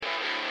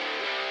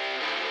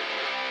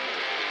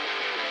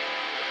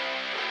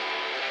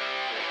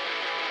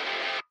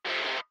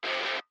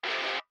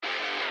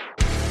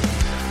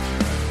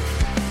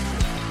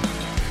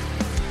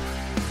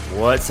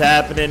What's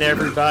happening,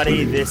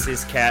 everybody? This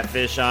is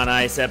Catfish on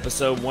Ice,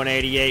 episode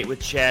 188 with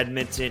Chad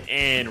Minton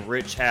and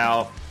Rich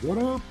Howe. What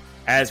up?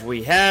 As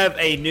we have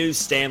a new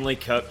Stanley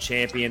Cup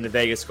champion, the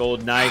Vegas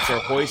Golden Knights are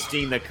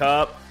hoisting the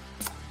cup.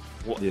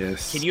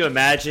 Yes. Can you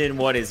imagine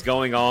what is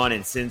going on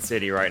in Sin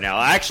City right now?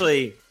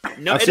 Actually,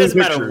 no, I've it seen doesn't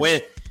matter pictures.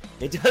 when.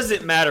 It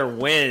doesn't matter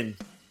when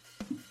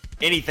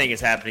anything is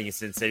happening in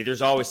Sin City.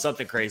 There's always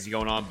something crazy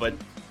going on, but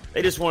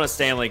they just won a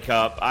Stanley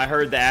Cup. I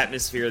heard the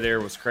atmosphere there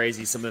was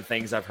crazy, some of the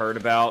things I've heard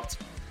about.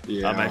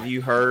 Yeah. Have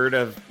you heard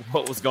of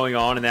what was going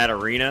on in that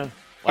arena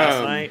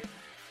last night?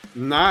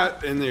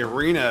 Not in the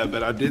arena,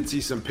 but I did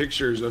see some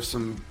pictures of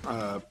some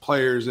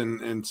players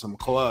and some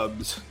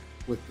clubs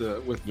with the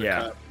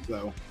cup.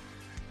 So,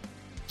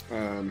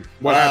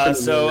 what happened?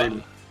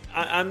 So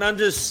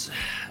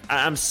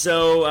I'm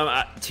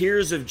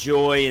tears of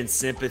joy and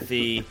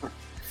sympathy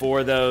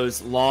for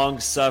those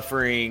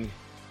long-suffering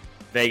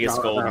Vegas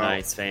Golden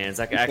Knights fans.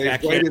 I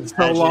can't waited so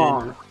imagine.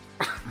 long.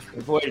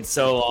 They've waited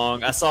so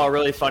long. I saw a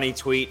really funny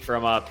tweet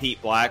from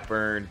Pete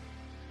Blackburn,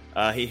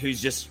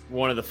 who's just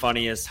one of the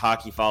funniest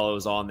hockey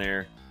follows on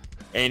there,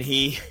 and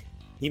he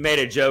made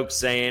a joke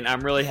saying,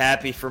 "I'm really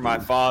happy for my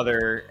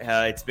father.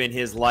 It's been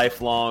his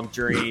lifelong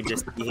dream to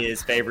see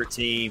his favorite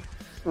team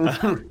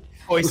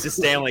hoist the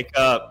Stanley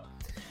Cup."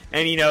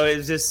 And it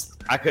was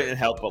just, I couldn't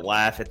help but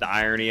laugh at the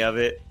irony of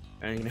it.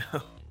 And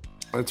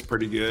That's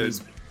pretty good.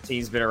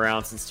 Team's been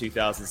around since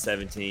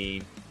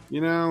 2017.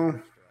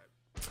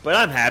 But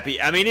I'm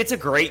happy. I mean, it's a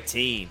great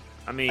team.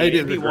 I mean,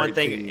 it'd be one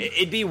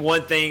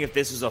thing if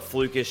this was a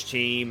flukish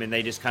team and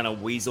they just kind of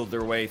weaseled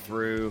their way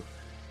through.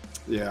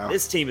 Yeah.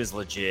 This team is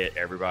legit,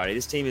 everybody.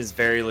 This team is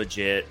very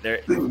legit.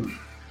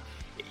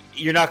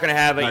 You're not going to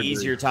have an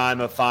easier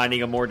time of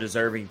finding a more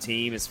deserving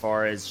team as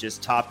far as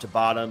just top to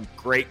bottom.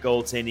 Great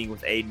goaltending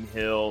with Aiden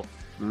Hill.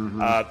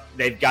 Mm-hmm.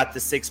 They've got the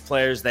 6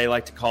 players they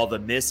like to call the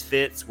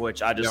Misfits,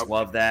 which I just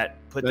love that.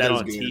 Put that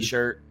on a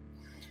T-shirt.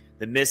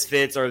 The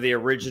Misfits are the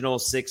original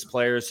 6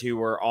 players who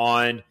were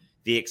on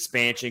the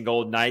expansion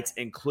Golden Knights,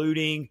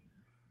 including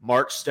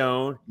Mark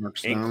Stone,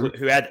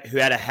 who had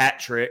a hat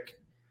trick.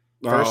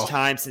 First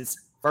time since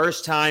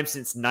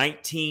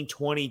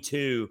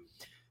 1922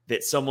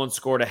 that someone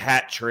scored a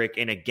hat trick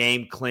in a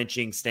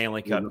game-clinching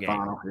Stanley Cup game.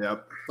 Final.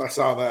 Yep, I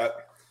saw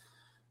that.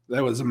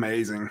 That was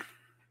amazing.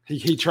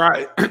 He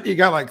tried. He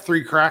got like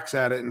 3 cracks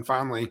at it, and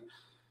finally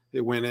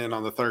it went in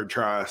on the 3rd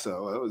try.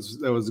 So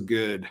that was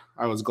good.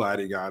 I was glad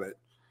he got it.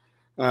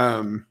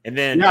 And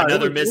then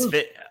another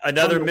misfit,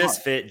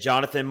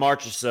 Jonathan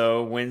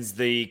Marchessault wins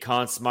the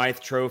Conn Smythe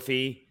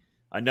Trophy.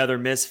 Another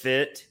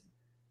misfit.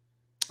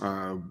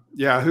 William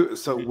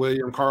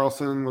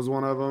Karlsson was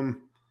one of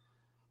them.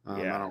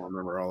 I don't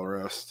remember all the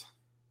rest.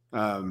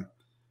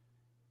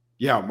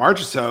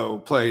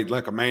 Marchessault played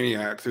like a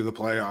maniac through the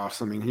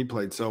playoffs. I mean, he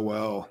played so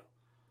well.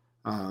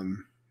 I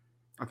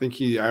think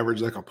he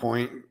averaged like a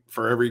point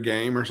for every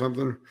game or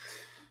something,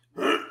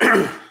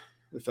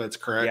 if that's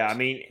correct. Yeah, I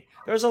mean,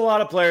 there's a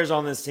lot of players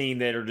on this team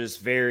that are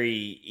just very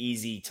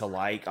easy to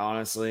like,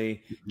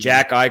 honestly.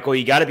 Jack Eichel,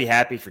 you got to be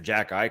happy for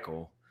Jack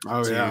Eichel.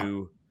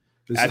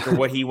 After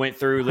what he went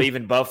through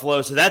leaving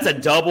Buffalo. So that's a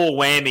double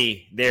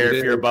whammy there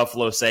if you're a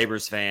Buffalo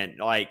Sabres fan.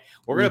 Like,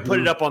 we're going to put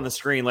it up on the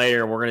screen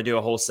later, and we're going to do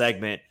a whole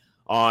segment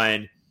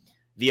on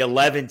the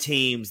 11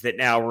 teams that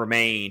now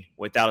remain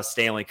without a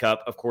Stanley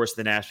Cup. Of course,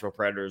 the Nashville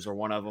Predators are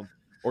one of them.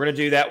 We're going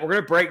to do that. We're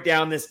going to break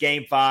down this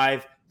Game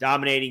 5,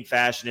 dominating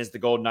fashion as the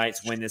Golden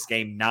Knights win this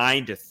game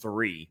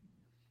 9-3.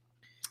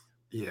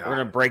 Yeah. We're going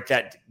to break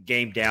that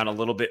game down a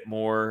little bit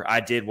more.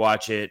 I did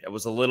watch it. I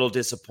was a little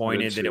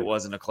disappointed that it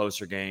wasn't a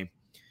closer game.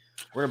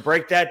 We're going to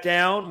break that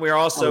down. We're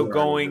also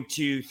going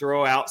to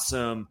throw out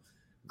some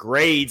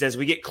grades as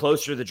we get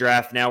closer to the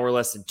draft. Now we're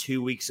less than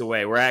 2 weeks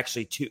away. We're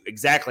actually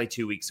exactly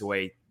 2 weeks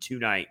away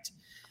tonight.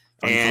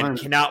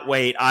 Cannot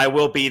wait. I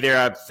will be there.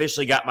 I've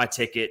officially got my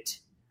ticket.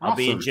 I'll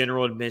be in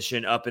general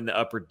admission up in the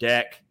upper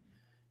deck.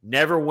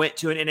 Never went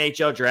to an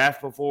NHL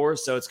draft before,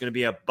 so it's going to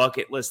be a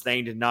bucket list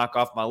thing to knock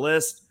off my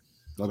list.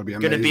 That'll be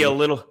amazing. Going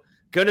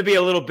to be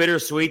a little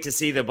bittersweet to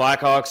see the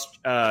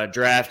Blackhawks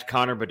draft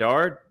Connor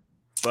Bedard,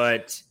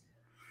 but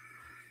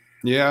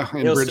in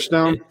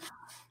Bridgestone.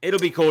 It'll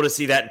be cool to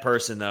see that in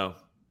person, though,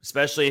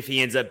 especially if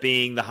he ends up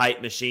being the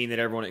hype machine that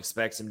everyone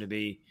expects him to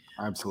be.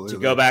 Absolutely. To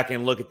go back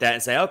and look at that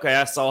and say, okay,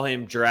 I saw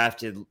him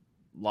drafted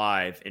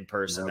live in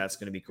person. Yep. That's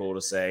going to be cool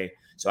to say.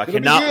 So I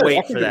cannot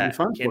wait for that.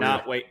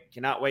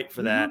 Cannot wait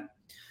for that.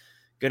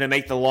 Going to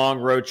make the long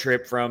road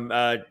trip from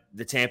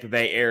the Tampa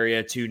Bay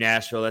area to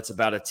Nashville. That's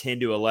about a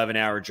 10 to 11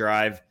 hour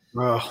drive,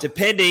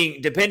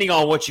 depending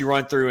on what you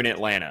run through in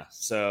Atlanta.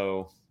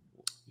 So,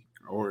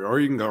 or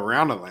you can go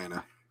around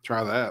Atlanta.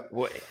 Try that.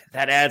 Well,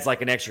 that adds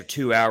like an extra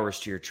 2 hours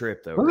to your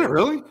trip, though. Was it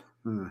really?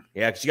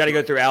 Yeah, because you got to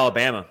go through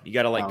Alabama. You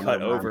got to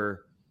cut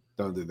over.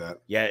 Don't do that.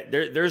 Yeah,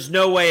 there's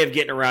no way of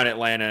getting around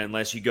Atlanta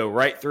unless you go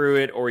right through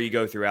it or you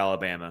go through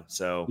Alabama.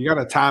 So you got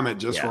to time it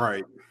just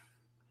right.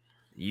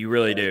 You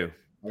really do.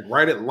 Like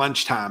right at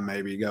lunchtime,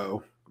 maybe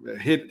go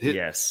hit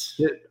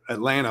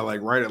Atlanta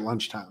like right at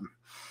lunchtime.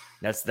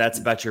 That's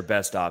about your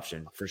best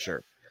option for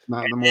sure.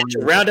 Not in the morning. To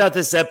round out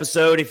this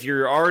episode, if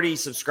you're already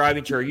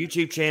subscribing to our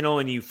YouTube channel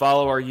and you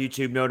follow our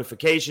YouTube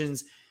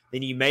notifications,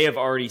 then you may have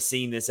already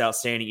seen this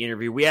outstanding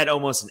interview. We had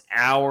almost an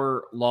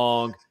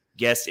hour-long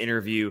guest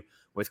interview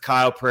with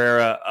Kyle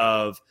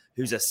Pereira,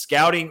 who's a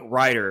scouting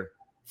writer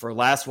for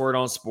Last Word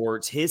on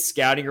Sports. His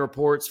scouting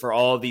reports for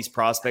all of these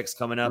prospects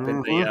coming up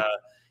in the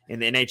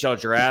NHL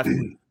draft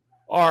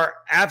are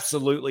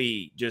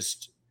absolutely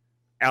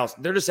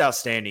they're just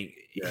outstanding.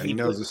 Yeah, he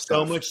knows his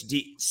so stuff.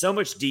 So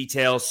much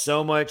detail,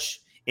 so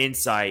much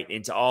insight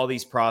into all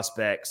these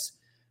prospects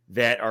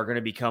that are going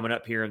to be coming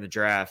up here in the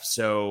draft.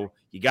 So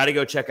you got to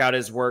go check out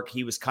his work.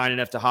 He was kind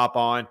enough to hop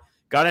on,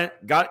 got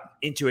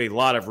into a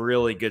lot of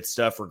really good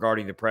stuff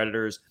regarding the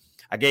Predators.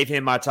 I gave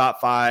him my top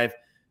 5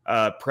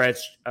 Preds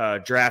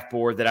draft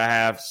board that I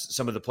have,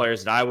 some of the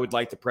players that I would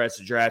like the Preds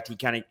to draft.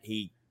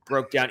 He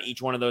broke down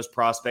each one of those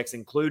prospects,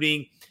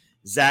 including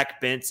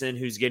Zach Benson,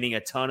 who's getting a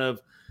ton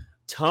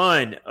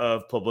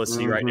of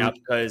publicity right now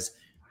because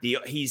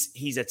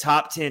he's a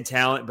top 10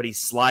 talent, but he's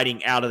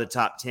sliding out of the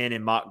top 10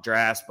 in mock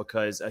drafts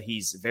because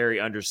he's very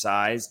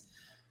undersized,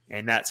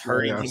 and that's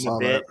hurting him a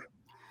bit.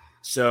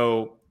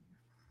 So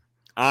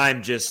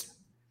I'm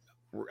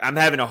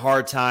having a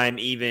hard time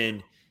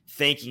even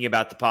thinking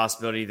about the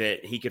possibility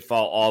that he could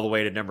fall all the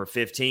way to number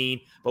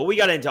 15. But we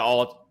got into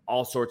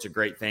all sorts of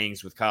great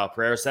things with Kyle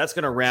Pereira. So that's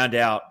going to round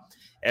out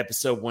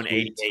episode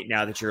 188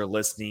 now that you're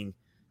listening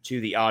to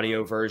the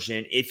audio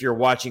version. If you're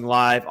watching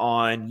live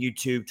on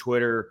YouTube,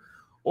 Twitter,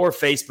 or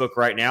Facebook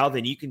right now,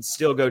 then you can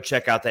still go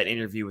check out that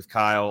interview with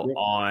Kyle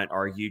on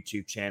our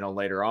YouTube channel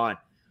later on.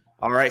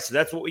 All right, so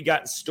that's what we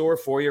got in store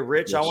for you.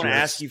 Rich, I want to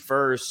ask you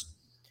first,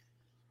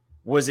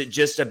 was it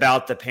just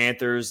about the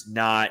Panthers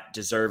not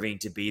deserving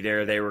to be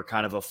there? They were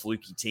kind of a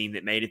fluky team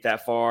that made it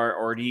that far,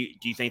 or do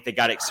you think they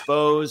got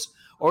exposed,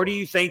 or do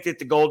you think that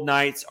the Golden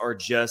Knights are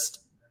just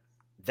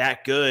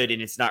that good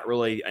and it's not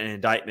really an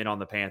indictment on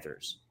the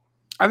Panthers?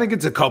 I think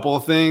it's a couple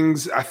of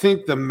things. I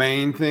think the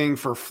main thing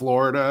for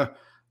Florida,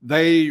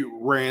 they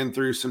ran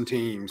through some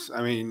teams.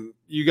 I mean,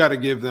 you got to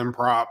give them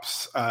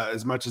props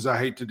as much as I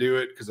hate to do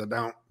it because I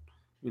don't,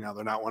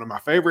 they're not one of my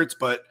favorites,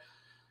 but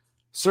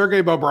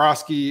Sergei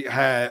Bobrovsky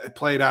had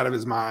played out of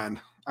his mind.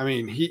 I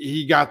mean,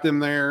 he got them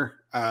there.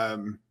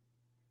 Matthew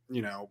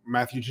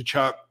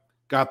Tkachuk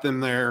got them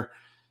there,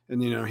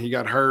 and, he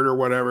got hurt or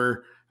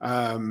whatever.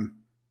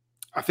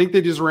 I think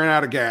they just ran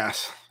out of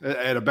gas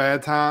at a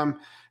bad time,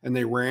 and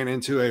they ran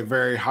into a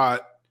very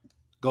hot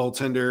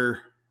goaltender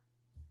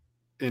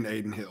in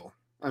Aiden Hill.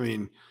 I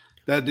mean,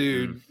 that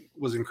dude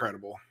was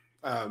incredible.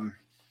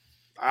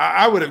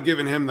 I would have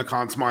given him the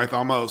Conn Smythe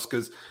almost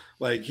because,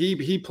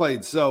 he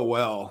played so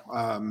well.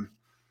 I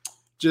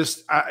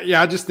just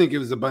think it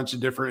was a bunch of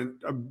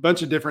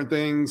different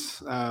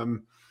things.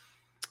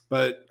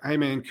 But hey,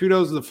 man,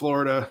 kudos to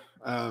Florida.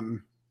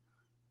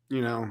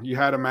 You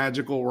had a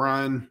magical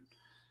run.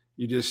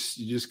 You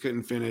just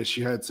couldn't finish.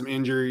 You had some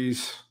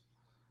injuries.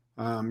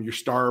 Your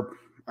star,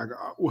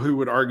 who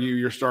would argue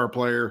your star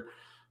player,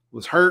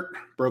 was hurt.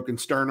 Broken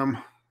sternum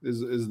is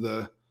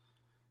the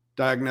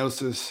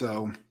diagnosis.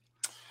 So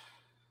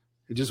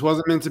it just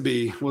wasn't meant to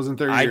be. Wasn't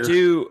their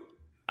year.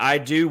 I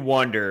do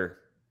wonder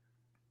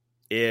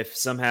if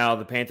somehow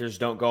the Panthers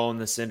don't go on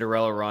the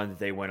Cinderella run that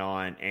they went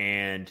on.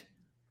 And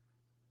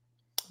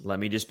let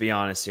me just be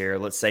honest here.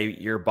 Let's say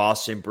your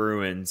Boston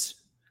Bruins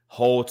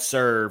hold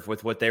serve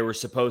with what they were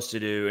supposed to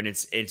do, and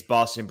it's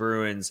Boston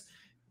Bruins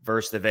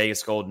versus the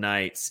Vegas Golden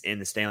Knights in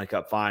the Stanley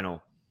Cup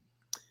final.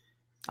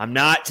 I'm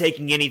not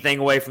taking anything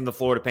away from the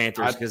Florida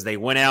Panthers because they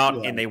went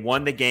out and they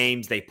won the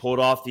games. They pulled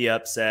off the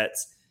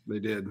upsets. They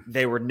did.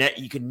 They were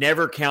you could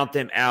never count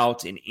them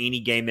out in any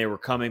game. They were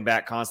coming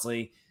back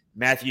constantly.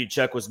 Matthew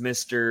Tkachuk was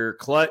Mr.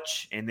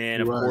 Clutch. And then,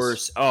 of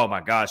course, oh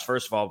my gosh,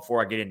 first of all,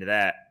 before I get into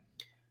that,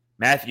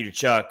 Matthew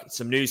Tkachuk,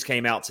 some news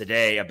came out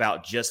today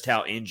about just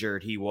how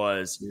injured he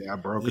was. Yeah,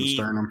 broken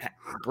sternum.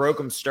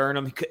 Broken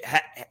sternum.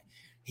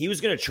 He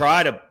was going to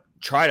try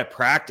to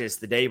practice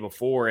the day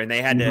before, and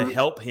they had to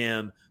help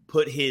him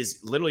put his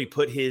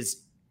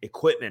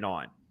equipment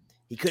on.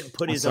 He couldn't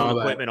put his own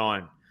equipment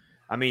on.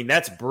 I mean,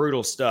 that's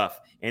brutal stuff.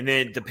 And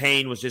then the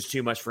pain was just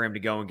too much for him to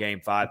go in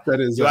Game 5.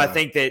 Do I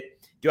think that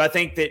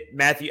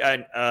Matthew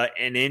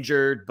an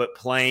injured but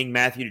playing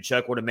Matthew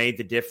Tkachuk would have made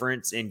the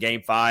difference in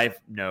Game 5?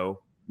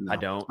 No, I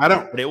don't.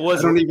 But it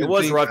was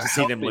rough to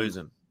see them lose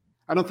him.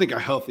 I don't think a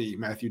healthy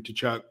Matthew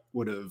Tkachuk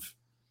would have.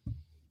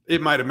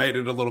 It might have made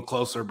it a little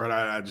closer, but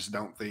I just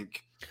don't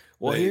think.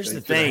 Well, here's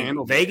the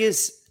thing: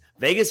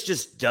 Vegas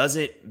just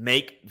doesn't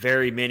make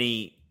very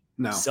many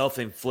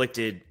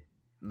self-inflicted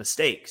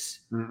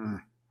mistakes.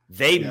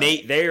 They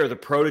are the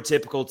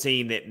prototypical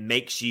team that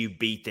makes you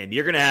beat them.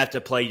 You're going to have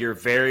to play your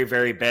very,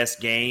 very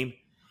best game,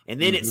 and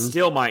then it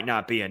still might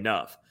not be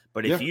enough.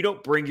 But if you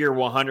don't bring your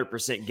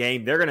 100%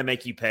 game, they're going to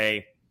make you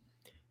pay.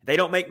 They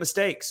don't make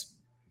mistakes.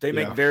 They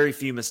make very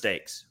few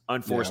mistakes,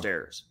 unforced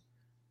errors.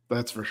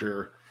 That's for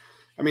sure.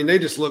 I mean, they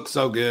just look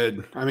so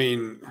good. I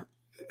mean,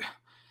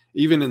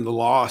 even in the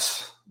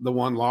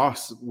one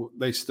loss,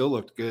 they still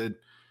looked good.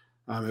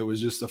 It was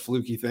just a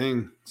fluky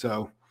thing.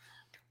 So,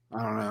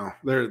 I don't know.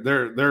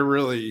 They're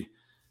really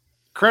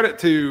credit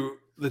to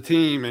the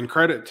team and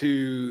credit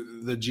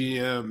to the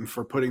GM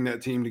for putting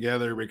that team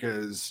together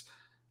because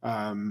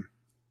I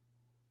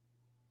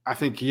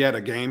think he had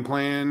a game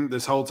plan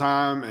this whole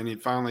time and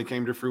it finally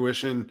came to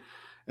fruition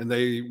and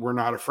they were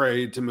not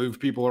afraid to move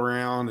people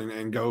around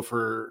and go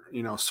for,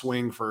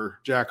 swing for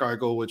Jack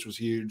Eichel, which was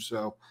huge.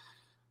 So,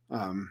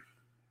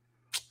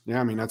 yeah,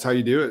 I mean, that's how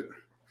you do it.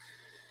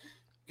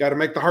 Got to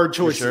make the hard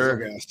choices,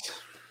 sure. I guess.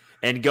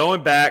 And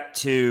going back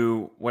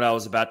to what I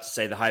was about to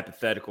say, the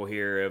hypothetical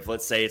here of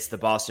let's say it's the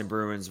Boston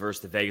Bruins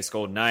versus the Vegas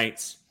Golden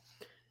Knights.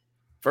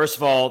 First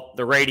of all,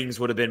 the ratings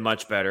would have been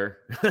much better.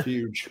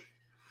 Huge.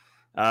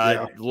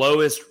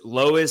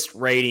 Lowest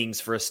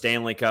ratings for a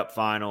Stanley Cup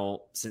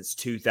final since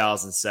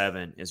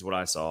 2007 is what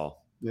I saw.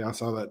 Yeah, I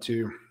saw that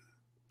too.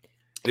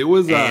 It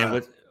was.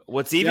 And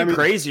what's even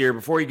crazier,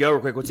 before you go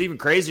real quick, what's even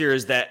crazier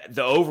is that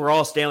the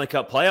overall Stanley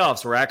Cup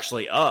playoffs were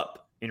actually up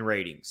in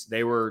ratings.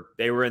 They were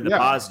in the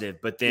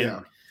positive, but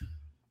then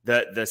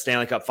the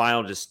Stanley Cup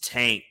final just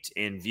tanked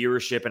in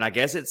viewership. And I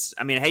guess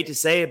I hate to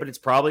say it, but it's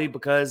probably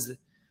because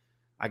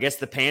I guess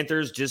the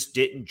Panthers just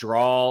didn't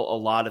draw a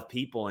lot of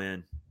people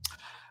in.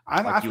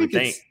 I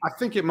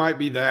think it might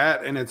be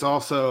that. And it's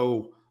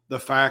also the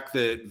fact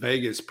that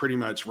Vegas pretty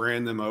much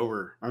ran them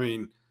over. I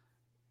mean,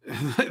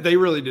 they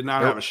really did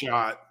not have a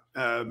shot.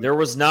 There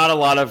was not a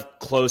lot of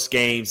close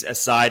games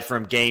aside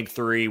from game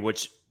 3,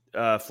 which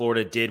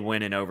Florida did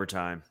win in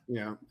overtime.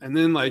 Yeah. And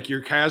then like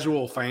your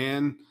casual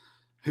fan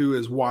who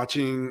is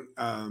watching,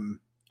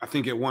 I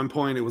think at one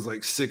point it was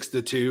like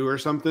 6-2 or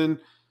something.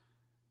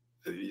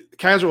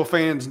 Casual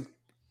fans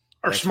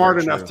are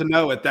smart enough to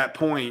know at that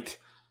point,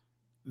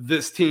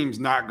 this team's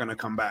not going to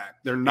come back.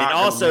 They're not.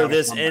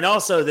 And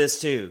also this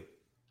too.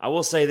 I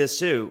will say this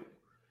too.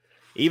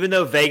 Even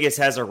though Vegas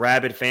has a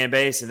rabid fan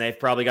base and they've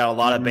probably got a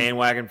lot of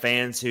bandwagon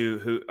fans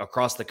who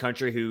across the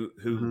country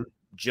who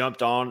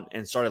jumped on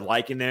and started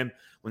liking them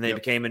when they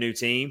became a new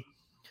team,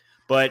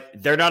 but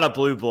they're not a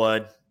blue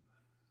blood.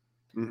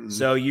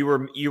 So you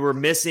were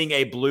missing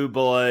a blue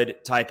blood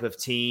type of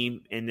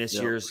team in this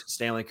year's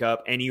Stanley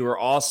Cup, and you were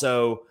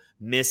also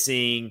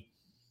missing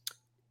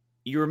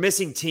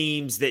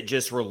teams that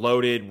just were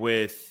loaded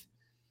with.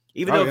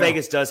 Even though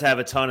Vegas does have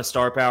a ton of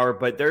star power,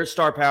 but their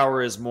star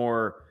power is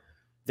more.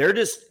 They're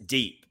just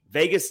deep.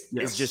 Vegas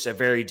is just a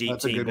very deep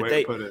team. A good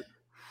way to put it.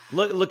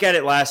 Look at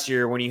it last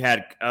year when you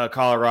had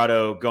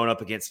Colorado going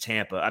up against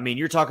Tampa. I mean,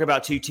 you're talking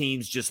about two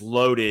teams just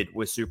loaded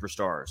with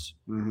superstars.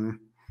 Mm-hmm.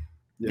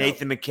 Yep.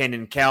 Nathan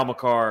McKinnon, Cal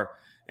McCarr,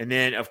 and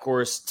then, of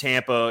course,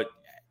 Tampa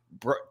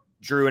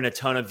drew in a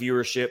ton of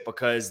viewership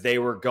because they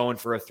were going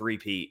for a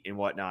three-peat and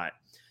whatnot.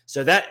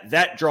 So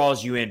that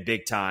draws you in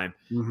big time.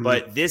 Mm-hmm.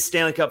 But this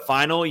Stanley Cup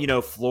final,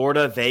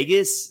 Florida,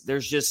 Vegas,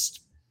 there's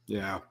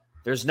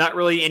not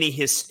really any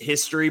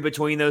history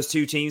between those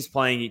two teams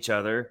playing each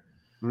other.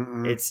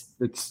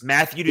 It's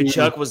Matthew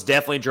Tkachuk was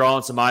definitely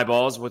drawing some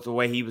eyeballs with the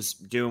way he was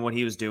doing what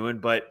he was doing.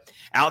 But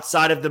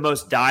outside of the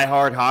most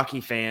diehard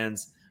hockey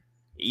fans,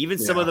 even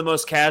some of the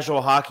most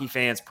casual hockey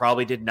fans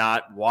probably did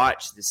not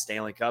watch the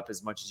Stanley Cup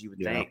as much as you would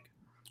think.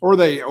 Or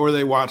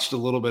they watched a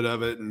little bit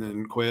of it and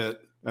then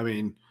quit. I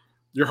mean,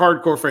 your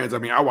hardcore fans, I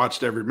mean, I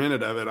watched every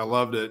minute of it. I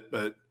loved it.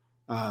 But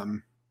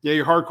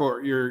your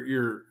hardcore,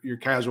 your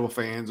casual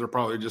fans are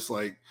probably just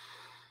like,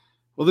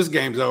 well, this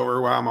game's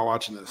over. Why am I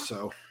watching this?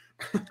 So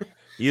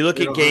you look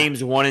at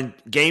games 1 and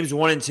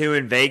 2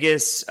 in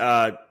Vegas,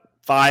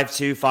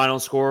 5-2 final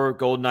score,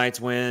 Golden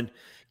Knights win.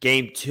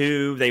 Game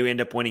 2, they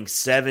end up winning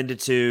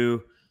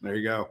 7-2. There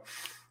you go.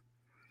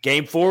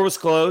 Game 4 was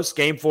close.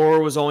 Game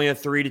 4 was only a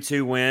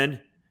 3-2 win,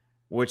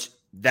 which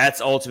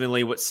that's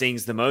ultimately what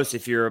stings the most.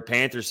 If you're a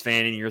Panthers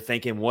fan and you're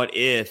thinking, what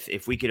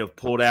if we could have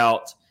pulled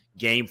out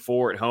Game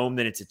 4 at home,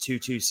 then it's a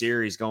 2-2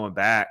 series going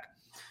back.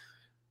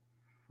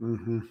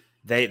 Mm-hmm.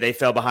 They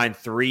fell behind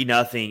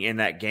 3-0 in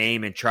that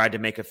game and tried to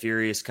make a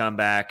furious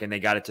comeback, and they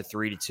got it to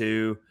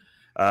 3-2.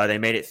 They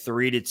made it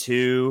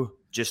 3-2.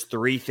 Just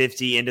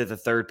 3:50 into the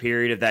third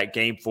period of that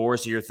Game 4.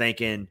 So you're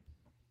thinking,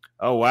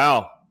 oh,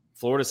 wow,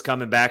 Florida's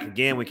coming back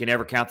again. We can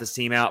never count this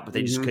team out, but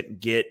they just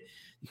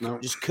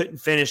couldn't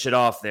finish it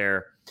off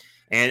there.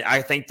 And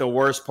I think the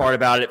worst part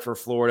about it for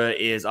Florida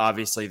is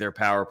obviously their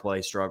power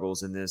play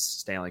struggles in this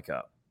Stanley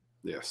Cup.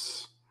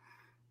 Yes.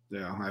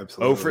 Yeah,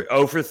 absolutely.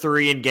 0 for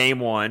 3 in Game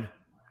 1.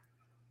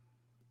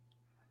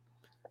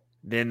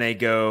 Then they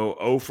go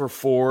 0 for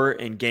 4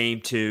 in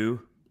Game 2.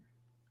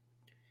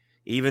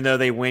 Even though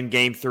they win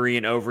Game 3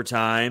 in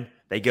overtime,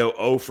 they go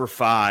 0 for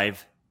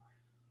 5.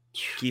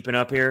 Keeping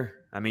up here?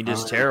 I mean,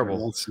 just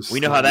terrible.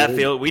 We know how that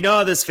feels. We know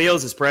how this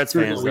feels as Preds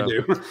fans, though.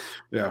 We do.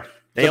 Yeah.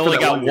 They only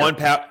got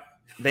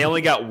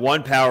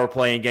one power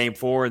play in Game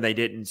 4, and they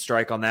didn't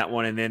strike on that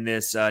one. And then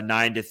this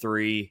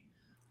 9-3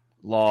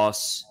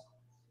 loss,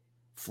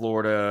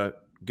 Florida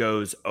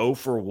goes 0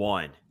 for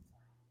 1.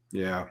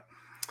 Yeah.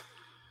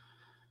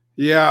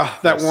 Yeah,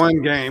 that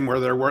one game where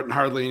there weren't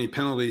hardly any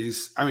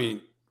penalties. I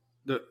mean,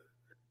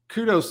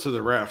 kudos to the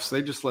refs.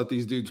 They just let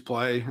these dudes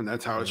play, and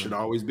that's how it should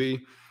always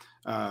be.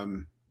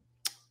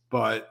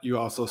 But you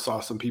also saw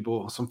some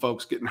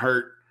folks getting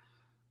hurt.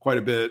 quite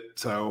a bit.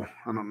 So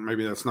I don't.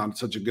 Maybe that's not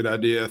such a good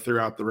idea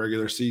throughout the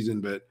regular season,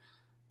 but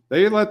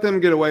they let them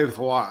get away with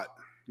a lot.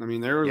 I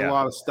mean, there was a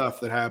lot of stuff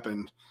that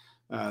happened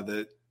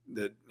that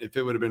if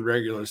it would have been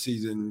regular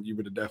season, you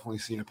would have definitely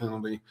seen a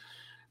penalty.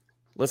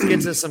 Let's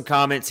get to some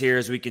comments here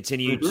as we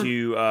continue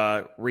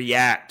to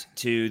react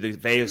to the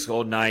Vegas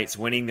Golden Knights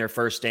winning their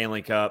first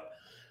Stanley Cup.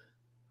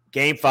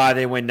 Game 5,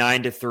 they win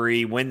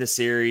 9-3, win the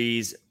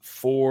series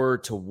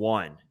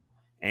 4-1.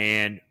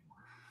 And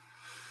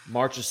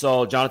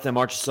Jonathan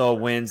Marchessault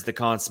wins the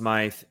Conn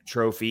Smythe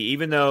Trophy.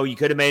 Even though you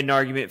could have made an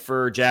argument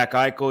for Jack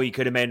Eichel, you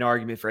could have made an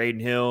argument for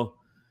Aiden Hill.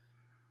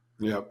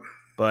 Yep.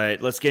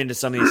 But let's get into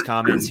some of these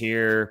comments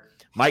here.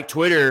 Mike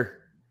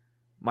Twitter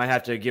might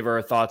have to give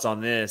our thoughts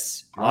on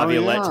this.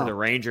 Laviolette to the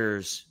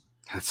Rangers.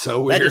 That's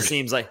so weird. That just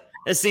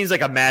seems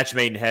like a match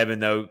made in heaven,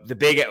 though.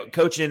 The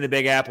coaching in the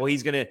Big Apple,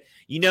 he's gonna.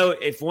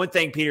 If one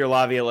thing Peter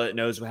Laviolette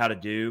knows how to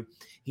do,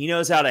 he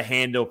knows how to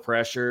handle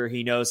pressure.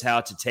 He knows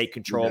how to take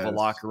control of a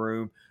locker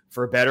room,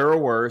 for better or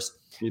worse.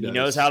 He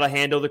knows how to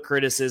handle the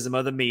criticism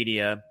of the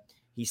media.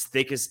 He's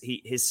thick as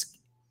he's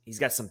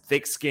got some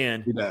thick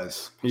skin. He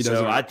does.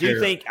 So I do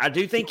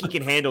think he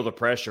can handle the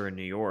pressure in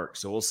New York.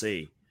 So we'll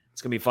see.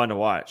 It's gonna be fun to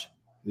watch.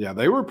 Yeah,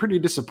 they were pretty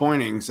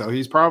disappointing. So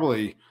he's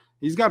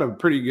got a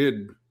pretty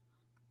good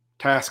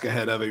task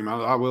ahead of him.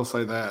 I will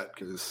say that,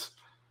 because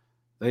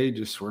they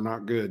just were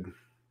not good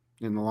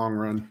in the long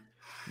run.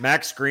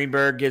 Max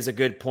Greenberg gives a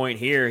good point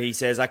here. He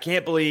says, I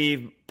can't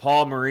believe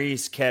Paul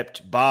Maurice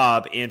kept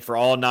Bob in for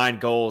all 9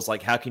 goals.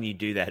 Like, how can you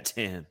do that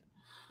to him?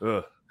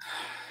 Ugh.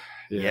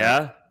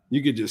 Yeah.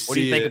 You could just see it. What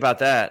do you think about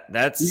that?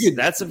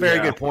 That's a very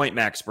good point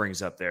Max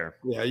brings up there.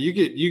 Yeah,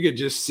 you could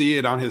just see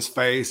it on his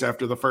face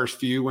after the first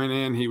few went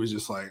in. He was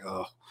just like,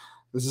 oh,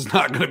 this is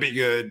not going to be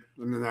good.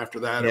 And then after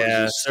that, it was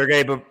just...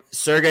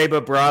 Sergei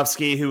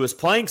Bobrovsky, who was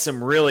playing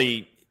some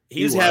really –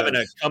 he was having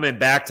a coming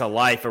back to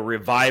life, a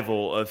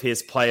revival of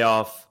his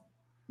playoff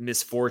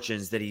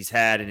misfortunes that he's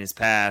had in his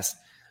past.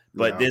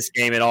 But this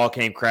game, it all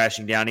came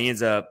crashing down. He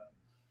ends up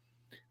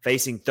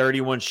facing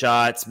 31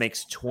 shots,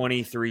 makes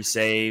 23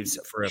 saves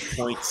for a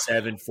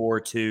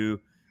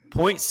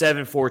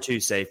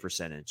 .742 save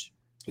percentage.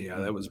 Yeah,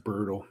 that was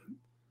brutal.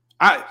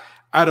 Out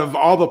of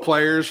all the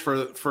players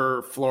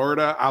for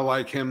Florida, I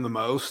like him the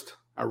most.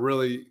 I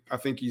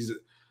think he's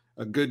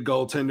a good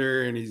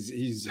goaltender, and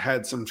he's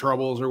had some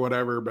troubles or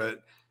whatever.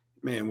 But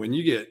man, when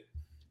you get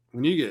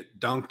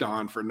dunked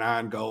on for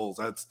 9 goals,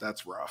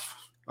 that's rough.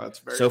 That's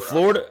very rough.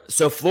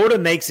 Florida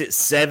makes it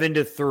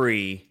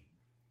 7-3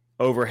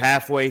 over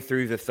halfway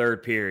through the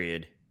third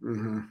period.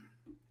 Mm-hmm.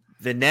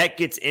 The net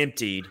gets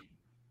emptied.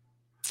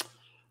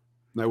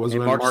 That was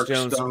when Mark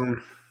Jones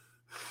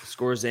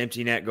scores the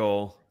empty net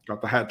goal.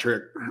 Got the hat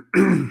trick.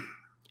 and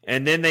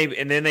then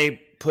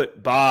they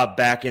put Bob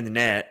back in the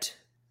net,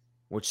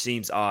 which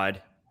seems odd.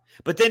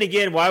 But then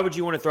again, why would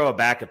you want to throw a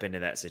backup into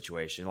that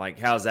situation? Like,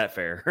 how's that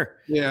fair?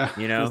 Yeah.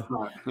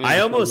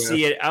 I almost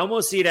think it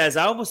as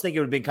I almost think it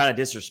would have been kind of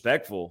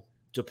disrespectful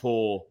to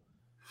pull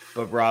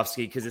Bobrovsky,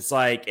 because it's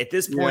like, at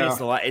this point,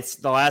 it's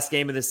the last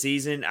game of the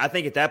season. I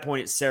think at that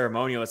point it's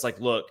ceremonial. It's like,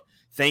 look,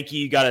 thank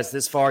you got us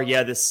this far.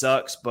 Yeah, this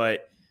sucks,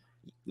 but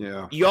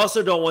you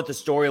also don't want the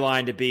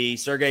storyline to be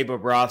Sergei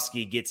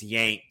Bobrovsky gets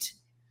yanked,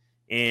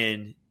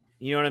 and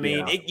you know what I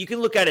mean? Yeah. You can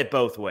look at it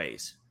both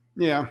ways.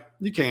 Yeah,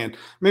 you can.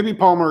 Maybe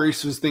Paul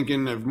Maurice was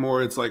thinking of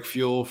more, it's like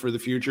fuel for the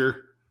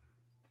future.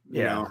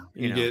 You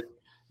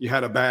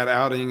had a bad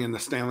outing in the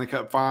Stanley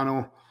Cup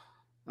final.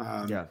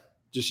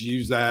 Just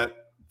use that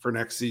for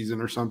next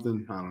season or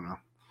something. I don't know.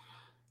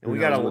 And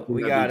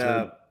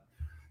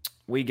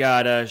we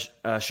got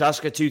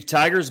Shashka Tooth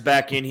Tigers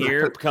back in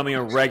here, becoming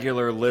a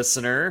regular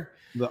listener.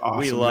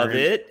 We love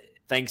it.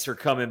 Thanks for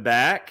coming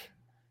back.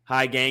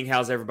 Hi, gang.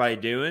 How's everybody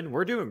doing?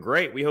 We're doing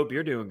great. We hope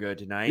you're doing good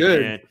tonight.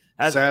 Good.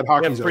 And sad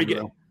hockey's over,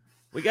 though.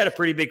 We got a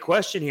pretty big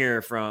question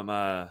here from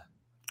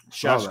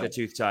Shashka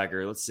Tooth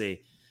Tiger. Let's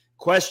see.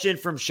 Question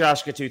from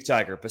Shashka Tooth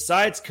Tiger.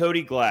 Besides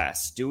Cody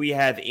Glass, do we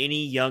have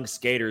any young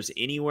skaters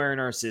anywhere in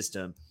our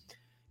system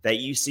that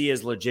you see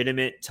as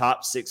legitimate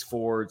top 6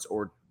 forwards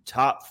or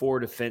top 4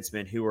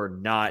 defensemen who are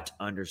not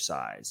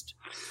undersized?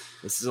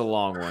 This is a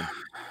long one,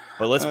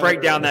 but let's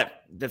break down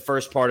the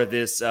first part of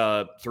this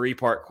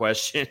 3-part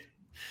question.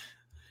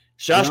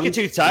 Shashka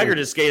Tooth Tiger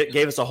just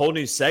gave us a whole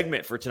new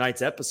segment for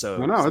tonight's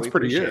episode. I know, that's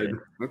pretty good.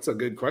 That's a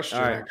good question,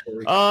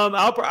 actually.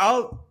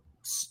 I'll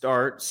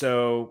start.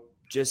 So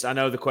I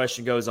know the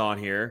question goes on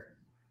here.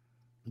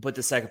 I'll put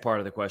the second part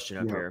of the question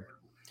up here.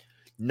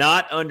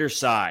 Not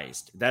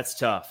undersized. That's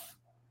tough.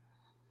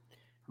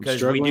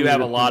 Because we do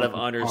have a lot of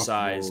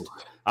undersized.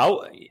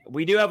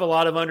 We do have a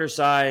lot of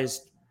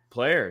undersized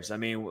players. I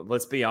mean,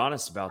 let's be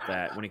honest about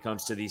that when it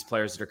comes to these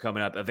players that are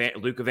coming up.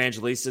 Luke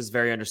Evangelista is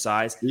very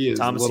undersized.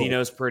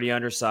 Tomasino's pretty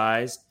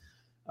undersized.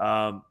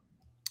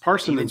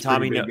 Parsonen's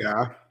pretty big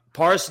guy.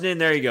 Parsonen,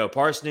 there you go.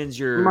 Parsonen's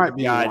your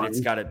guy that's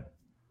got it.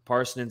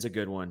 Parsonen's a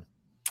good one.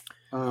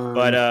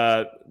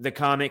 But the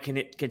comment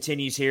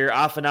continues here.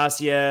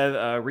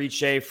 Afanasyev, Reed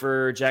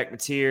Schaefer, Jack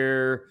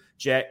Mateer,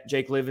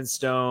 Jake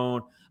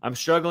Livingstone. I'm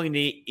struggling to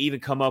even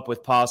come up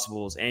with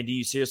possibles. And do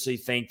you seriously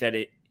think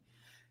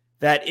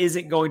that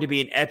isn't going to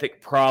be an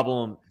epic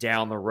problem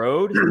down the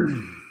road,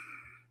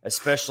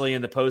 especially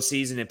in the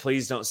postseason? And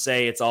please don't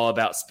say it's all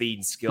about speed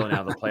and skill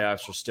now. The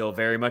playoffs are still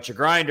very much a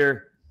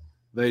grinder.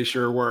 They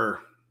sure were.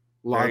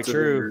 Lots of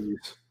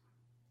injuries.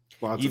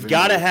 You've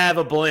got to have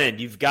a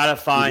blend. You've got to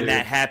find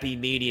that happy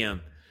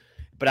medium.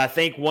 But I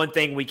think one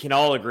thing we can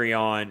all agree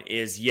on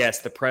is, yes,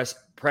 the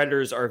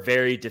Predators are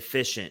very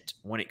deficient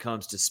when it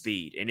comes to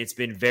speed. And it's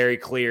been very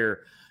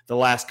clear the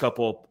last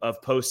couple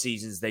of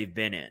postseasons they've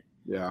been in.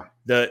 Yeah.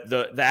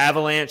 The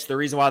Avalanche, the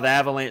reason why the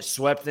Avalanche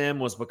swept them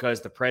was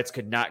because the Preds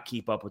could not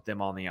keep up with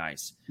them on the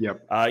ice.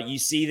 Yep. You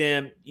see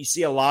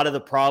a lot of the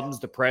problems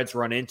the Preds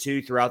run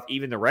into throughout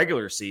even the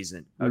regular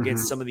season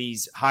against some of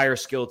these higher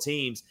skilled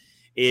teams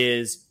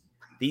is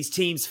these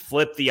teams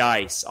flip the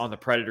ice on the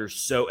Predators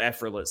so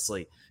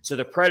effortlessly. So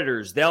the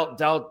Predators,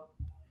 they'll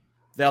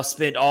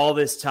spend all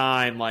this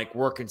time like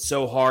working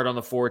so hard on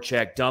the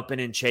forecheck, dumping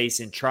and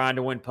chasing, trying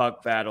to win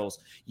puck battles,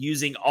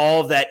 using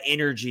all of that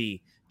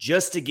energy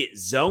just to get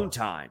zone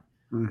time,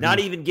 not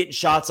even getting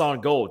shots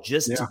on goal,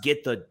 just to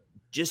get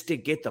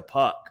the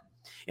puck.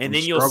 And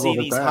then you'll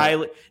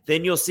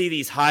see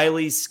these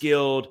highly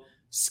skilled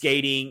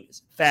skating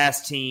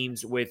fast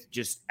teams with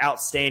just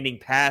outstanding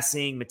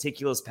passing,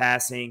 meticulous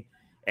passing,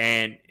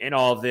 and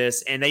all of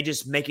this, and they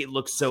just make it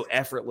look so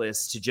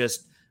effortless to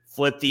just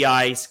flip the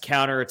ice,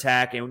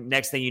 counterattack, and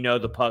next thing you know,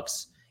 the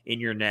puck's in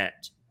your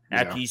net.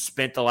 After you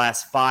spent the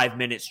last 5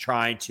 minutes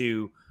trying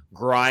to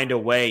grind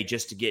away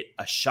just to get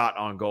a shot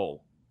on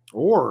goal.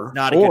 Or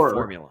not a good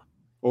formula.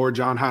 Or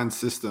John Hines'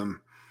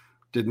 system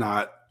did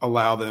not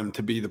allow them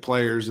to be the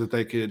players that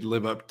they could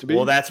live up to be.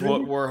 Well, that's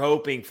what we're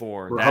hoping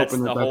for. That's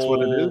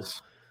what it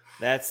is.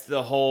 That's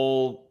the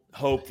whole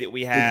hope that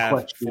we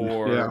have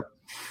for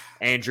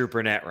Andrew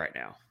Burnett right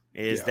now,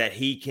 is that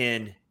he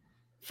can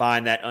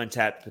find that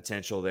untapped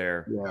potential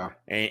there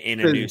in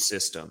a new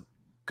system.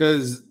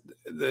 Because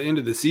the end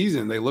of the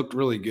season, they looked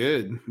really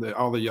good.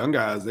 All the young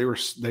guys, they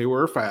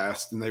were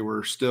fast, and they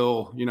were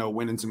still,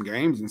 winning some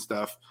games and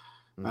stuff.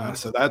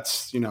 So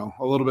that's, a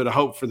little bit of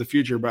hope for the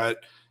future, but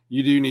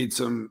you do need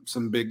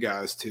some big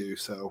guys too.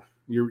 So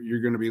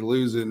you're going to be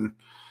losing.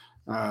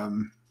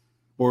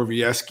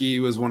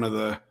 Borvieski was one of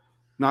the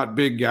not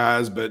big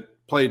guys, but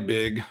played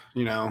big.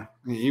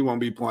 He won't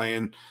be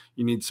playing.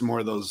 You need some more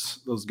of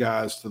those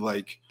guys to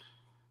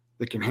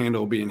that can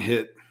handle being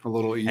hit a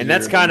little easier. And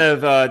that's kind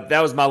of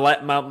that was my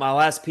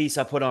last piece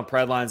I put on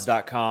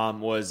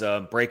Predlines.com was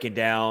breaking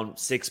down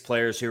 6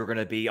 players who are going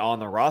to be on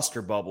the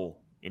roster bubble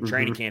in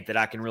training camp that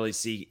I can really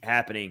see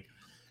happening.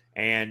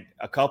 And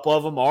a couple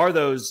of them are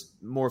those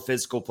more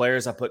physical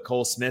players. I put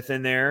Cole Smith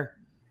in there.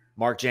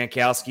 Mark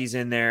Jankowski's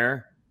in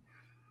there.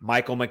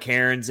 Michael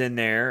McCarron's in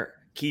there.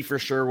 Kiefer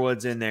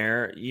Sherwood's in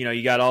there.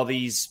 You got all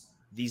these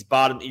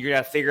bottom – you're going to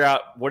have to figure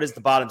out what is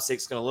the bottom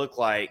 6 going to look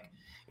like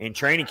in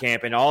training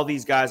camp. And all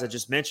these guys I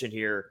just mentioned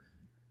here,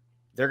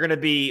 they're going to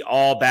be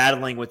all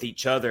battling with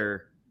each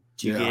other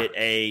to get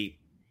a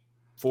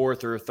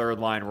fourth or third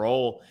line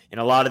role. And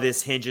a lot of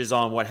this hinges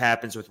on what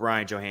happens with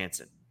Ryan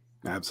Johansson.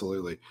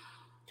 Absolutely.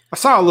 I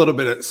saw a little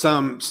bit of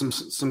some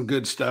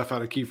good stuff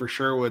out of Kiefer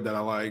Sherwood that I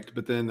liked,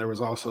 but then there was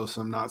also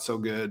some not so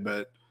good.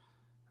 But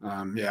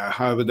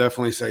I would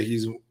definitely say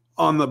he's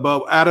on the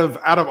bubble. Out of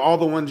all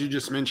the ones you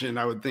just mentioned,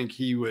 I would think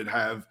he would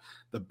have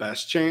the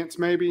best chance,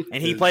 maybe.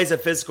 And he plays a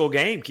physical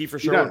game. Kiefer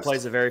Sherwood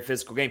plays a very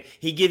physical game.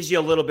 He gives you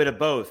a little bit of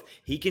both.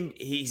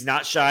 He's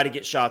not shy to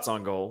get shots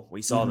on goal.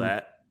 We saw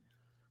that.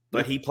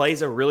 But he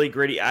plays a really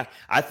gritty.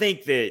 I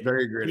think that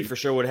very gritty. Kiefer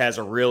Sherwood has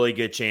a really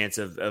good chance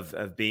of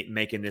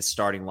making this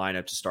starting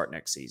lineup to start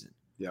next season.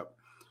 Yep.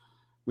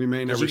 We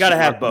may never. You got to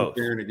have both.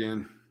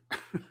 Again.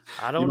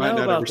 I don't know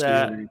about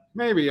that.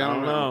 Maybe I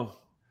don't know.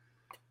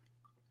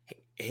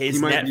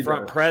 His net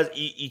front presence,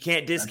 you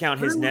can't discount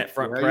his net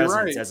front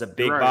presence as a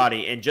big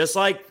body. And just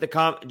like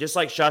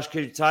Josh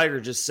Tiger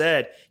just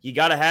said, you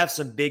got to have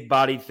some big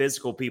bodied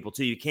physical people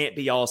too. You can't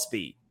be all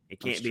speed.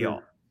 It can't be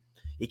all.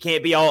 He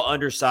can't be all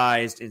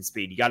undersized in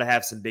speed. You got to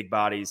have some big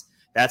bodies.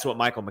 That's what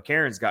Michael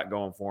McCarron's got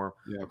going for him.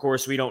 Yeah. Of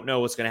course, we don't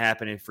know what's going to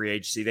happen in free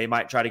agency. They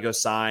might try to go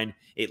sign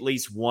at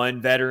least one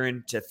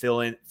veteran to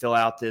fill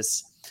out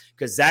this,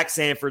 because Zach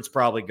Sanford's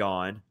probably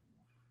gone.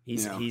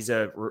 He's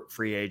a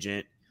free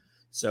agent,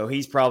 so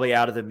he's probably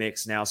out of the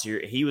mix now. So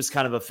he was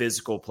kind of a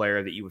physical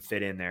player that you would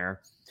fit in there.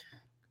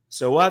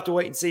 So we'll have to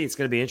wait and see. It's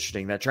going to be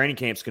interesting. That training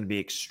camp's going to be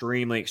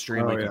extremely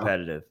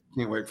competitive.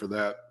 Can't wait for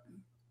that.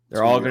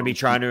 They're all going to be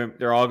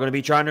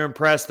trying to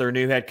impress their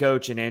new head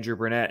coach and Andrew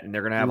Burnett, and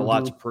they're going to have a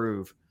lot to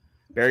prove.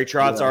 Barry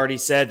Trotz's already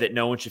said that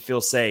no one should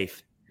feel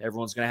safe.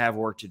 Everyone's going to have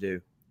work to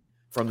do,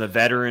 from the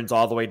veterans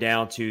all the way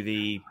down to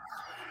the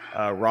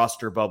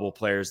roster bubble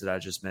players that I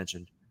just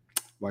mentioned.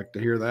 Like to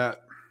hear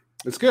that.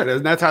 It's good,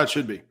 and that's how it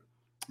should be.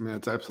 I mean,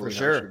 it's absolutely for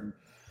sure.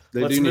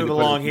 Let's move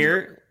along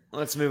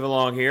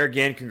here.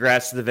 Again,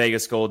 congrats to the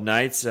Vegas Golden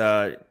Knights.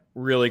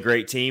 Really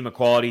great team, a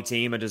quality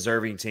team, a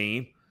deserving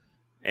team.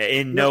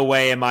 In no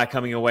way am I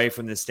coming away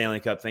from the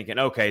Stanley Cup thinking,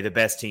 okay, the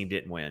best team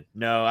didn't win.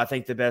 No, I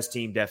think the best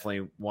team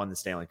definitely won the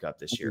Stanley Cup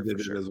this year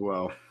for sure as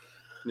well.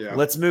 Yeah.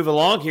 Let's move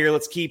along here.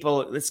 Let's keep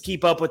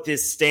up with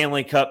this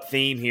Stanley Cup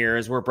theme here,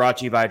 as we're brought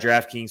to you by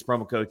DraftKings,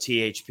 promo code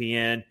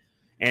THPN,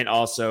 and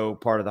also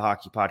part of the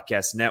Hockey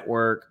Podcast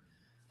Network.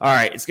 All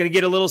right, it's going to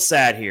get a little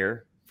sad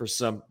here for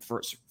some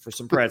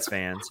Preds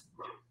fans.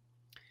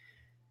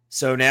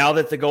 So now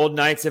that the Golden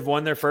Knights have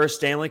won their first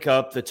Stanley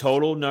Cup, the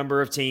total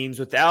number of teams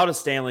without a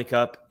Stanley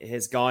Cup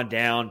has gone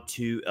down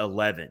to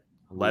 11.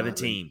 11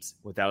 teams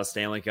without a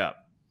Stanley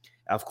Cup.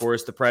 Of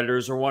course, the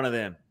Predators are one of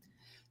them.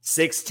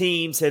 6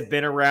 teams have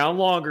been around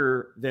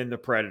longer than the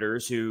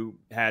Predators, who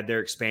had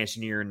their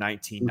expansion year in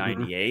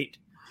 1998.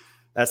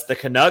 That's the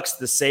Canucks,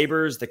 the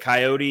Sabres, the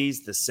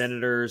Coyotes, the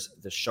Senators,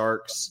 the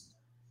Sharks,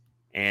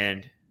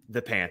 and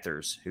the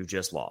Panthers, who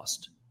just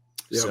lost.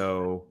 Yep.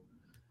 So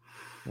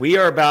we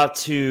are about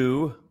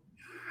to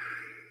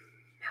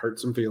hurt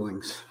some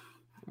feelings.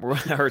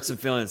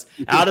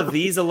 Out of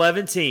these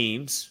 11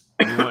 teams,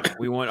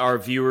 we want our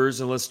viewers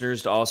and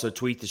listeners to also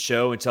tweet the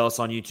show and tell us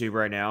on YouTube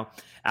right now.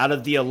 Out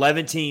of the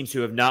 11 teams who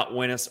have not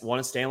won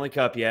a Stanley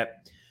Cup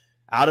yet,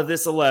 out of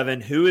this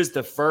 11, who is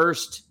the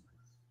first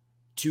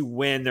to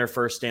win their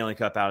first Stanley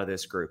Cup out of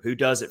this group? Who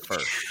does it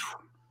first?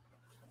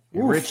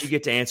 Rich, you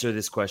get to answer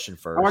this question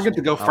first. Oh, I get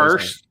to go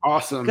first?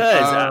 Awesome.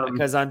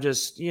 Because I'm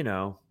just,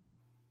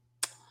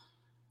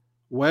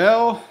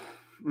 Well,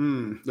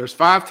 there's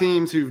 5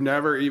 teams who've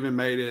never even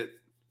made it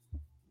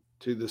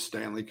to the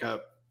Stanley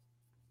Cup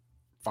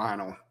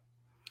final.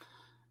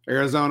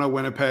 Arizona,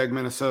 Winnipeg,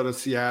 Minnesota,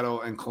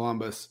 Seattle, and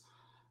Columbus.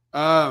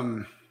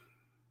 Man,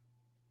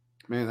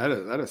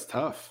 that is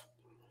tough.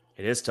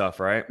 It is tough,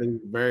 right?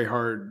 It's very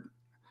hard.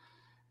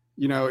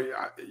 You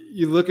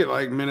look at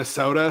like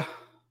Minnesota,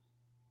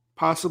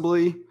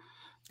 possibly.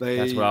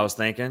 That's what I was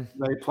thinking.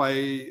 They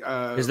play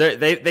because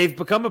they've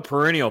become a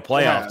perennial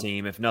playoff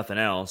team, if nothing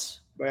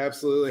else. They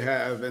absolutely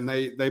have, and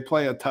they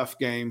play a tough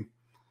game.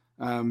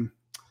 Seattle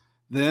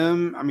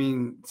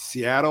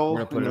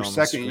in their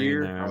second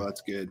year. There. Oh,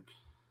 that's good.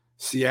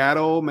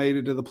 Seattle made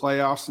it to the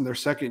playoffs in their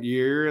second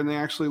year, and they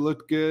actually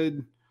looked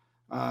good.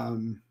 I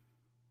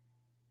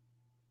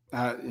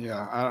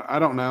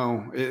don't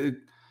know.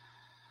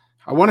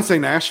 I want to say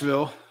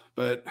Nashville,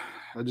 but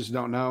I just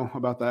don't know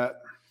about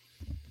that.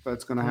 If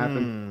that's going to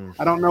happen.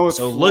 I don't know if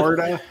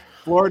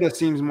Florida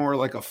seems more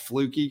like a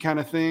fluky kind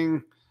of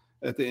thing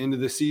at the end of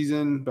the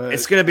season, but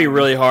it's going to be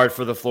really hard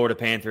for the Florida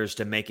Panthers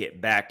to make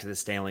it back to the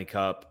Stanley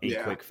Cup in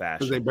quick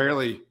fashion. Because they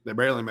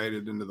barely made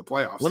it into the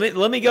playoffs.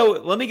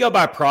 Let me go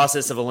by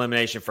process of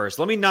elimination first.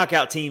 Let me knock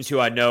out teams who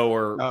I know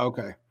are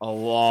a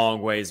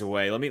long ways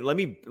away. Let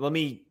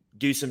me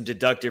do some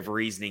deductive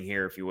reasoning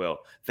here, if you will.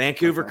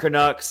 Vancouver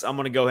Canucks, I'm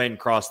going to go ahead and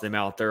cross them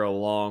out. They're a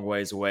long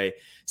ways away.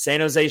 San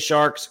Jose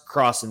Sharks,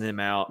 crossing them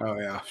out. Oh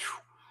yeah.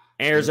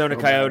 Arizona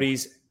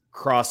Coyotes,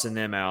 crossing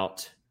them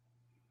out.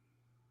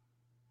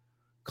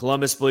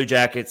 Columbus Blue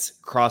Jackets,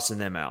 crossing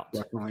them out.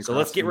 So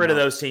let's get rid of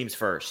those teams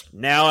first.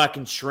 Now I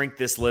can shrink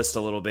this list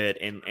a little bit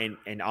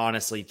and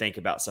honestly think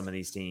about some of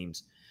these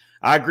teams.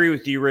 I agree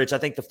with you, Rich. I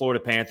think the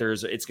Florida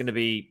Panthers, it's going to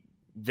be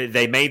 –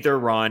 they made their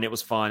run. It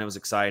was fun. It was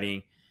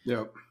exciting.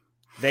 Yep.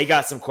 They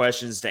got some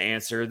questions to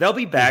answer. They'll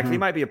be back. They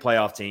might be a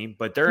playoff team,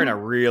 but they're in a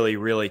really,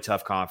 really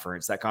tough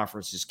conference. That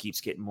conference just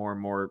keeps getting more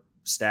and more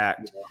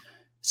stacked. Yeah.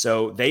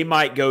 So they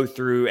might go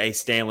through a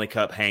Stanley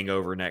Cup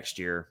hangover next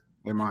year.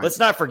 They might. Let's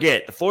not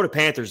forget, the Florida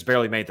Panthers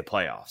barely made the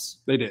playoffs.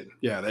 They did.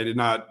 Yeah, they did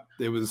not.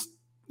 It was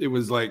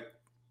like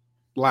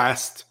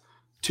last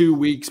 2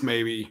 weeks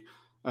maybe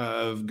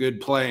of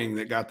good playing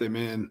that got them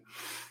in.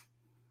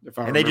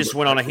 And they just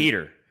went on a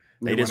heater.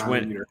 They just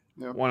went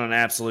on an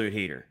absolute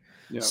heater.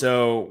 Yep.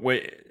 So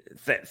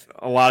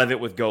a lot of it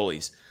with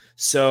goalies.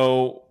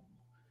 So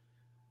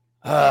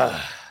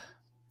I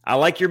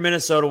like your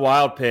Minnesota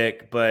Wild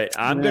pick, but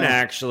I'm going to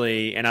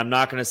actually – and I'm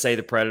not going to say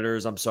the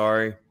Predators. I'm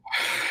sorry.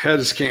 I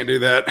just can't do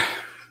that.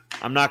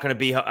 I'm not going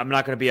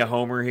to be a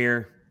homer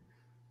here.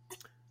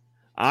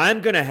 I'm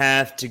going to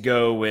have to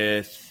go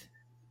with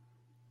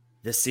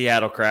the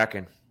Seattle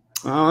Kraken.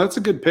 Oh, that's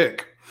a good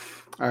pick,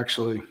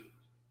 actually.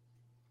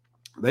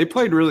 They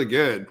played really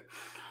good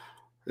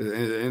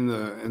in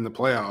the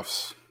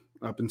playoffs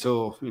up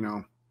until,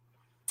 the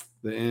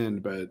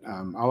end, but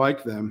I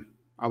like them.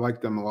 I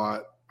like them a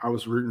lot. I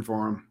was rooting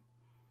for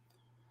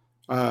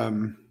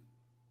them.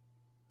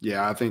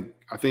 I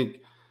think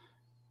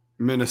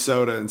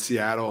Minnesota and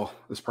Seattle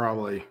is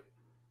probably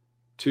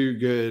 2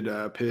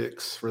 good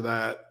picks for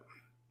that.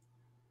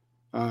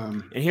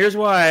 And here's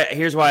why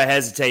I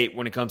hesitate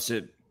when it comes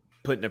to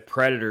putting the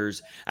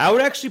Predators. I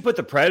would actually put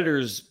the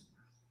Predators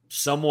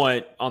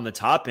somewhat on the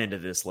top end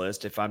of this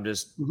list if I'm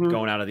just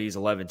going out of these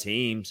 11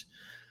 teams.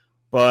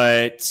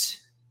 But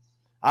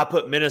I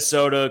put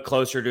Minnesota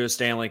closer to a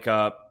Stanley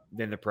Cup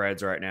than the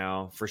Preds right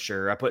now, for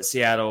sure. I put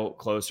Seattle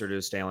closer to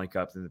a Stanley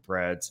Cup than the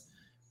Preds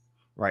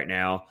right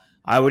now.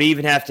 I would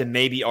even have to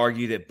maybe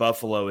argue that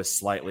Buffalo is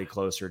slightly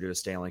closer to a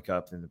Stanley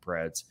Cup than the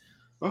Preds.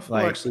 Buffalo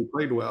actually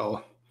played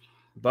well.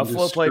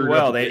 Buffalo played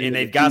well.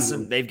 They've got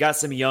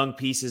some young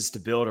pieces to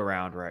build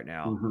around right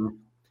now. Mm-hmm.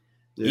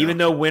 Yeah. Even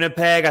though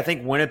I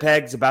think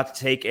Winnipeg's about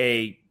to take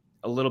a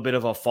little bit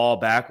of a fall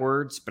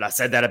backwards, but I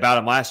said that about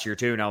them last year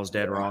too, and I was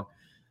dead wrong.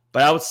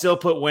 But I would still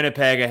put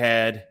Winnipeg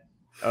ahead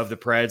of the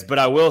Preds. But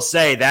I will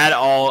say that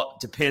all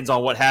depends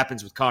on what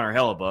happens with Connor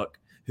Hellebuck,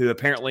 who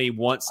apparently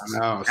wants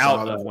out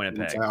of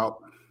Winnipeg.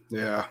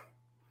 Yeah.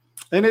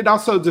 And it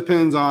also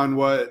depends on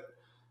what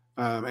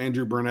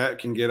Andrew Burnett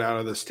can get out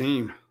of this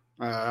team,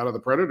 out of the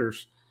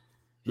Predators.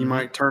 He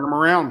might turn them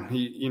around.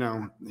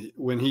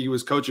 When he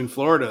was coaching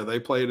Florida, they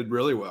played it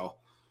really well.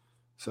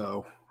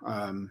 So,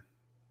 and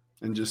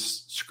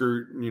just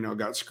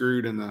got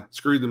screwed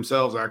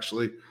themselves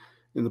actually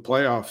in the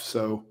playoffs.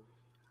 So,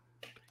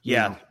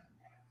 yeah.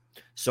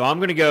 So I'm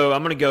going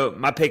to go,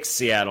 my pick's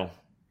Seattle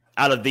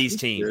out of these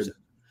teams. Good.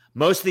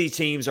 Most of these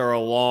teams are a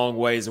long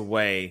ways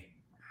away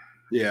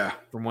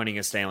from winning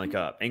a Stanley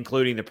Cup,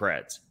 including the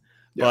Preds.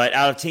 Yeah. But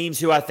out of teams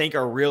who I think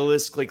are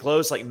realistically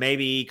close, like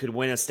maybe could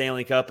win a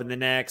Stanley Cup in the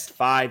next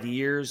 5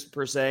 years,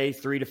 per se,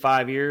 3 to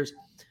 5 years,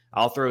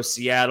 I'll throw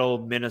Seattle,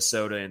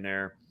 Minnesota in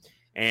there.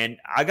 And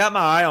I got my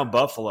eye on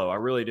Buffalo. I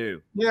really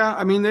do. Yeah,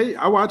 I mean,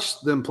 I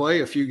watched them play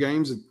a few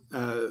games.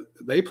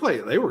 They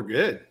were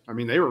good. I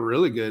mean, they were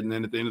really good. And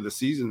then at the end of the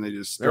season, they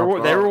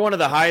were one of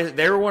the highest.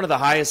 They were one of the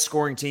highest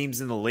scoring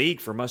teams in the league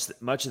for much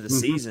of the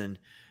season.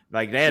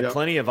 Like they had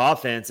plenty of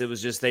offense. It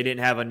was just they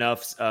didn't have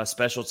enough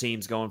special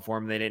teams going for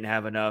them. They didn't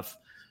have enough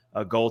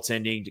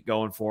goaltending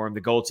going for them.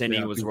 The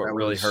goaltending was what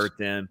really hurt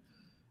them.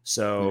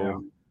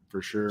 So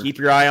for sure, keep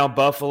your eye on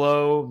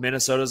Buffalo.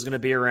 Minnesota's going to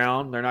be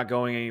around. They're not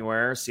going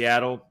anywhere.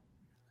 Seattle's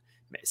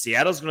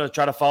going to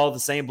try to follow the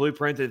same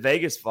blueprint that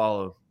Vegas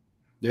followed.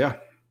 Yeah.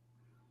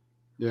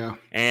 Yeah.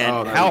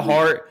 And how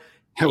hard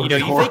you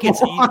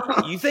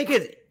think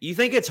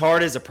it's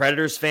hard as a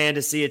Predators fan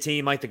to see a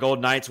team like the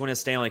Golden Knights win a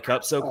Stanley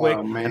Cup so quick.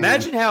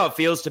 Imagine how it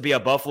feels to be a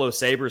Buffalo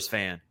Sabres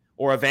fan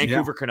or a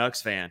Vancouver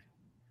Canucks fan.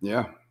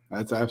 Yeah,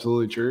 that's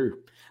absolutely true.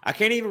 I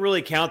can't even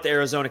really count the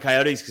Arizona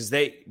Coyotes because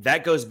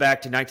that goes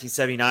back to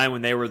 1979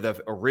 when they were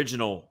the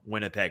original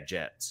Winnipeg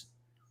Jets.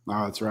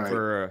 Oh, that's right.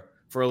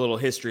 For a little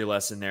history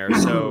lesson there.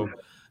 So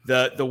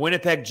the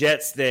Winnipeg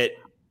Jets that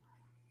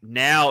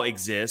now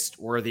exist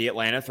were the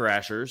Atlanta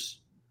Thrashers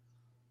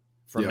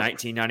from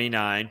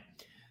 1999.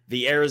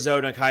 The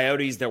Arizona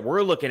Coyotes that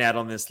we're looking at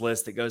on this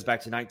list that goes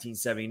back to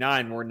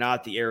 1979 were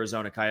not the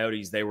Arizona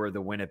Coyotes. They were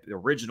the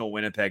original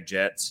Winnipeg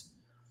Jets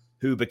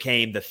who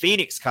became the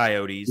Phoenix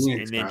Coyotes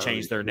and then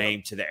changed their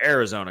name to the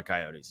Arizona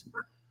Coyotes.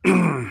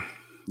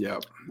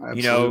 Yep.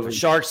 Absolutely.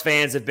 Sharks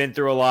fans have been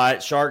through a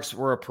lot. Sharks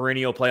were a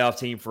perennial playoff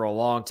team for a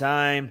long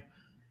time,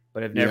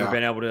 but have never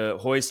been able to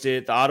hoist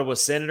it. The Ottawa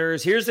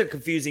Senators. Here's the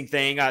confusing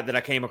thing that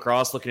I came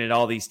across looking at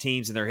all these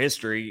teams and their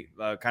history,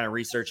 kind of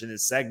researching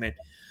this segment.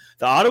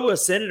 The Ottawa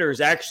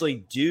Senators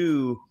actually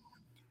do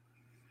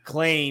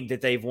claim that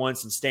they've won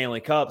some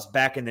Stanley Cups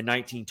back in the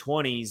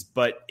 1920s,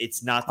 but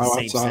it's not the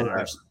same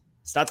Senators.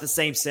 It's not the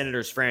same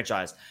Senators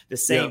franchise. The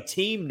same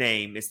team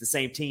name. It's the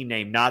same team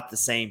name, not the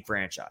same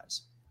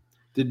franchise.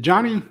 Did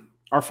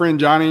our friend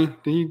Johnny,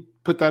 did he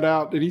put that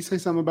out? Did he say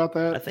something about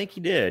that? I think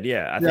he did.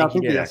 Yeah, I think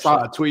he did. I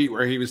saw a tweet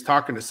where he was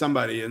talking to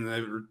somebody and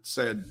they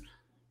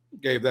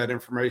gave that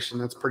information.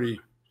 That's pretty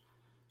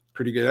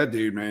good. That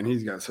dude, man,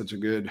 he's got such a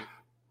good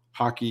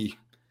hockey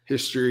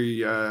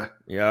history.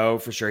 For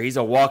sure. He's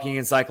a walking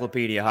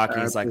encyclopedia, hockey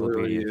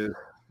encyclopedia.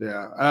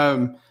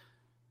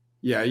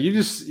 Yeah. You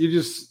just,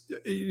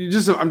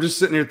 I'm just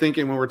sitting here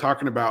thinking when we're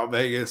talking about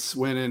Vegas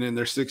winning in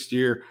their 6th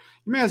year,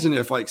 imagine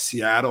if like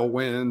Seattle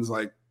wins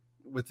like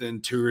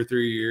within 2 or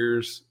 3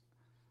 years.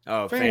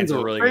 Oh, fans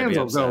are really going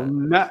to go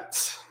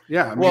nuts.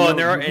 Yeah. The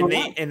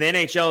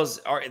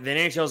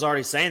NHL's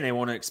already saying they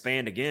want to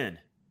expand again.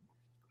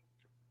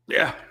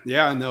 Yeah.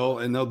 Yeah. And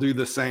they'll do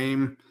the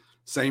same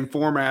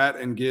format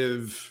and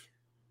give,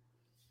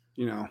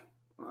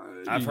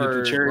 I've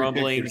heard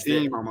rumblings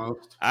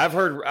I've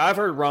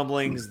heard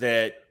rumblings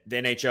that the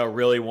NHL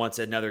really wants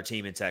another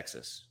team in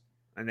Texas,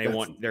 and they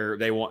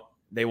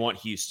want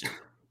Houston.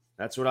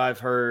 That's what I've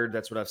heard.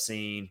 That's what I've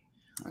seen.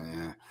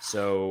 Yeah.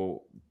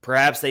 So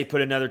perhaps they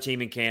put another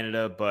team in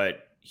Canada,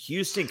 but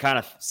Houston kind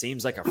of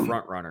seems like a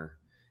front runner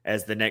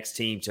as the next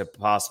team to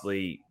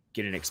possibly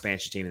get an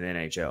expansion team in the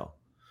NHL.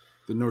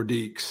 The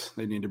Nordiques,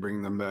 they need to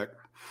bring them back.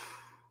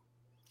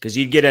 Because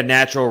you'd get a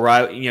natural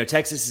rival.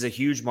 Texas is a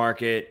huge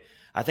market.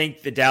 I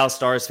think the Dallas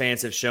Stars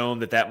fans have shown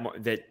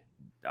that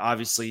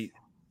obviously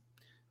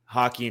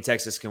hockey in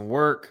Texas can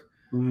work.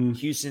 Mm-hmm.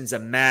 Houston's a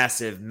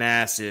massive,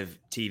 massive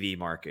TV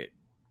market.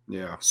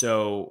 Yeah.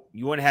 So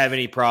you wouldn't have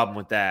any problem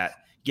with that.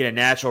 Get a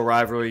natural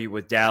rivalry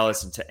with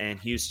Dallas and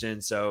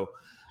Houston. So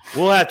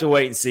we'll have to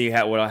wait and see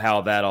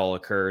how that all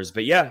occurs.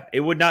 But yeah, it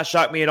would not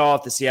shock me at all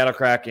if the Seattle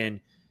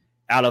Kraken,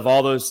 out of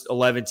all those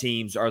 11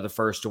 teams, are the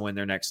first to win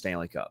their next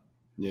Stanley Cup.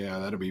 Yeah,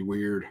 that'd be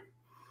weird.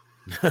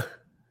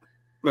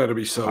 That'd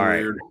be so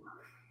weird.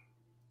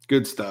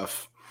 Good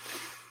stuff.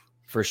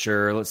 For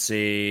sure. Let's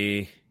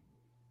see.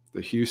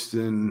 the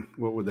Houston,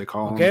 what would they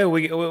call them? Okay,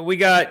 we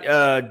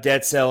got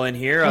Dead Cell in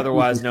here,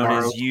 otherwise known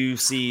as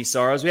UC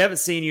Sorrows. We haven't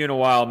seen you in a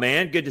while,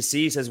 man. Good to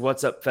see you. Says,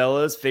 what's up,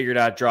 fellas? Figured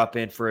I'd drop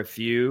in for a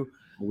few.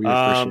 We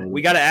appreciate it.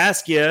 We got to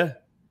ask you,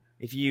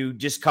 if you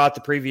just caught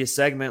the previous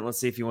segment, let's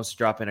see if he wants to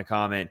drop in a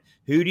comment.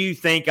 Who do you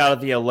think out of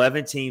the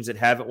 11 teams that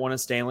haven't won a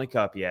Stanley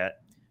Cup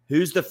yet,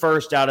 who's the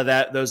first out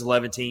of those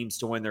 11 teams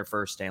to win their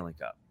first Stanley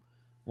Cup?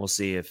 We'll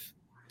see if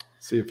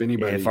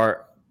anybody.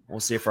 We'll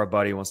see if our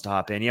buddy wants to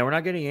hop in. Yeah, we're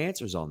not getting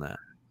answers on that.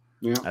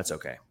 Yeah, that's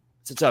okay.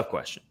 It's a tough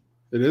question.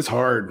 It is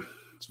hard.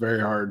 It's very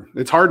hard.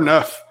 It's hard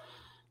enough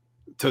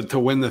to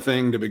win the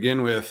thing to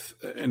begin with,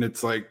 and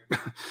it's like,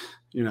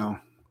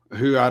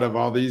 who out of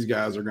all these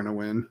guys are going to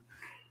win?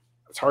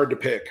 It's hard to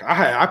pick.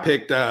 I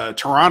picked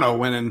Toronto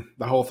winning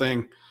the whole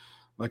thing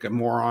like a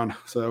moron.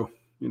 So,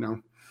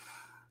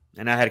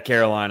 And I had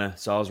Carolina,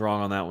 so I was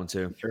wrong on that one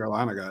too.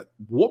 Carolina got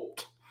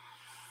whooped.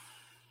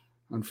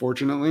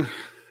 Unfortunately,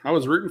 I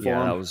was rooting for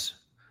them.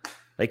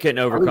 They couldn't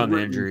overcome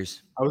the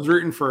injuries. I was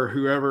rooting for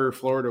whoever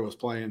Florida was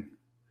playing.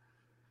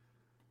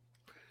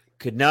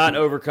 Could not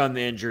overcome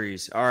the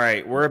injuries. All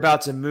right, we're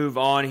about to move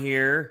on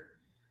here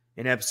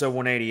in episode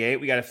 188.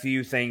 We got a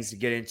few things to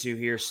get into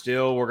here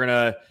still. We're going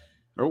to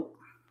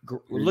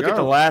look at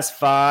the last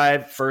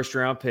 5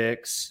 first-round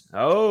picks.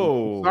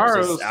 Oh,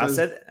 that's what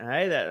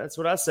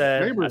I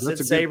said. I said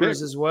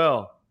Sabres as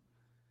well.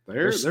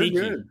 They're sneaky.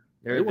 Good.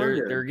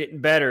 They're getting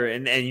better.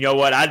 And you know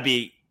what? I'd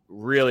be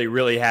really,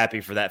 really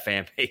happy for that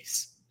fan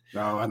base.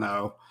 Oh, I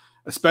know.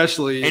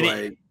 Especially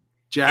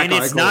Jack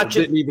Eichel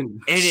didn't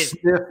even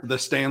sniff the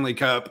Stanley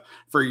Cup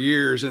for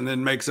years and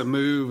then makes a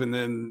move and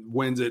then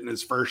wins it in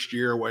his first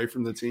year away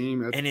from the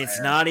team. That's bad. It's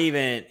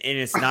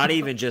not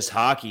even just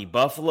hockey.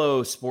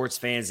 Buffalo sports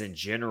fans in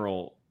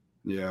general.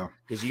 Yeah.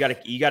 Because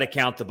you gotta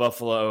count the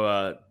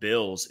Buffalo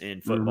Bills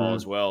in football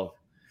as well.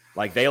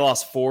 Like they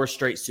lost 4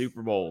 straight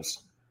Super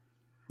Bowls.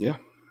 Yeah.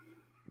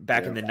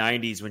 Back in the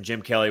 90s when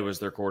Jim Kelly was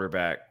their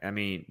quarterback. I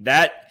mean,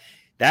 that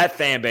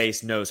fan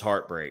base knows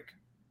heartbreak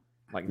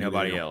like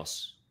nobody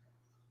else.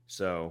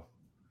 So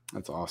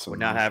that's awesome. Would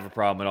not have a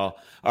problem at all.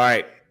 All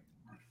right.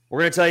 We're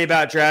going to tell you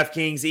about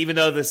DraftKings. Even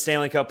though the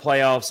Stanley Cup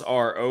playoffs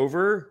are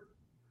over,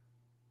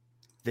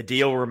 the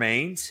deal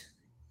remains.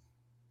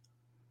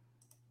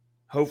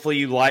 Hopefully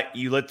you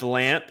lit the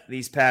lamp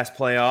these past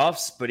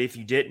playoffs, but if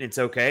you didn't, it's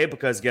okay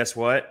because guess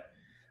what?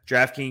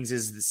 DraftKings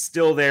is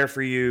still there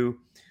for you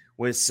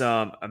with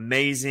some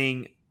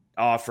amazing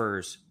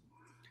offers.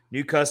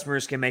 New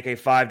customers can make a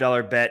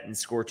 $5 bet and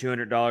score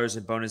 $200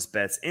 in bonus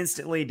bets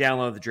instantly.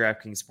 Download the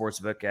DraftKings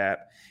Sportsbook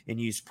app and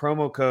use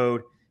promo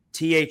code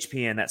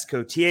THPN. That's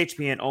code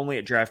THPN only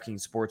at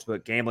DraftKings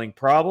Sportsbook. Gambling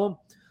problem?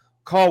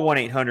 Call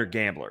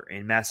 1-800-GAMBLER.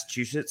 In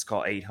Massachusetts,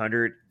 call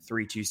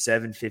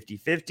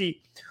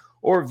 800-327-5050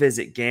 or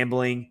visit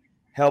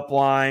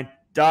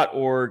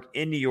gamblinghelpline.org.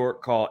 In New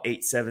York, call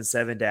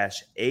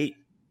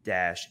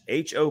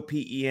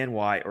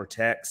 877-8-HOPENY or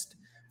text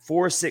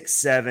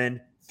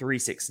 467-369.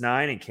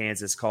 In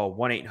Kansas, call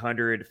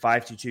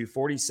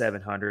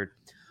 1-800-522-4700.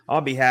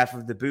 On behalf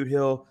of the Boot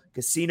Hill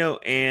Casino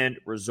and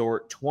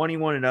Resort,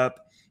 21 and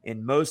up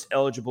in most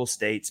eligible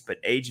states, but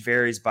age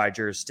varies by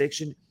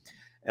jurisdiction.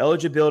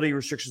 Eligibility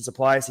restrictions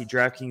apply. See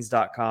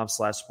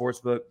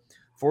DraftKings.com/sportsbook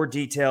for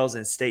details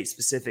and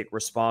state-specific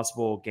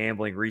responsible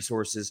gambling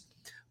resources.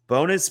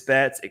 Bonus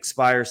bets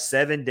expire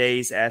 7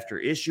 days after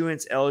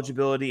issuance.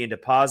 Eligibility and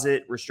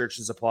deposit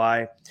restrictions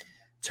apply.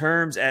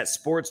 Terms at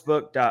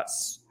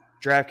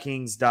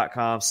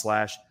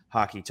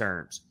sportsbook.draftkings.com/hockey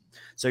terms.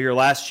 So your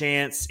last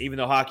chance, even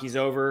though hockey's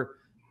over,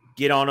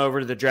 get on over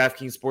to the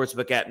DraftKings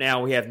Sportsbook app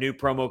now. We have new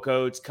promo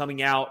codes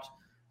coming out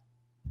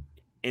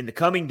in the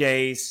coming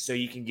days, so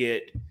you can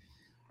get,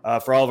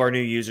 for all of our new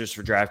users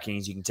for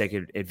DraftKings, you can take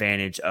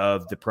advantage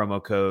of the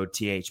promo code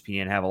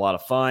THP and have a lot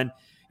of fun.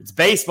 It's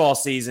baseball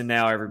season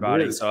now,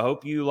 everybody, so I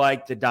hope you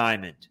like the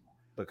diamond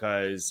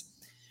because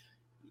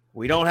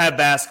we don't have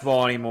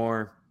basketball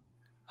anymore.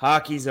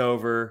 Hockey's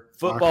over.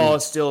 Football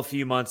is still a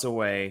few months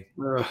away.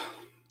 Ugh.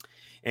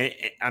 All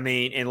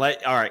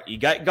right, you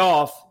got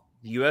golf.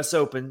 The U.S.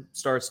 Open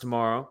starts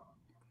tomorrow.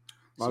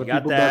 A lot of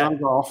people bet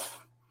on golf.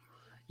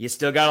 You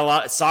still got a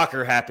lot.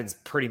 Soccer happens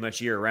pretty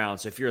much year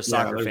round. So if you're a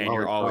soccer fan,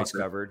 you're always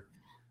covered.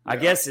 Yeah. I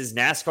guess is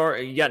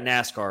NASCAR. You got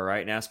NASCAR,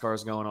 right?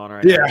 NASCAR's going on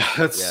right now. Yeah,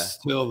 that's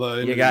still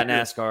the. You got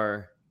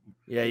NASCAR.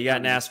 Yeah, you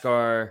got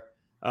NASCAR.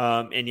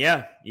 And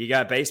you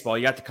got baseball.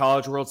 You got the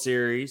College World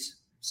Series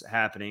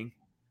happening.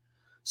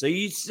 So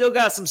you still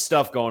got some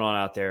stuff going on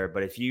out there.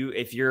 But if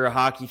you're a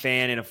hockey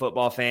fan and a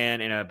football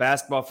fan and a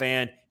basketball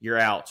fan, you're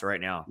out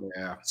right now.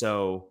 Yeah.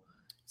 So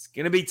it's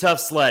going to be tough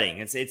sledding.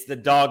 It's the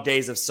dog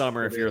days of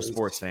summer if you're a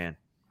sports fan.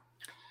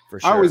 For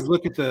sure. I always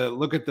look at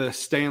the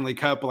Stanley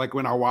Cup. Like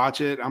when I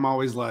watch it, I'm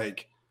always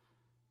like,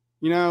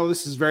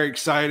 this is very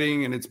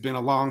exciting and it's been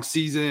a long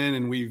season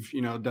and we've,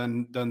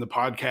 done the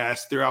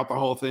podcast throughout the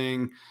whole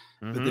thing.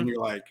 Mm-hmm. But then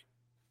you're like,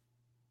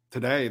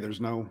 today there's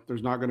not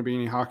going to be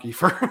any hockey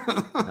for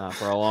not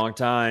for a long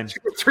time.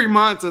 3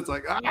 months. It's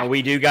like,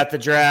 we do got the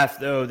draft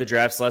though. The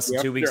draft's less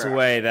than 2 weeks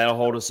away. That'll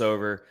hold us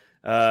over.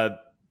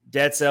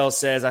 Detzel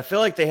says, I feel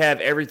like they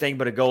have everything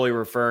but a goalie,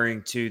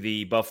 referring to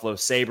the Buffalo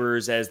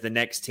Sabres as the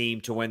next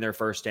team to win their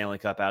first Stanley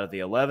Cup out of the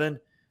 11.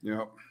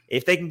 Yep.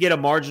 If they can get a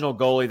marginal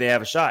goalie, they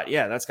have a shot.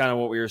 Yeah, that's kind of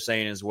what we were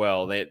saying as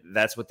well.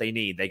 That's what they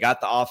need. They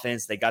got the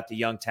offense. They got the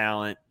young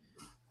talent.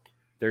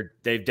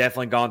 They've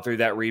definitely gone through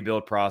that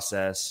rebuild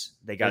process.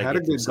 They got to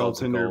get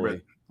themselves a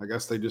goalie. But I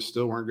guess they just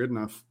still weren't good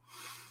enough.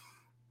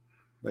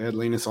 They had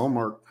Linus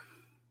Ullmark,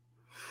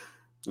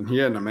 and he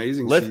had an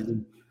amazing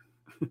season.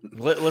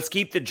 Let's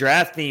keep the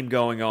draft theme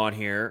going on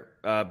here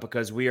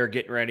because we are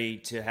getting ready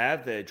to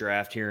have the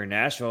draft here in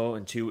Nashville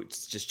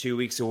it's just 2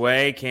 weeks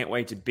away. Can't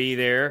wait to be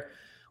there.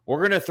 We're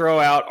going to throw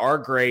out our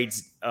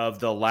grades of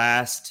the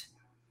last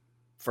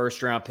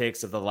first-round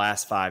picks of the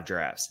last 5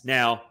 drafts.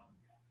 Now,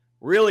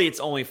 really, it's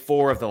only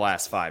 4 of the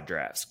last 5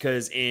 drafts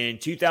because in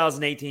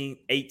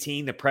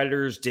 2018, the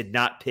Predators did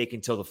not pick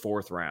until the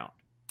 4th round.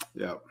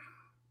 Yep.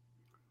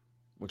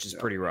 Which is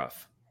pretty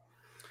rough.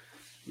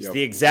 It's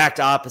the exact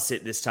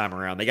opposite this time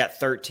around. They got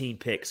 13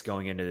 picks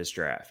going into this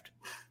draft.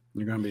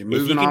 You're going to be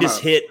moving on.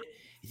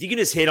 If you can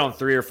just hit on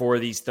 3 or 4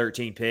 of these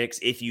 13 picks,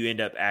 if you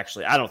end up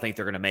actually, I don't think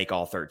they're going to make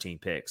all 13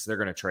 picks. They're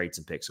going to trade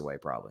some picks away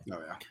probably. Oh,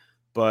 yeah.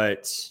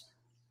 But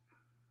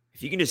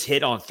if you can just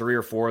hit on 3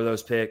 or 4 of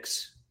those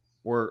picks,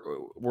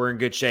 we're in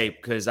good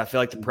shape because I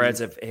feel like the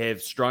Preds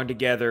have strung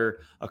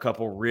together a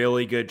couple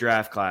really good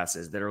draft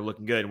classes that are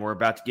looking good. And we're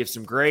about to give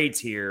some grades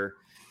here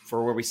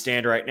for where we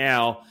stand right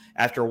now.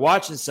 After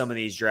watching some of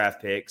these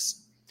draft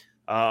picks,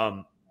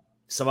 some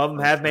of them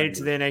have made it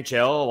to the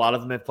NHL. A lot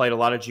of them have played a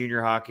lot of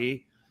junior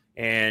hockey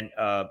and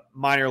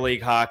minor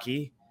league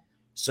hockey.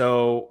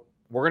 So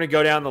we're going to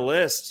go down the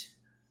list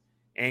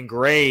and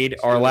grade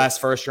our last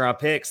first-round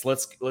picks.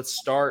 Let's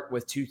start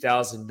with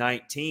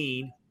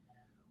 2019,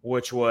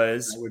 which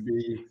would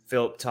be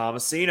Philip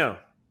Tomasino.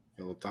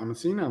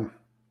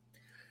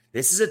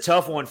 This is a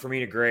tough one for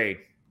me to grade.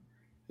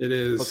 It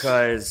is.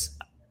 Because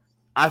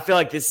I feel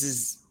like this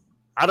is,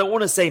 I don't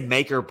want to say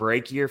make or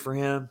break year for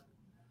him,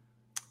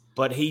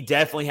 but he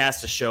definitely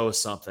has to show us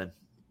something.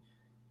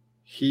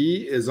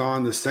 He is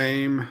on the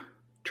same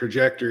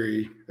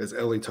trajectory as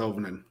Eli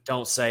Tolvanen.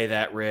 Don't say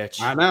that,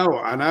 Rich. I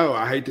know.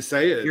 I hate to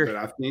say it, but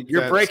I think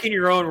you're breaking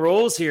your own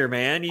rules here,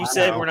 man. You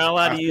said we're not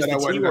allowed to use the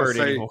T word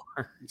anymore.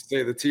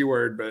 Say the T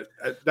word, but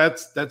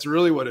that's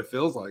really what it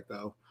feels like,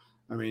 though.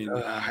 I mean,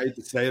 I hate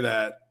to say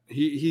that.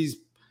 He's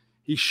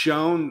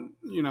shown,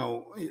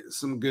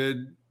 some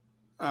good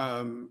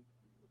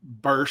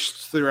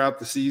bursts throughout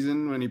the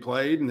season when he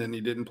played, and then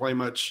he didn't play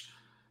much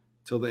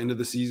till the end of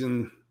the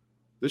season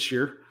this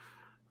year.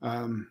 I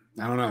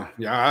don't know.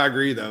 Yeah, I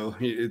agree though.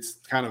 It's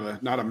kind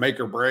of not a make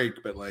or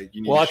break, but like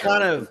you need.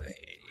 Well,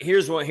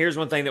 here's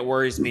one thing that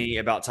worries me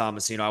about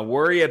Tomasino. I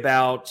worry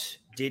about,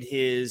 did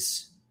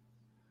his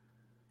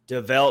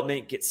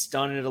development get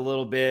stunted a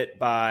little bit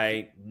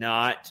by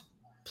not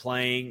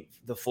playing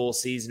the full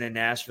season in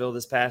Nashville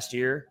this past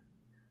year?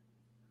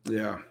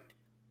 Yeah.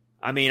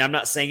 I mean, I'm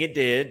not saying it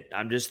did.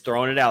 I'm just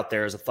throwing it out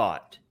there as a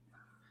thought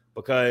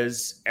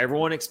because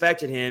everyone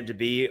expected him to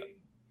be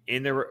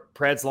in the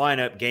Preds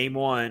lineup game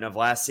 1 of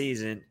last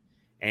season,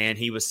 and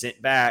he was sent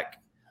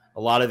back.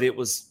 A lot of it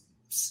was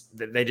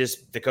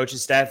the coaching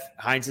staff,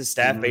 Heinz's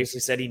staff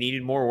basically said he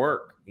needed more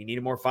work. He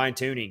needed more fine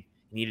tuning.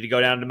 He needed to go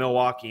down to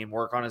Milwaukee and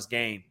work on his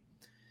game.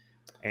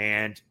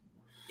 And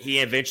he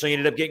eventually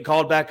ended up getting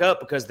called back up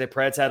because the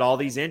Preds had all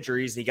these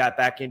injuries. He got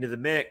back into the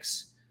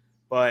mix,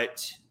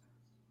 but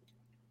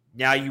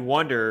now you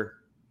wonder,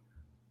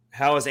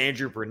 how is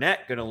Andrew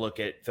Brunette going to look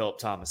at Philip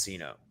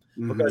Tomasino?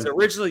 Because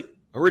originally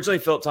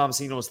Philip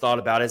Tomasino was thought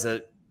about as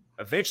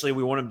eventually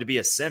we want him to be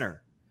a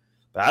center.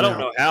 But I don't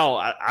know how.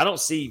 I don't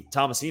see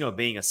Tomasino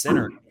being a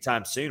center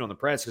anytime soon on the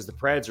Preds because the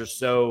Preds are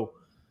so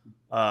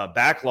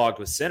backlogged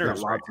with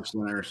centers. Lots of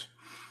centers,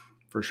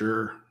 for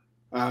sure.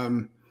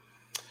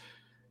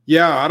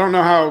 Yeah, I don't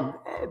know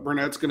how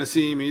Brunette's going to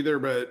see him either,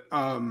 but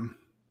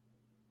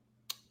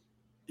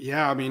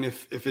yeah, I mean,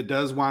 if it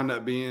does wind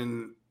up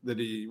being that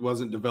he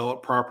wasn't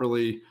developed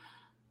properly,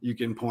 you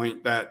can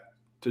point that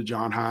to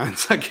John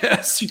Hines. I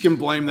guess you can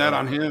blame that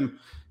on him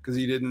because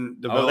he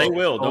didn't develop. Oh, they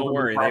will. Don't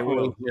worry, properly. They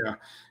will. Yeah,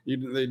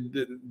 they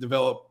didn't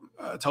develop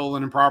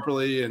Tolvanen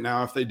properly, and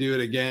now if they do it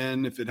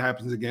again, if it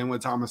happens again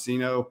with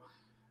Tomasino,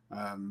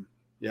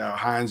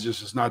 Hines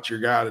just is not your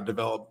guy to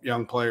develop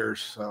young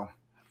players. So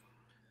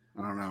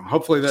I don't know.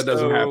 Hopefully that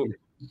doesn't happen.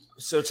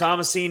 So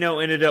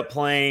Tomasino ended up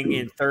playing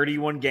in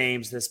 31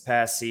 games this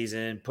past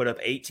season, put up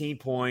 18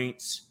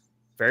 points,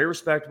 very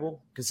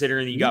respectable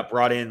considering he got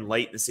brought in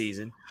late in the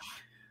season.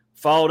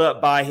 Followed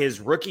up by his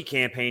rookie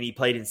campaign, he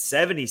played in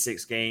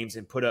 76 games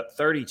and put up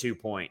 32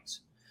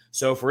 points.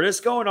 So if we're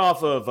just going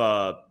off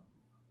of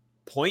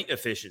point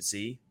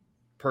efficiency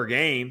per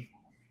game,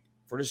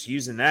 if we're just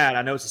using that,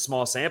 I know it's a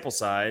small sample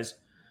size,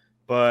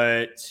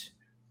 but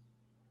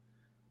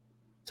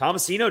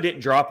Tomasino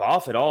didn't drop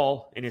off at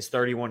all in his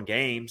 31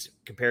 games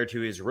compared to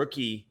his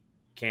rookie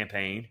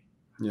campaign.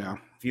 Yeah.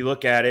 If you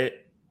look at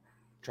it,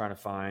 I'm trying to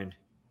find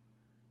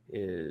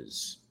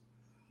is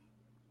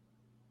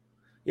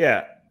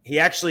he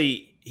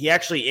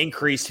actually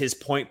increased his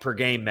point per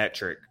game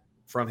metric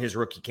from his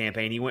rookie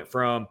campaign. He went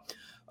from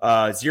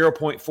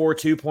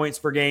 0.42 points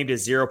per game to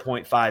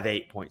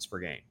 0.58 points per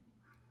game.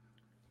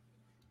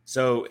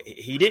 So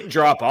he didn't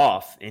drop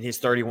off in his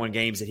 31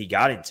 games that he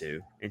got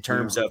into in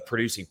terms of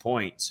producing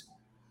points.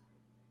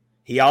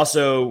 He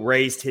also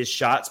raised his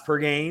shots per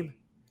game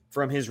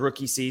from his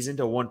rookie season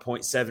to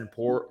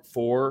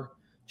 1.74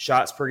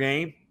 shots per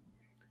game.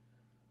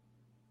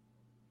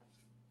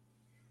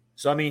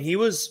 So, I mean, he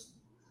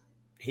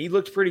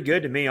looked pretty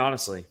good to me,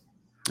 honestly.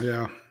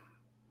 Yeah.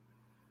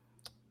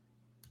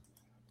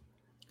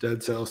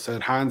 Dead Cell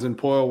said Hines and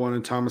Poyle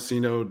wanted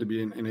Tomasino to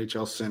be an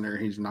NHL center.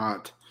 He's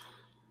not.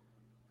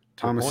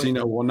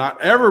 Tomasino will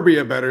not ever be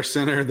a better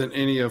center than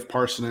any of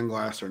Parson and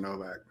Glass or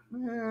Novak.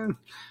 Man,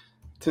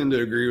 tend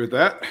to agree with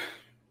that.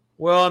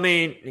 Well, I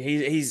mean,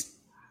 he's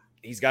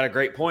got a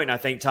great point. And I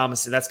think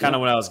that's kind of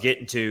what I was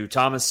getting to.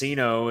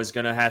 Tomasino is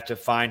going to have to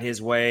find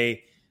his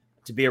way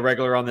to be a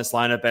regular on this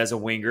lineup as a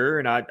winger,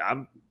 and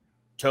I'm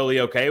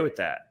totally okay with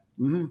that.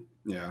 Mm-hmm.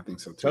 Yeah, I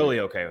think so too. Totally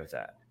okay with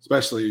that.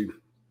 Especially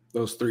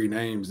those three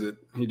names that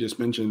he just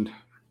mentioned.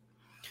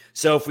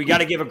 So if we got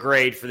to give a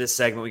grade for this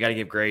segment, we got to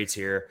give grades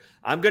here.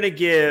 I'm going to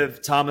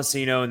give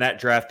Tomasino and that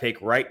draft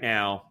pick right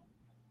now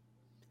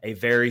a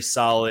very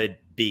solid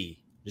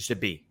B, just a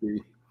B.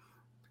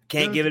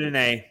 Can't give it an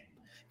A.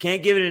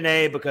 Can't give it an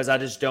A because I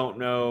just don't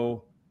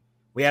know.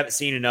 We haven't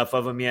seen enough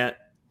of him yet.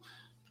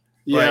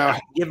 Yeah,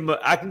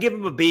 I can give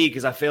him a B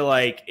because I feel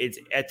like it's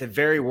at the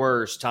very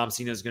worst,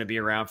 Tomasino is going to be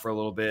around for a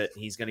little bit.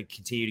 He's going to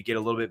continue to get a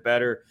little bit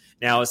better.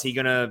 Now, is he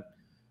going to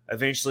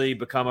eventually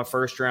become a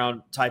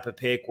first-round type of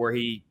pick where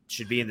he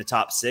should be in the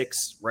top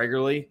 6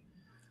 regularly?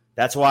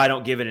 That's why I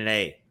don't give it an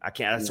A.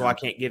 That's why I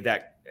can't give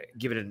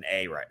it an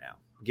A right now.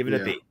 Give it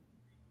a B.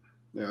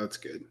 Yeah, that's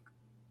good.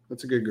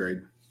 That's a good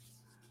grade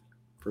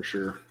for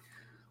sure.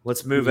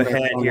 Let's move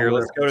ahead here.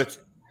 Let's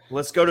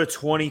go to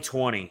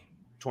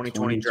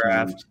 2020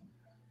 draft.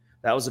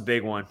 That was a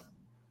big one.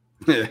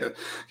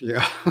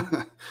 Yeah.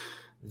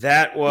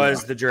 That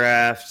was the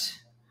draft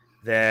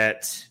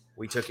that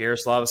we took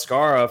Yaroslav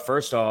Askarov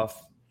first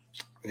off.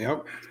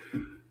 Yep.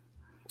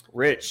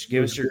 Rich,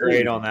 give us your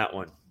grade on that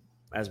one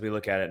as we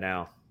look at it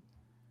now.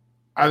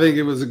 I think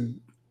it was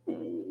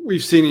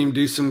we've seen him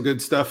do some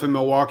good stuff in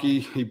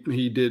Milwaukee.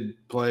 He did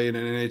play in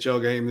an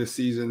NHL game this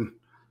season.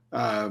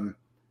 I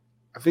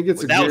think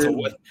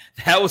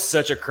that was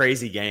such a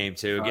crazy game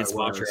too against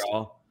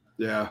Montreal.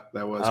 Yeah,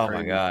 that was. Oh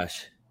crazy. My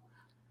gosh.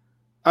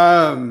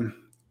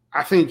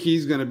 I think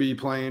he's going to be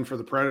playing for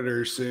the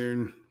Predators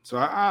soon, so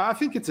I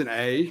think it's an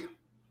A.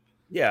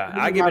 Yeah,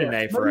 I give it an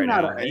A for right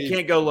now. You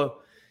can't go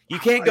low. You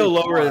can't go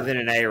lower than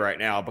an A right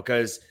now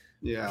because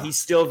he's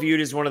still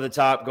viewed as one of the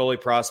top goalie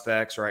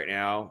prospects right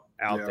now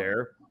out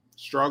there.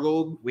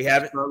 Struggled. We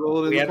haven't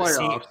struggled in the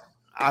playoffs.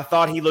 I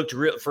thought he looked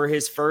real for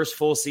his first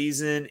full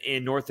season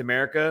in North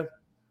America.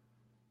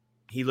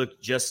 He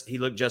looked just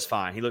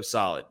fine. He looked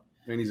solid.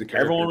 And he's a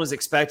character. Everyone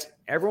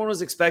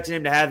was expecting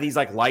him to have these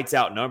like lights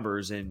out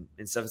numbers and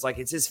stuff. It's like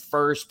it's his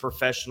first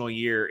professional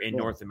year in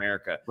North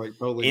America, like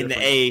totally in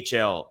different. The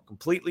AHL,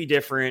 completely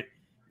different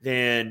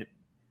than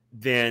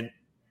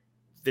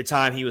the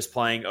time he was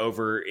playing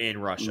over in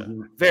Russia.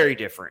 Mm-hmm. Very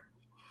different.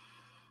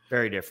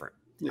 Very different.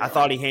 Yeah. I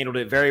thought he handled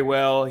it very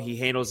well. He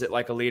handles it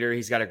like a leader.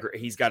 He's got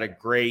a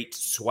great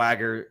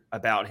swagger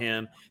about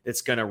him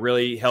that's going to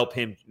really help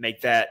him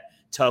make that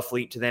tough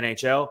leap to the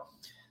NHL.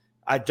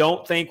 I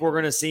don't think we're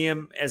going to see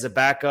him as a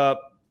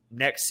backup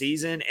next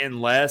season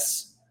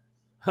unless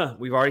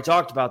we've already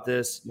talked about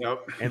this.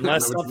 Yep.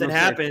 Unless something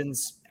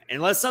happens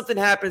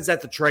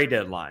at the trade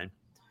deadline,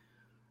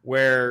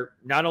 where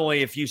not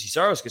only if UC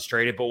Saros gets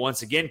traded, but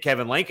once again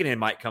Kevin Lankinen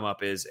might come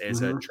up as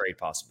a trade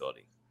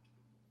possibility.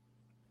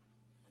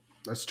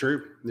 That's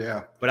true.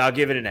 Yeah. But I'll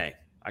give it an A.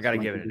 I got to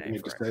give it an A.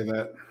 To say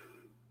that.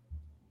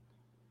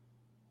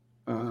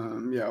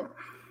 Yeah.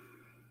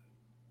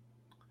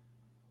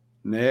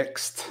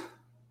 Next.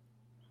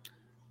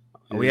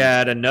 We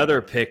had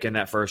another pick in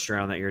that first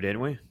round that year, didn't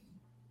we?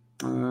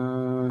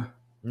 No.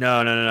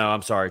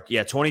 I'm sorry.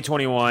 Yeah,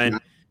 2021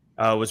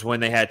 was when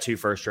they had 2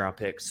 first-round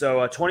picks.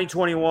 So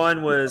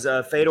 2021 was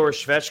Fedor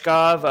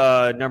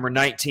Svechkov, number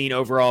 19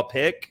 overall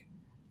pick.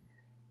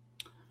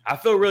 I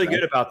feel really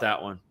good about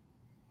that one.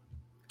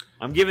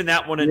 I'm giving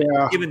that one.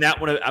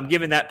 I'm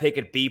giving that pick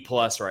a B+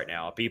 right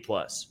now. A B+.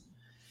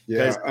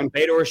 Yeah.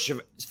 Fedor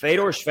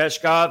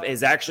Svechkov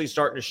is actually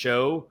starting to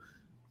show.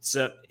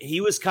 So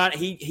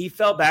he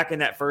fell back in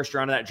that first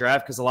round of that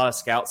draft because a lot of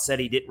scouts said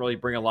he didn't really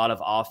bring a lot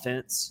of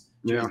offense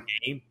to his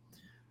game.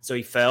 So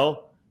he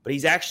fell, but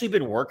he's actually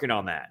been working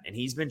on that, and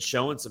he's been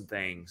showing some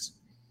things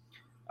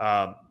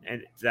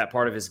and that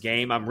part of his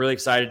game. I'm really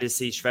excited to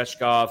see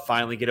Svechkov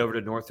finally get over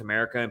to North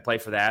America and play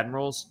for the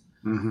Admirals.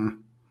 Mm-hmm.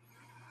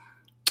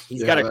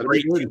 He's got a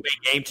great two-way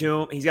game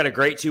to him. He's got a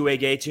great two-way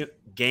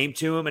game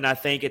to him, and I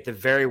think at the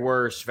very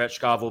worst,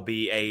 Svechkov will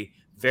be a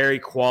very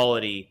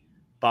quality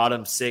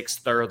bottom 6,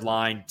 third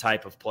line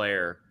type of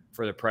player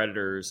for the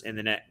Predators in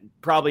the net.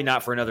 Probably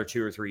not for another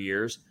 2 or 3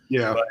 years.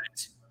 Yeah.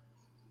 But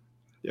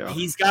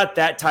he's got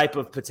that type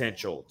of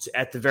potential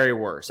at the very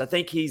worst. I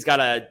think he's got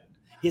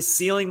his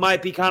ceiling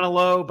might be kind of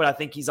low, but I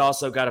think he's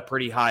also got a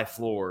pretty high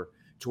floor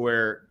to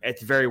where at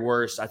the very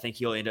worst, I think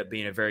he'll end up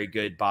being a very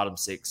good bottom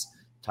 6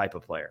 type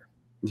of player.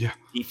 Yeah.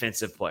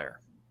 Defensive player.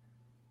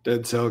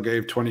 Dead Cell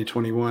gave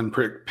 2021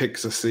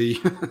 picks a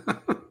C.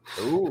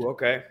 Ooh,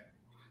 okay.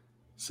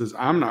 Says,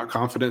 I'm not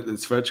confident that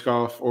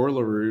Svechkov or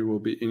LaRue will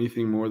be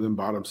anything more than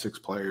bottom 6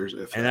 players.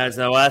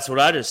 That's what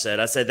I just said.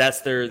 I said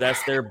that's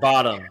their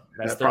bottom.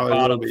 That's their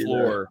bottom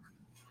floor.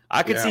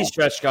 I could see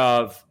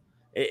Svechkov.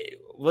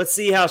 Let's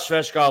see how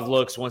Svechkov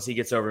looks once he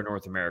gets over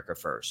North America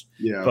first.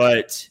 Yeah.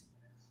 But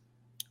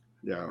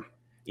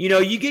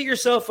you get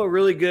yourself a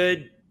really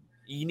good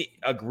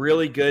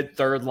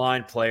third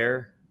line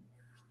player.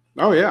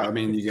 Oh yeah, I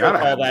mean, you gotta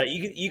call that.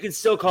 You can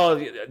still call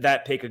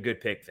that pick a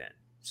good pick then.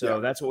 So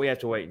that's what we have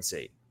to wait and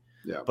see.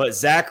 Yeah. But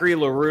Zachary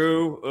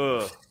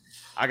LaRue,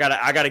 I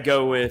gotta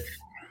go with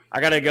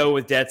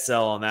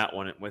Detzel on that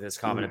one with his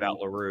comment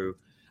about LaRue.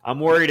 I'm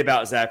worried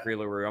about Zachary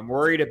LaRue. I'm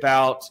worried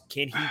about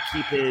can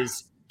he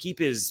keep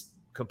his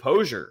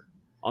composure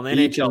on the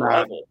NHL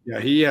level.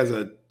 Yeah, he has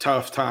a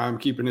tough time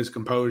keeping his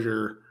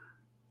composure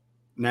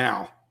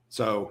now.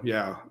 So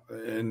yeah,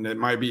 and it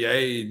might be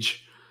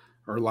age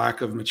or lack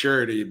of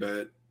maturity,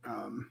 but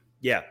I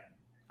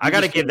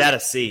got to give that a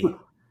C,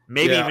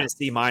 maybe even a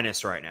C-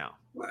 right now.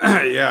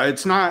 Yeah,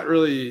 it's not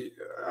really.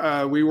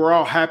 We were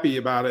all happy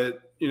about it,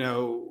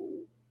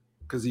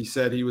 because he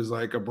said he was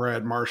like a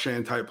Brad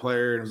Marchand type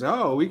player, and it was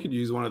like, we could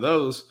use one of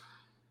those.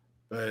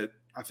 But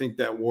I think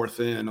that wore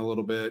thin a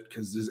little bit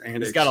because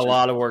he's got a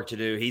lot of work to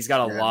do. He's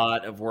got a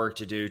lot of work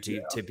to do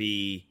to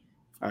be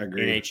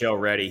NHL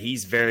ready.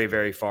 He's very,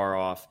 very far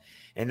off.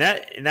 And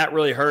that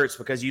really hurts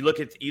because you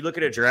look at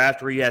a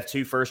draft where you have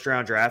 2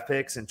 first-round draft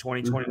picks in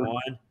 2021.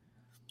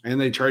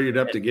 And they traded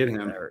up to get him.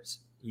 That hurts.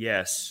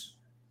 Yes.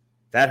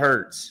 That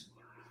hurts.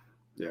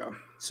 Yeah.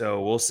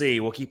 So we'll see.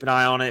 We'll keep an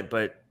eye on it,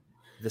 but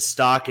the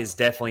stock is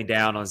definitely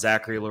down on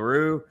Zachary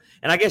LaRue.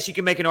 And I guess you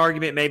can make an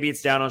argument maybe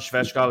it's down on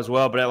Svechkov as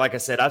well. But like I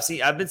said,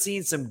 I've been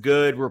seeing some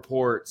good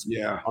reports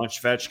on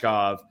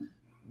Svechkov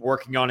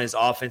working on his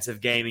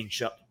offensive game and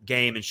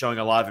showing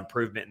a lot of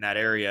improvement in that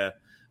area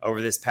over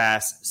this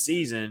past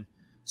season.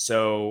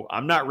 So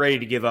I'm not ready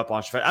to give up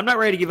on I'm not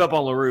ready to give up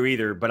on LaRue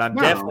either, but I'm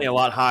definitely a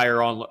lot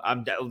higher on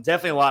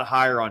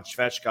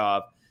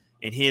Svechkov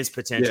and his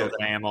potential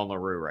than I am on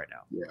LaRue right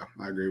now. Yeah,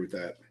 I agree with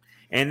that.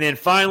 And then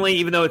finally,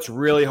 even though it's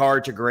really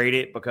hard to grade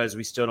it because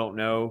we still don't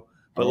know,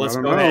 but let's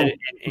go ahead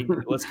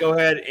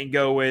and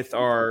go with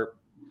our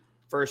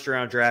first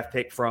round draft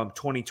pick from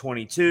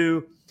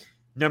 2022,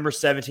 number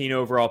 17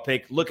 overall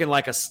pick, looking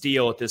like a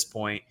steal at this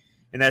point,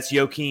 and that's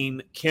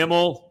Joakim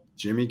Kimmel.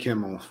 Jimmy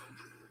Kimmel,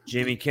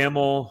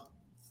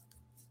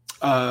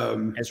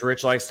 as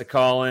Rich likes to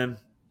call him.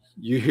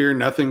 You hear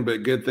nothing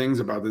but good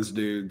things about this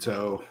dude,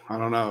 so I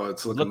don't know.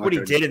 It's looking look what he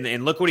did in the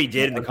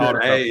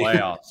Calder Cup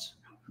playoffs.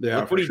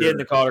 Look what he did in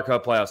the Calder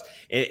Cup playoffs.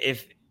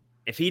 If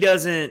we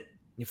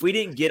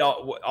didn't get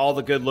all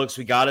the good looks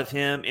we got of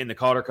him in the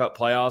Calder Cup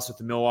playoffs with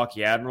the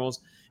Milwaukee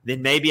Admirals,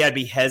 then maybe I'd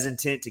be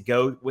hesitant to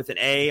go with an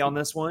A on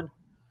this one.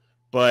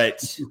 But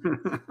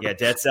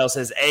Detzel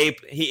says A.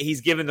 He's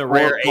given the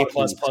rare A+++++.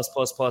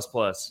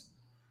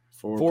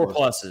 4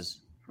 pluses.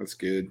 That's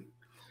good.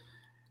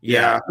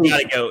 Yeah,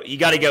 you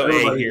gotta go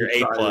A here,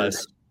 A+.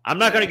 I'm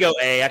not gonna go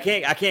A. I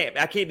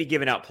can't be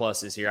giving out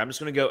pluses here. I'm just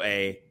gonna go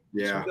A.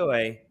 Yeah. Go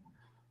A.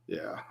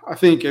 Yeah. I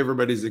think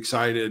everybody's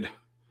excited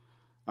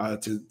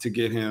to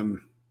get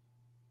him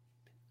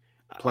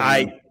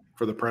playing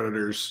for the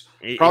Predators.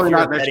 Probably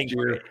not next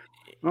year.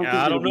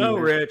 I don't know,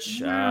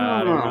 Rich.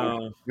 I don't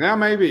know. Yeah,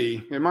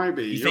 maybe. It might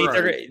be. You think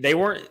they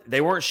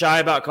weren't shy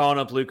about calling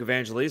up Luke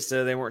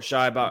Evangelista. They weren't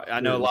shy about –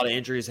 I know a lot of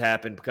injuries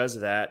happened because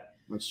of that.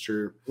 That's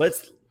true.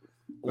 Let's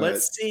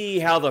see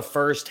how the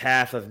first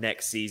half of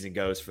next season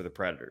goes for the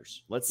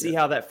Predators. Let's see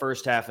how that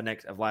first half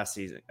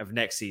of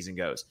next season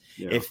goes.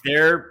 Yeah. If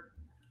they're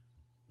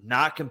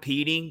not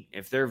competing,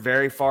 if they're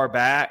very far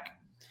back,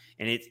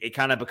 and it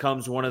kind of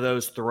becomes one of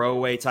those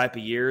throwaway type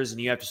of years, and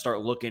you have to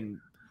start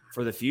looking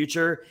for the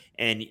future,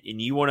 and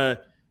you want to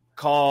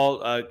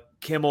call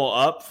Kimmel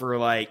up for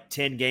like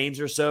 10 games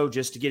or so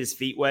just to get his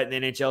feet wet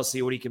in the NHL,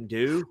 see what he can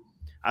do,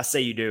 I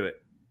say you do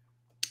it.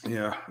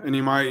 Yeah, and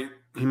he might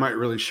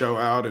really show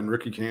out in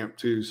rookie camp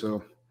too.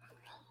 So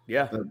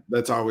yeah,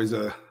 that's always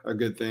a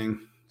good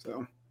thing.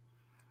 So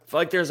I feel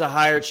like there's a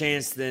higher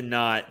chance than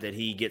not that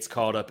he gets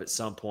called up at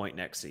some point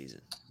next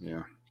season.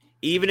 Yeah,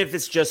 even if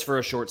it's just for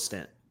a short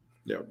stint.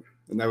 Yep,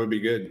 and that would be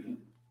good.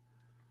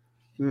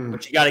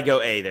 But you got to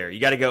go A there. You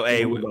got to go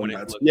A when it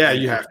looks. Yeah,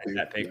 you have to.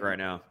 That pick right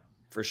now,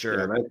 for sure.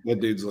 Yeah, that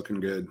dude's looking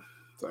good.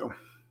 So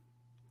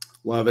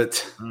love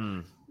it.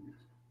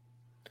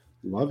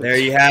 Love it. There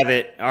you have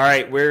it. All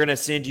right, we're going to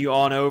send you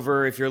on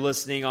over. If you're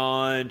listening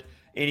on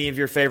any of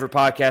your favorite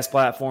podcast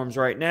platforms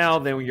right now,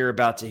 then you're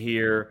about to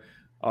hear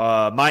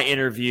my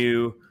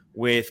interview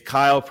with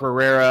Kyle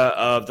Pereira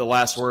of The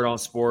Last Word on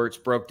Sports.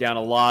 Broke down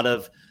a lot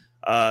of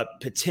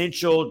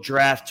potential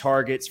draft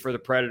targets for the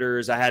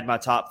Predators. I had my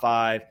top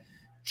 5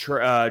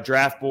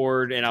 draft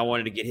board, and I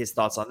wanted to get his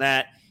thoughts on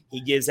that.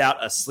 he gives out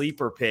a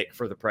sleeper pick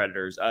for the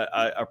Predators,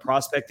 a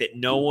prospect that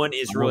no one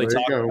is really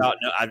talking about.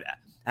 No, I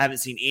haven't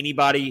seen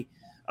anybody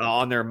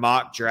on their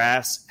mock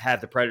drafts have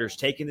the Predators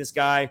taking this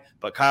guy,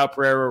 but Kyle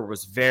Pereira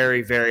was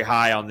very, very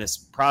high on this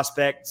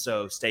prospect,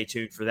 so stay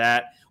tuned for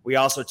that. We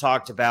also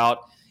talked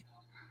about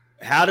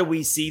how do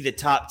we see the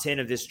top 10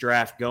 of this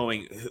draft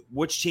going?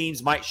 Which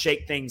teams might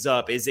shake things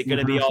up? Is it going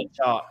to be all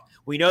chalk?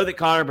 We know that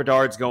Connor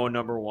Bedard's going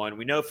number 1.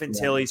 We know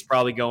Fantilli's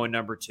probably going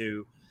number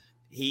 2.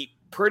 He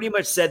pretty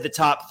much said the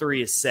top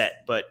 3 is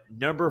set, but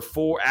number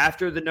 4,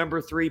 after the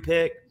number 3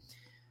 pick,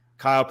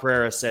 Kyle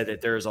Pereira said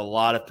that there's a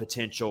lot of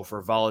potential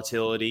for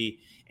volatility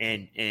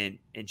and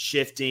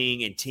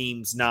shifting and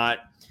teams not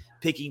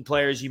picking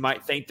players you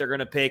might think they're going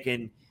to pick.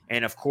 And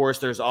of course,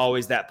 there's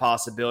always that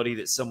possibility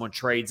that someone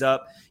trades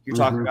up. You're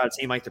talking about a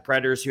team like the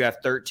Predators who have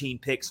 13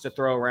 picks to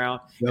throw around.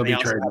 And they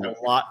also have a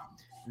lot.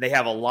 They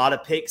have a lot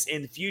of picks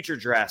in future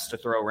drafts to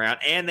throw around,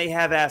 and they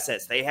have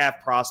assets. They have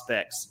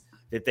prospects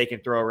that they can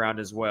throw around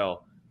as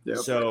well. Yep.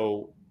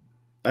 So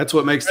that's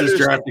what makes this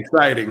draft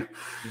exciting.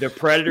 The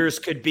Predators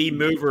could be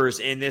movers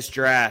in this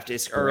draft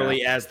as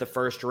early as the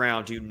first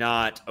round. Do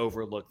not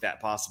overlook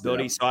that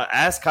possibility. Yeah. So I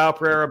asked Kyle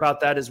Pereira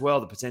about that as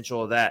well, the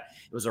potential of that.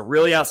 It was a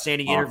really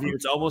outstanding interview.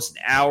 It's almost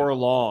an hour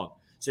long.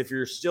 So if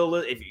we're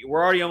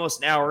already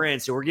almost an hour in,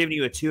 so we're giving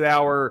you a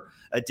 2-hour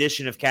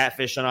edition of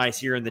Catfish on Ice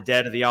here in the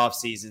dead of the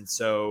offseason.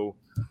 So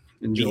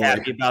be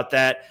happy about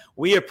that.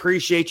 We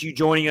appreciate you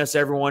joining us,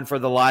 everyone, for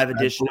the live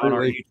edition on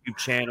our YouTube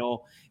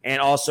channel. And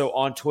also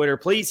on Twitter,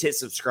 please hit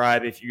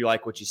subscribe if you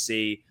like what you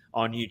see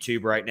on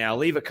YouTube right now.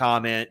 Leave a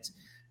comment.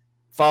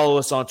 Follow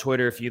us on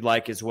Twitter if you'd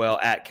like as well,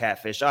 at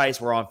Catfish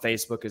Ice. We're on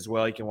Facebook as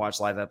well. You can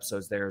watch live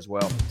episodes there as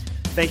well.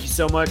 Thank you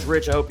so much,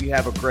 Rich. I hope you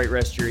have a great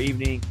rest of your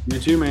evening. You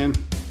too, man.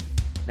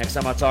 Next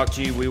time I talk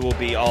to you, we will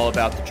be all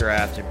about the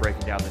draft and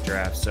breaking down the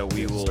draft. So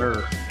we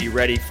will be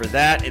ready for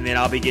that, and then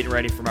I'll be getting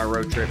ready for my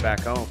road trip back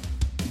home.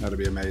 That'll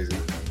be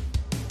amazing.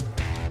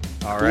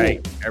 All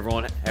right.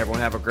 Everyone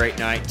have a great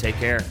night. Take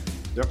care.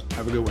 Yep.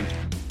 Have a good one.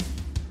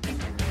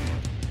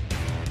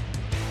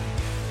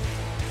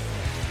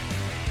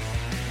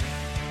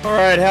 All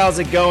right. How's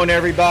it going,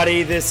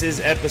 everybody? This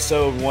is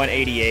episode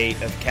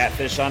 188 of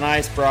Catfish on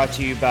Ice, brought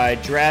to you by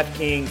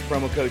DraftKings,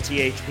 promo code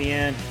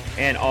THPN.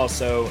 And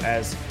also,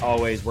 as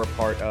always, we're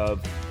part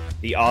of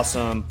the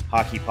awesome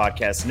Hockey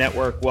Podcast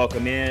Network.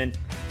 Welcome in.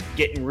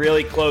 Getting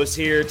really close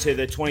here to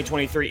the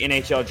 2023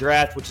 NHL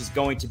Draft, which is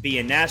going to be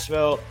in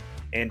Nashville.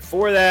 And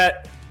for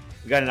that,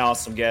 we got an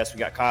awesome guest. We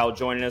got Kyle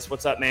joining us.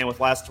 What's up, man, with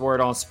Last Word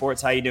on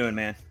Sports? How you doing,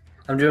 man?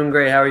 I'm doing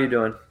great. How are you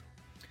doing?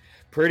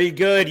 Pretty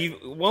good.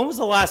 When was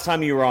the last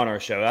time you were on our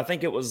show? I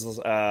think it was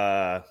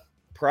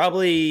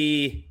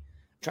probably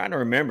 – trying to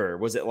remember.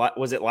 Was it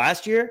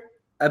last year?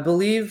 I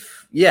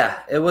believe, yeah.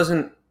 It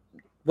wasn't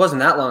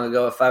that long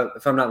ago,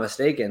 if I'm not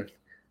mistaken.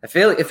 I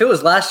feel like if it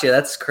was last year,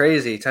 that's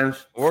crazy.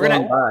 Time's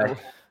flown by.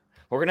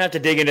 We're going to have to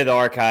dig into the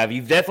archive.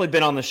 You've definitely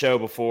been on the show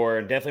before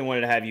and definitely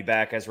wanted to have you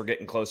back as we're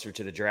getting closer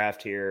to the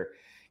draft here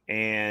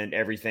and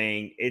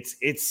everything.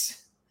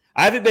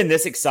 I haven't been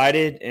this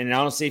excited, and I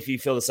don't see if you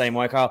feel the same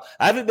way, Kyle.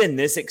 I haven't been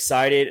this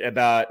excited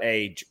about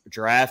a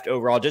draft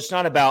overall, just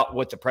not about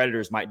what the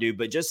Predators might do,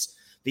 but just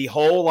the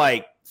whole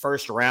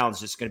first round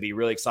is just going to be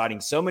really exciting.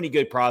 So many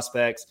good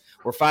prospects.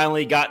 We're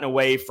finally gotten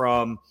away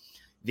from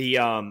the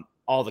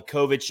all the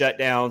COVID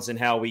shutdowns and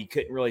how we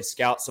couldn't really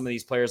scout some of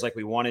these players like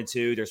we wanted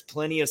to. There's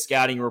plenty of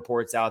scouting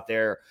reports out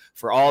there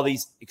for all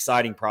these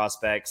exciting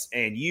prospects,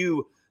 and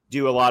you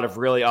do a lot of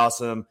really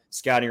awesome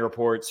scouting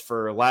reports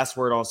for Last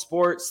Word on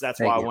Sports. That's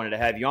why I wanted to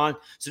have you on.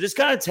 So just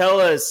kind of tell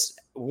us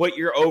what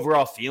your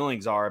overall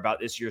feelings are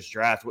about this year's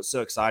draft. What's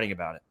so exciting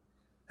about it?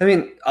 I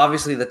mean,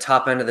 obviously the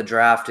top end of the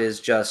draft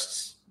is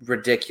just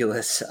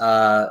ridiculous.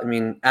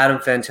 Adam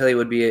Fantilli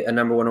would be a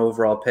number 1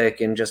 overall pick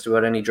in just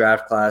about any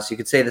draft class. You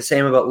could say the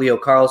same about Leo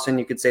Carlsson.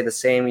 You could say the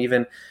same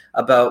even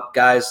about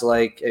guys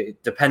like,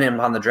 depending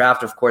on the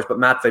draft, of course, but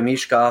Matvei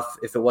Mishkov,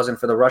 if it wasn't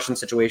for the Russian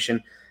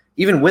situation,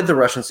 even with the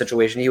Russian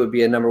situation, he would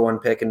be a number 1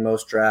 pick in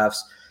most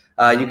drafts.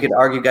 You could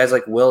argue guys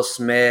like Will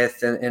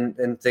Smith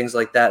and things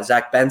like that.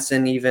 Zach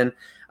Benson even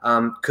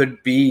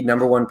could be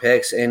number 1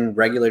 picks in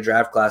regular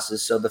draft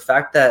classes. So the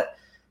fact that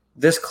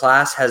this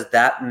class has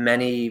that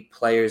many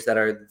players that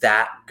are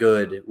that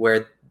good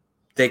where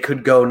they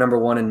could go number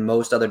 1 in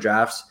most other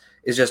drafts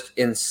is just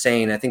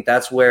insane. I think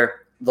that's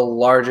where the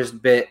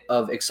largest bit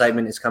of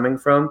excitement is coming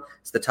from.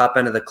 It's the top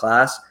end of the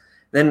class.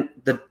 Then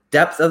the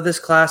depth of this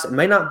class, it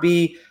might not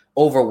be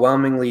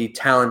overwhelmingly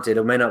talented.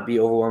 It might not be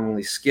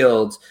overwhelmingly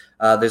skilled.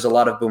 There's a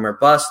lot of boomer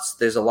busts.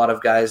 There's a lot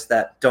of guys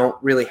that don't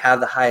really have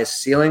the highest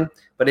ceiling,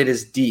 but it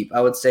is deep.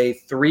 I would say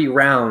 3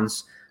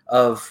 rounds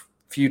of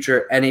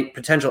future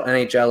potential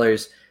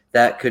NHLers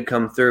that could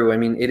come through. I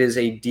mean, it is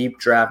a deep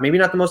draft. Maybe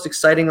not the most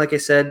exciting, like I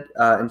said,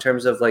 in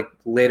terms of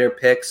later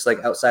picks,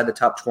 outside the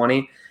top 20.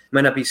 It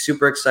might not be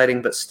super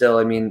exciting, but still,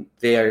 I mean,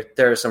 there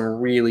are some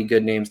really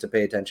good names to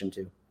pay attention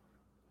to.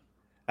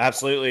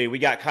 Absolutely. We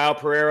got Kyle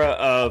Pereira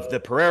of the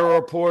Pereira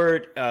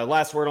Report.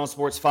 Last Word on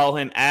Sports. Follow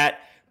him at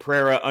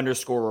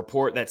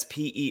Pereira_report. That's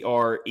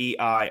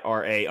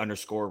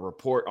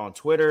PEREIRA_report on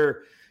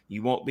Twitter.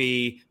 You won't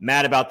be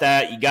mad about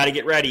that. You got to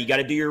get ready. You got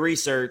to do your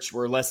research.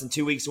 We're less than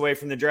 2 weeks away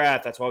from the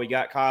draft. That's why we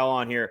got Kyle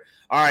on here.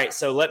 All right,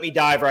 so let me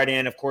dive right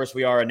in. Of course,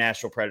 we are a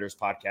Nashville Predators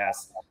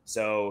podcast.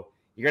 So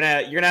you're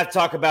gonna have to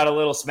talk about a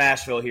little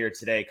Smashville here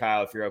today,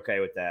 Kyle, if you're okay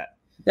with that.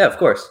 Yeah, of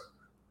course.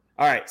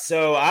 All right,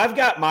 so I've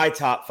got my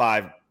top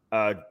 5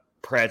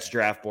 Preds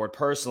draft board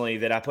personally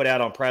that I put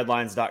out on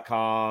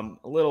predlines.com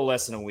a little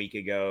less than a week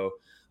ago.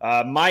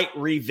 Might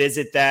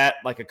revisit that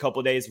like a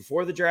couple days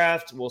before the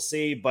draft. We'll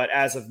see. But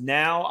as of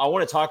now, I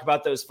want to talk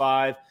about those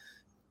 5.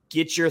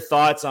 Get your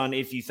thoughts on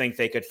if you think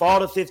they could fall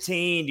to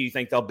 15. Do you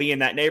think they'll be in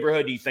that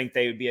neighborhood? Do you think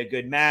they would be a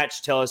good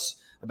match? Tell us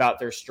about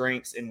their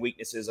strengths and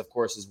weaknesses, of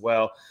course, as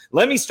well.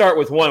 Let me start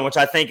with one, which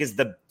I think is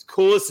the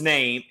coolest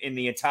name in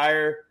the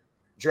entire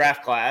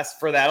draft class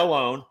for that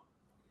alone.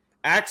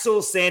 Axel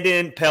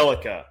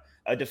Sandin-Pellikka,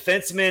 a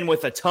defenseman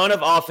with a ton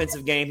of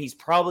offensive game. He's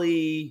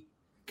probably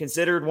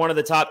considered one of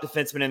the top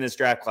defensemen in this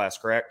draft class,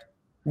 correct?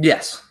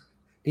 Yes.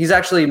 He's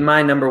actually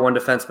my number 1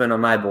 defenseman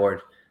on my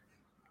board.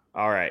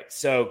 All right.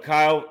 So,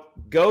 Kyle,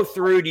 go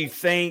through. Do you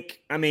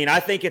think – I mean, I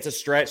think it's a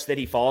stretch that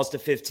he falls to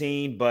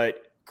 15,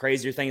 but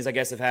crazier things, I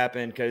guess, have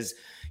happened because,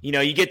 you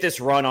know, you get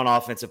this run on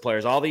offensive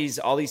players. All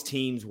these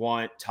teams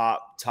want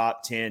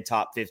top 10,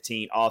 top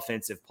 15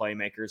 offensive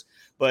playmakers.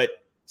 But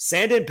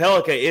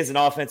Sandin-Pellikka is an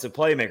offensive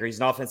playmaker. He's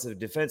an offensive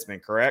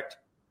defenseman, correct?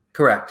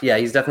 Correct. Yeah,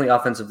 he's definitely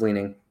offensive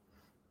leaning.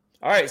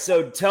 All right,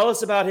 so tell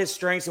us about his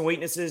strengths and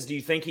weaknesses. Do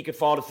you think he could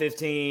fall to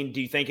 15?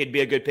 Do you think it'd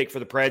be a good pick for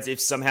the Preds if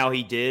somehow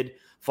he did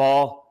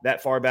fall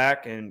that far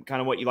back, and kind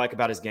of what you like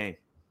about his game?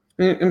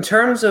 In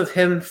terms of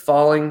him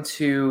falling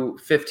to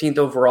 15th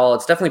overall,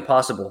 it's definitely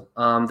possible.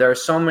 There are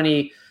so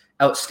many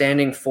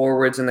outstanding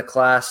forwards in the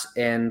class,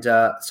 and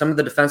some of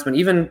the defensemen,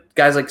 even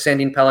guys like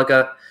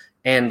Sandin-Pellikka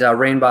and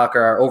Reinbacher,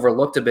 are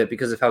overlooked a bit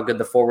because of how good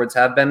the forwards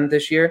have been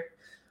this year.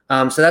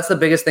 So that's the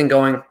biggest thing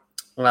going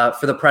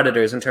for the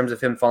Predators in terms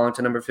of him falling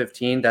to number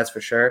 15, that's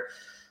for sure.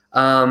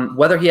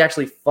 Whether he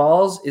actually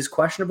falls is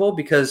questionable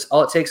because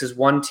all it takes is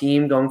one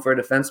team going for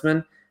a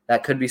defenseman.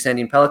 That could be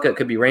Sandin-Pellikka, it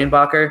could be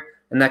Reinbacher,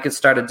 and that could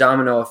start a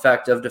domino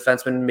effect of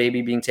defensemen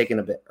maybe being taken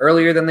a bit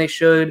earlier than they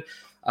should.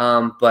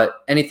 But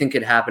anything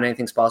could happen,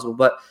 anything's possible.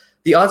 But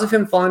the odds of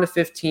him falling to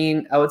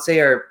 15, I would say,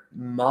 are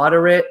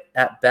moderate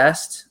at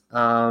best,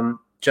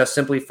 just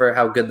simply for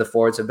how good the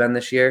forwards have been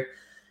this year.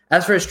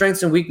 As for his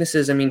strengths and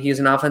weaknesses, I mean, he's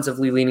an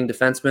offensively leaning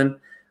defenseman.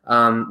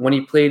 When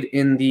he played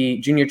in the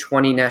Junior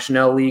 20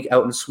 National League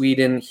out in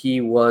Sweden,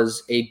 he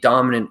was a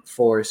dominant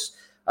force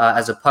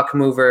as a puck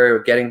mover,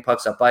 getting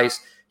pucks up ice.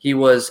 He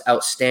was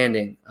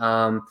outstanding.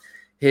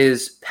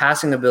 His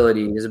passing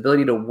ability, his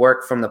ability to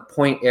work from the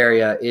point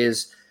area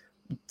is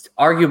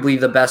arguably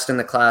the best in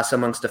the class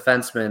amongst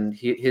defensemen.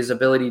 His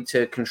ability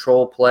to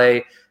control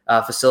play,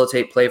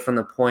 facilitate play from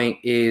the point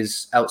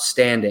is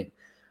outstanding.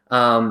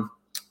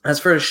 As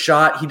for his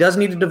shot, he does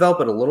need to develop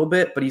it a little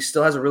bit, but he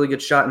still has a really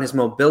good shot, and his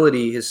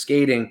mobility, his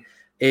skating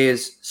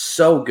is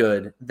so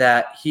good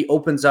that he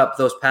opens up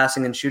those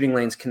passing and shooting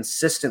lanes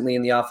consistently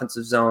in the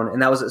offensive zone.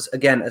 And that was,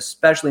 again,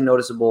 especially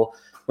noticeable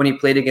when he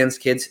played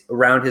against kids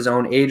around his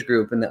own age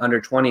group in the under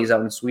 20s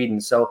out in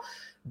Sweden. So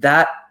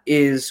that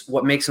is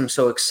what makes him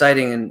so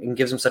exciting and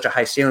gives him such a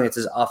high ceiling. It's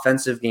his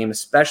offensive game,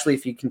 especially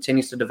if he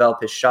continues to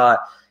develop his shot.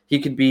 He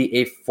could be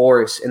a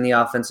force in the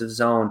offensive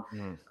zone.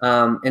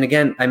 And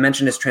again, I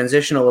mentioned his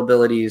transitional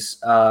abilities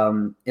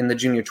in the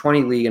Junior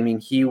 20 League. I mean,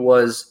 he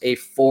was a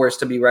force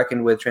to be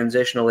reckoned with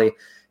transitionally.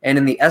 And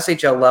in the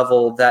SHL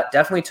level, that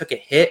definitely took a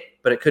hit,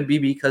 but it could be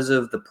because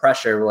of the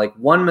pressure. Like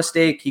one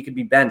mistake, he could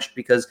be benched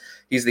because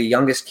he's the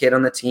youngest kid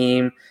on the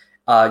team.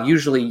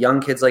 Usually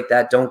young kids like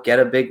that don't get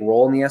a big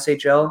role in the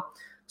SHL.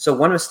 So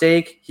one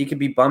mistake, he could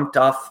be bumped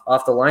off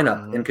the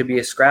lineup and could be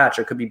a scratch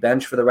or could be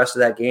benched for the rest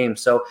of that game.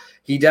 So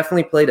he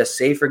definitely played a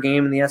safer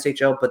game in the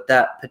SHL, but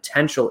that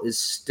potential is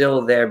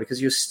still there because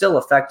he was still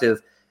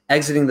effective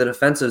exiting the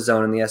defensive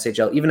zone in the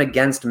SHL, even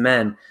against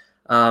men.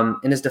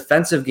 In his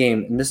defensive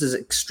game, and this is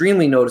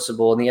extremely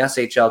noticeable in the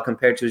SHL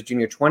compared to his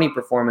Junior 20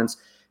 performance,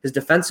 his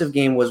defensive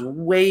game was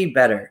way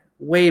better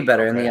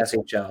in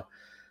the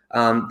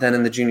SHL than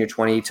in the Junior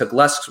 20. He took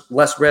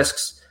less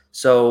risks,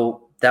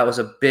 so that was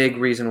a big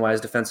reason why his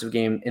defensive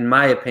game, in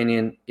my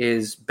opinion,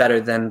 is better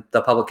than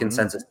the public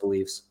consensus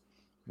believes.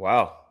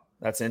 Wow,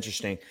 that's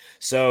interesting.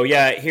 So,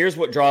 yeah, here's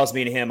what draws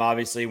me to him,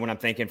 obviously, when I'm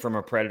thinking from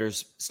a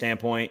Predators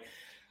standpoint.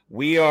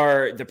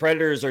 The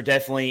Predators are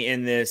definitely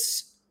in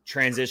this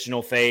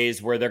transitional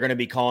phase where they're going to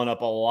be calling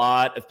up a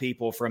lot of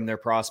people from their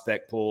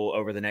prospect pool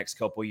over the next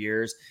couple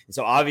years. And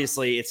so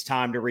obviously it's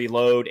time to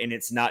reload, and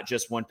it's not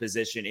just one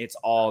position, it's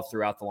all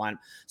throughout the line.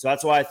 So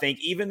that's why I think,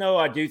 even though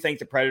I do think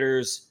the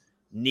Predators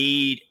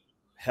need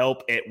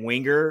help at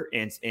winger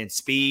and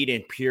speed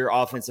and pure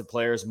offensive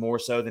players more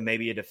so than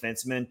maybe a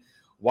defenseman,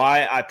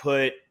 why I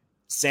put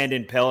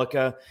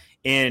Sandin-Pellikka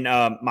in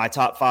my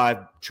top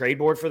 5 trade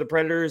board for the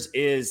Predators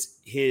is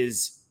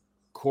his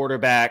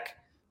quarterback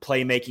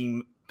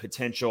playmaking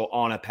potential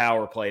on a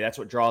power play. That's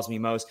what draws me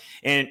most.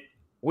 And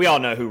we all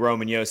know who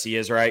Roman Josi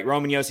is, right?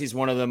 Roman Josi is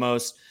one of the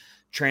most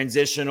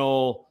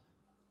transitional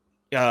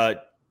best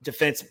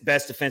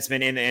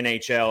defensemen in the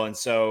NHL. And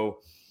so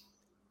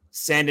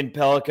Sandin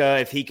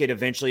Pellikka, if he could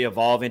eventually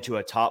evolve into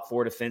a top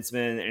 4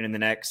 defenseman in the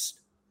next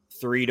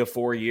 3 to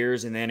 4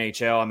 years in the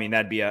NHL, I mean,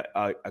 that'd be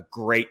a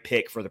great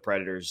pick for the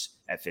Predators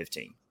at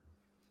 15.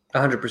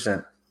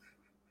 100%.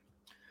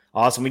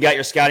 Awesome. We got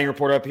your scouting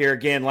report up here.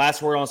 Again,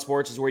 Last Word on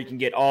Sports is where you can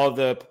get all of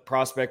the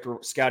prospect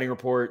scouting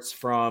reports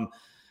from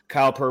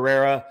Kyle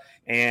Pereira.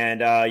 And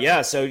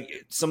so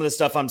some of the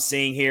stuff I'm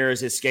seeing here is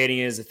his skating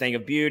is a thing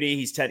of beauty.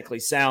 He's technically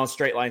sound.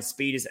 Straight line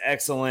speed is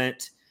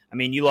excellent. I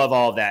mean, you love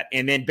all of that.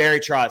 And then Barry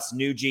Trotz,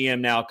 new GM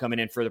now coming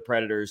in for the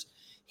Predators.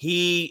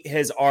 He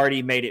has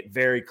already made it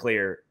very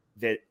clear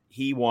that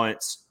he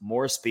wants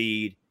more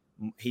speed.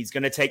 He's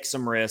going to take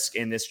some risk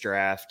in this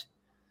draft.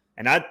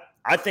 And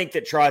I think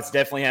that Trotz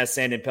definitely has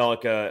Sandin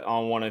Pellikka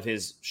on one of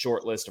his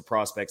short list of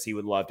prospects he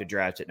would love to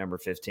draft at number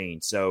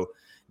 15. So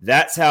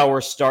that's how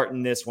we're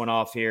starting this one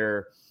off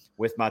here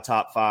with my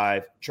top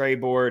 5 trade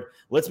board.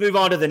 Let's move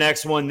on to the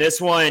next one. This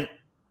one,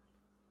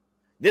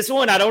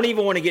 I don't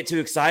even want to get too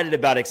excited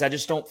about it because I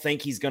just don't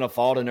think he's going to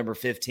fall to number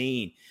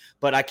 15.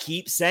 But I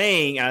keep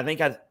saying, and I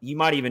think you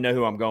might even know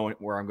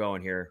where I'm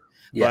going here.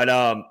 Yeah.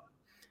 But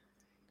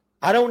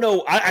I don't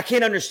know. I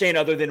can't understand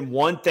other than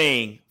one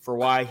thing for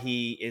why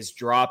he is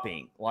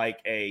dropping like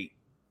a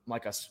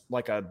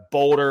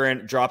boulder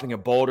and dropping a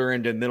boulder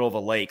into the middle of a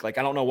lake. Like,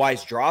 I don't know why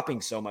he's dropping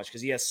so much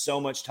because he has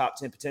so much top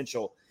 10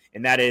 potential,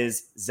 and that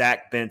is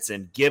Zach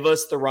Benson. Give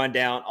us the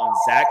rundown on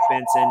Zach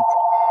Benson.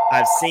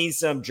 I've seen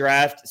some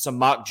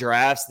mock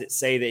drafts that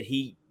say that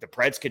the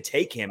Preds could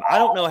take him. I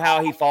don't know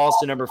how he falls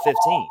to number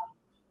 15.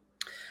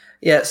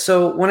 Yeah,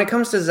 so when it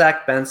comes to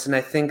Zach Benson,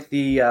 I think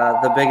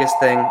the biggest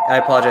thing – I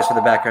apologize for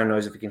the background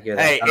noise if you can hear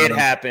that. Hey, it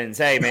happens.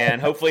 Hey, man,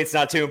 hopefully it's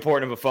not too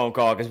important of a phone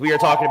call because we are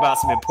talking about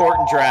some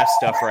important draft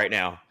stuff right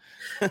now.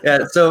 Yeah,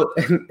 so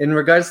in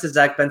regards to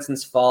Zach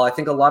Benson's fall, I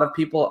think a lot of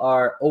people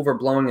are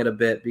overblowing it a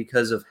bit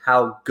because of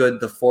how good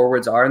the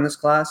forwards are in this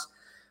class.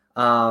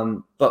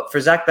 But for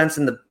Zach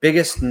Benson, the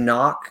biggest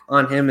knock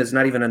on him is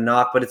not even a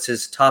knock, but it's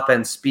his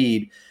top-end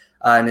speed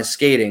and his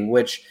skating,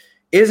 which –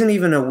 isn't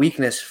even a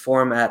weakness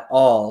for him at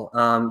all.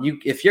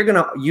 If you're going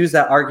to use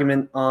that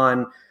argument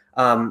on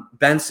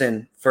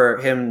Benson for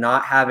him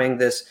not having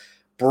this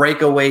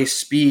breakaway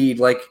speed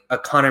like a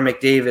Connor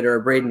McDavid or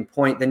a Braden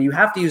Point, then you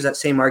have to use that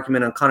same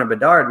argument on Connor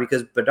Bedard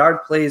because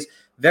Bedard plays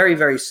very,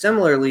 very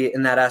similarly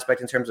in that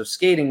aspect in terms of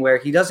skating where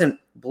he doesn't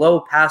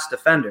blow past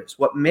defenders.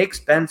 What makes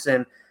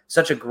Benson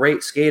such a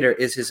great skater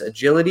is his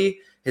agility,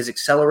 his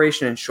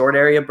acceleration and short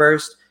area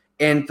burst,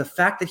 and the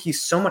fact that he's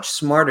so much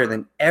smarter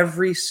than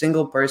every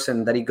single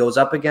person that he goes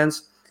up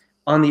against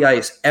on the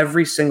ice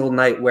every single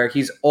night, where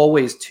he's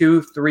always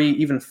 2, 3,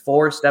 even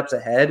 4 steps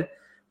ahead,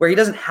 where he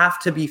doesn't have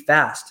to be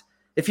fast.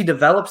 If he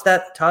develops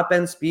that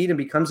top-end speed and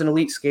becomes an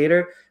elite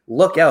skater,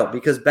 look out,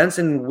 because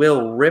Benson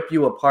will rip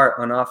you apart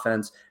on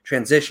offense,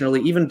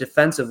 transitionally, even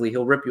defensively,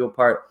 he'll rip you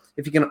apart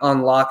if he can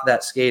unlock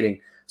that skating.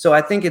 So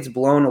I think it's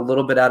blown a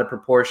little bit out of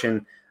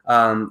proportion,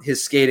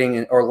 his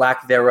skating or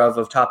lack thereof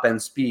of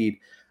top-end speed,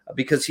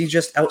 because he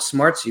just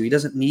outsmarts you. He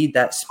doesn't need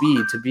that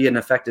speed to be an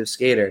effective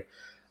skater.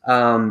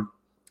 And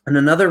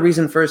another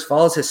reason for his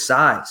fall is his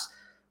size,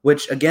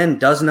 which, again,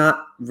 does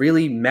not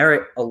really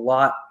merit a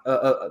lot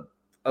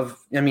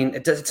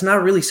it's not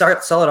a really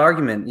solid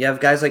argument. You have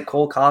guys like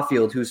Cole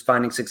Caulfield, who's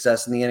finding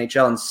success in the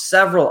NHL, and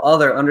several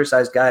other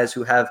undersized guys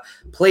who have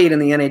played in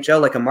the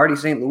NHL, like a Marty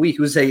St. Louis,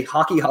 who's a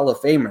Hockey Hall of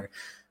Famer.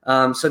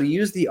 So to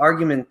use the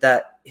argument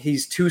that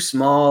he's too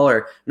small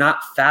or not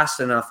fast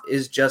enough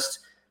is just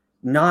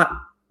not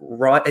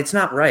right. It's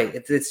not right.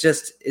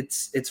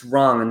 It's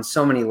wrong on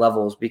so many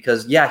levels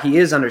because, yeah, he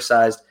is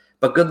undersized,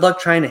 but good luck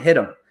trying to hit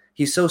him.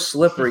 He's so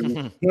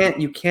slippery.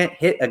 You can't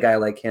hit a guy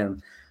like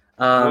him.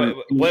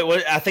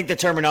 What I think the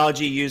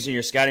terminology used in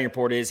your scouting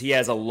report is he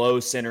has a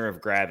low center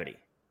of gravity.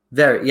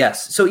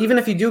 Yes. So even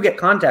if you do get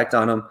contact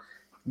on him,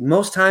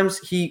 most times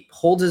he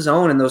holds his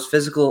own in those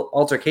physical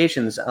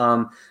altercations.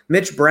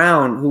 Mitch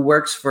Brown, who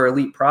works for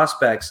Elite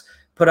Prospects,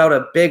 put out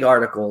a big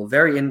article,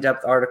 very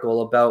in-depth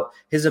article about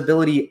his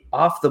ability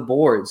off the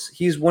boards.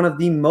 He's one of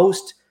the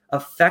most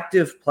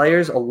effective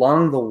players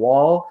along the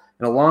wall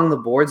and along the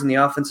boards in the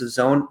offensive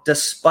zone,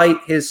 despite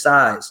his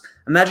size.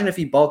 Imagine if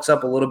he bulks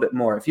up a little bit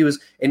more. If he was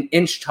an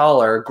inch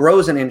taller or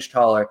grows an inch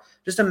taller,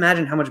 just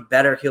imagine how much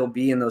better he'll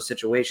be in those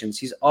situations.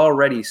 He's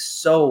already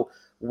so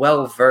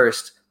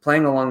well-versed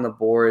playing along the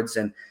boards,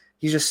 and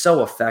he's just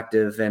so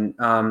effective. And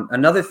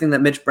another thing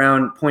that Mitch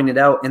Brown pointed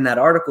out in that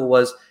article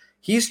was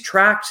he's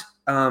tracked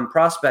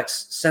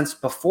prospects since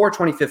before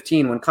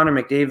 2015 when Connor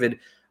McDavid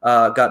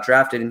got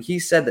drafted, and he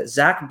said that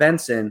Zach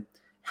Benson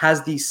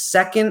has the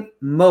second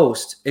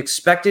most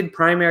expected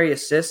primary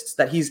assists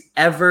that he's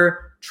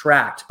ever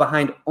tracked,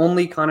 behind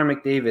only Connor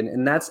McDavid,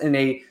 and that's in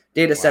a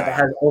data set that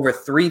has over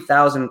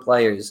 3,000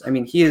 players. I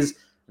mean, he is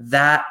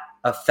that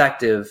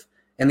effective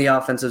in the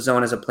offensive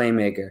zone as a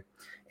playmaker.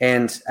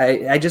 And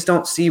I just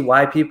don't see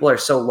why people are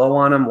so low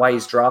on him, why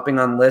he's dropping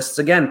on lists.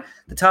 Again,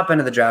 the top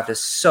end of the draft is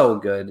so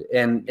good,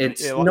 and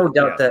it's no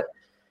doubt that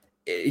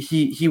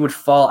he would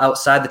fall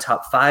outside the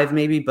top 5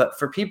 maybe, but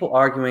for people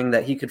arguing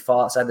that he could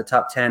fall outside the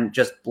top 10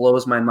 just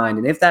blows my mind.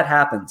 And if that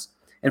happens,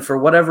 and for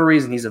whatever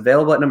reason he's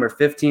available at number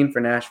 15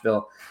 for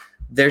Nashville,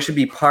 there should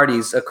be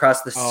parties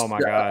across the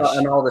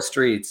on all the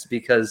streets,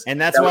 because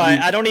that's why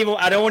I don't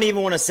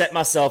even want to set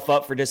myself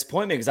up for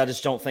disappointment, because I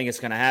just don't think it's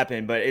going to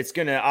happen. But it's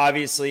going to,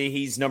 obviously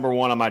he's number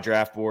 1 on my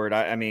draft board.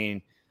 I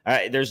mean,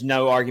 there's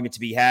no argument to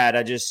be had.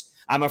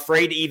 I'm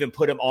afraid to even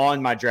put him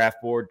on my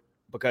draft board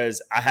because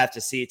I have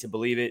to see it to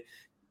believe it.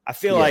 I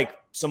feel like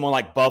someone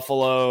like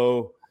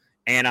Buffalo,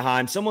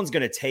 Anaheim, someone's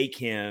going to take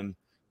him.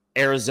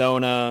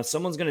 Arizona,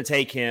 someone's going to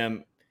take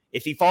him.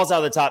 If he falls out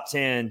of the top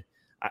 10,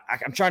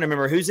 I'm trying to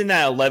remember who's in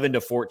that 11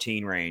 to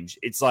 14 range.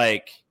 It's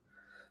like,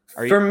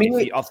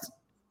 off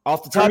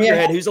the top of your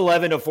head, who's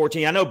 11 to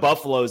 14? I know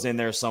Buffalo's in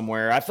there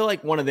somewhere. I feel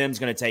like one of them is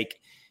going to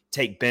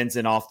take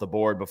Benson off the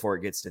board before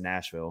it gets to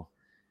Nashville.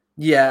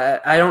 Yeah,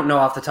 I don't know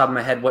off the top of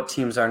my head what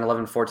teams are in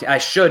 11 to 14. I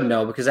should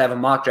know because I have a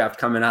mock draft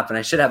coming up and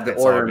I should have the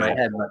order in my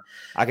head. But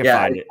I can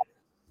find it.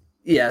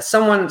 Yeah,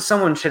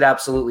 someone should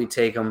absolutely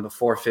take them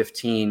before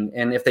 15.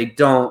 And if they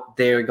don't,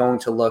 they're going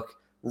to look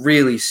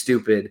really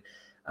stupid.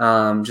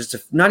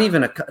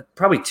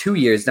 Probably 2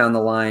 years down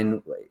the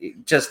line.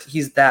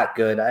 He's that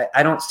good.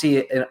 I don't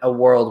see a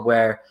world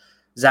where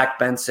Zach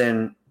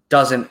Benson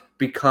doesn't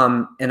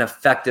become an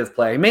effective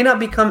player. He may not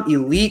become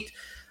elite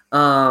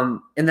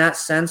in that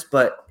sense,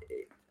 but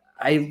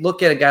I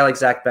look at a guy like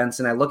Zach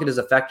Benson, I look at his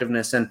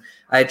effectiveness, and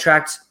I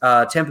tracked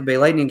Tampa Bay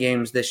Lightning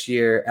games this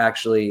year,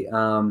 actually.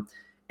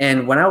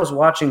 And when I was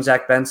watching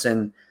Zach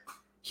Benson,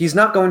 he's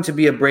not going to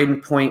be a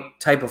Braden Point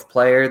type of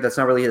player. That's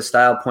not really his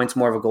style. Point's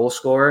more of a goal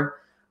scorer.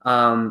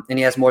 And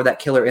he has more of that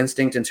killer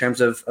instinct in terms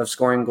of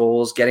scoring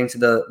goals, getting to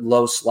the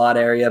low slot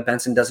area.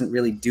 Benson doesn't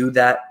really do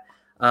that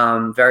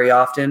very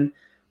often.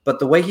 But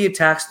the way he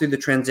attacks through the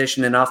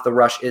transition and off the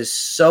rush is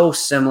so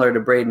similar to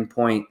Braden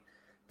Point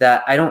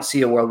that I don't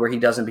see a world where he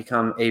doesn't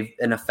become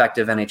an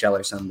effective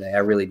NHLer someday. I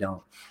really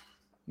don't.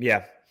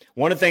 Yeah.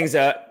 One of the things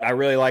that I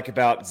really like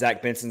about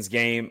Zach Benson's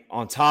game,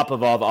 on top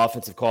of all the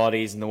offensive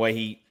qualities and the way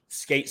he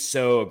skates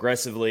so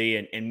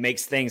aggressively and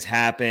makes things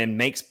happen,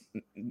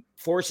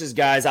 forces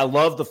guys. I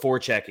love the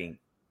forechecking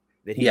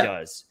that he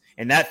does.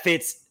 And that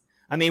fits.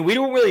 I mean, we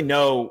don't really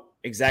know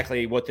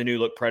exactly what the new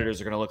look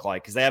Predators are going to look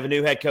like because they have a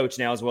new head coach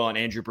now as well, and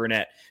Andrew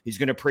Burnett. He's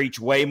going to preach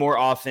way more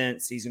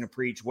offense. He's going to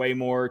preach way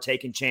more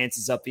taking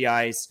chances up the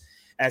ice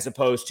as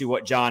opposed to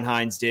what John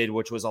Hines did,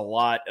 which was a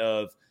lot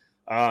of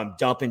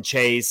dump and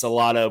chase, a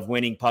lot of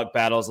winning puck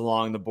battles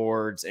along the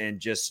boards and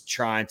just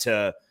trying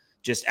to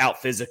just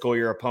out-physical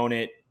your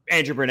opponent.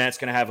 Andrew Burnett's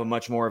going to have a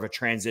much more of a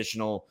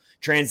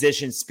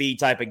transition speed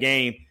type of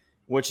game,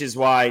 which is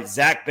why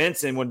Zach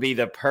Benson would be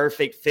the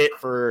perfect fit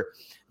for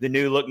the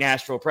new look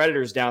Nashville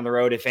Predators down the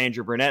road if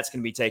Andrew Burnett's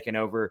going to be taken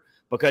over,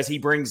 because he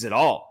brings it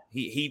all.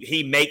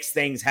 He makes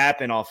things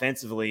happen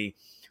offensively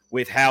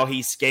with how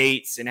he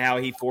skates and how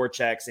he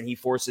forechecks and he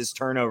forces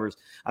turnovers.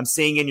 I'm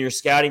seeing in your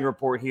scouting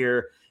report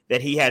here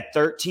that he had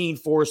 13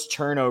 forced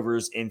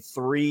turnovers in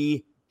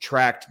 3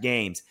 tracked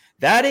games.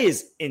 That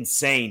is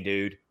insane,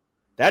 dude.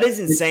 That is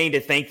insane to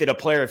think that a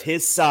player of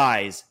his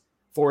size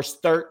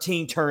forced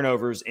 13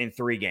 turnovers in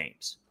 3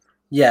 games.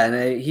 Yeah,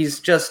 and he's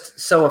just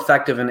so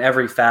effective in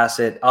every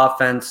facet: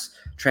 offense,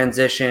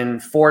 transition,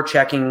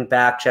 forechecking,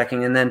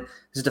 back-checking, and then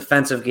his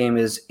defensive game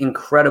is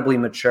incredibly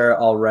mature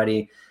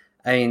already.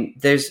 I mean,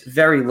 there's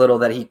very little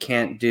that he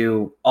can't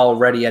do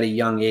already at a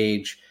young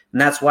age. And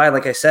that's why,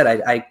 like I said,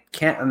 I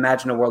can't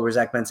imagine a world where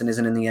Zach Benson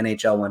isn't in the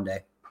NHL one day.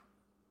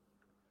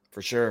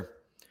 For sure.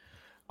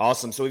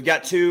 Awesome. So we've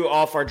got 2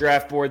 off our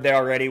draft board there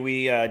already.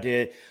 We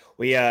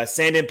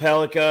Sandin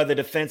Pellikka, the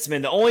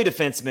defenseman, the only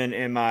defenseman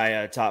in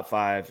my top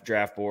 5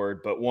 draft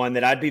board, but one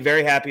that I'd be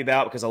very happy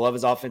about because I love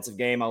his offensive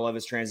game. I love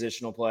his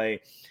transitional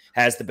play.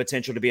 Has the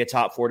potential to be a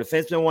top 4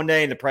 defenseman one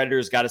day, and the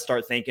Predators got to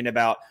start thinking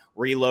about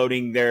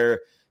reloading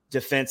their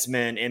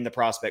defensemen in the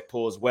prospect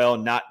pool as well,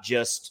 not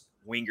just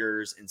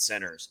wingers and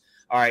centers.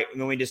 All right,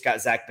 and then we just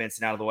got Zach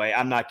Benson out of the way.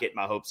 I'm not getting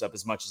my hopes up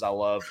as much as I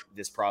love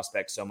this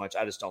prospect so much.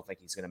 I just don't think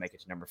he's going to make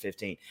it to number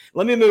 15.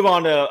 Let me move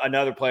on to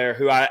another player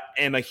who I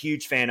am a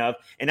huge fan of,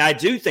 and I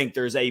do think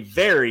there's a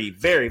very,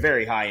 very,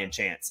 very high-end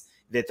chance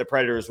that the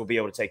Predators will be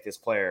able to take this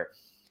player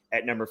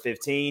at number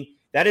 15.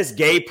 That is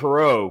Gabe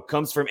Perreault.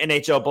 Comes from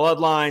NHL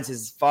bloodlines.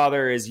 His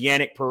father is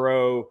Yannick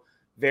Perreault,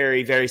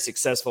 very, very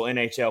successful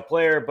NHL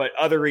player. But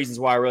other reasons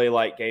why I really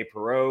like Gabe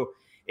Perreault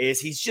is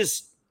he's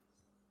just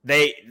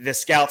the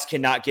scouts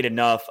cannot get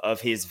enough of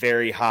his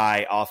very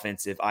high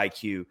offensive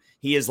IQ.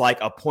 He is like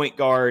a point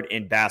guard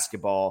in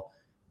basketball,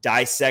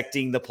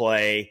 dissecting the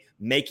play,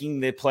 making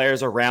the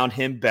players around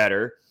him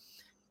better.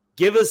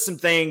 Give us some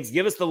things.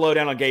 Give us the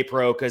lowdown on Gabe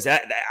Perreault, because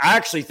I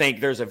actually think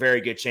there's a very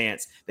good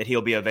chance that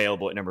he'll be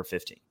available at number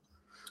 15.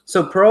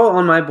 So Perreault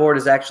on my board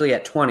is actually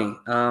at 20,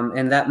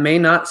 and that may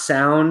not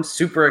sound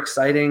super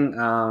exciting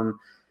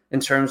in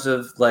terms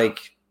of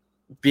like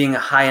being a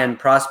high-end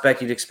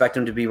prospect, you'd expect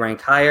him to be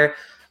ranked higher.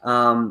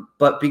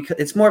 But because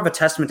it's more of a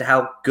testament to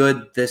how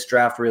good this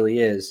draft really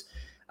is.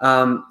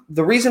 The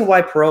reason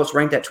why Perreault's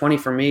ranked at 20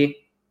 for me,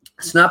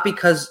 it's not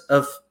because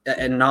of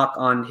a knock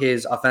on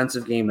his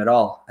offensive game at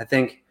all. I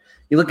think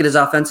you look at his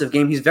offensive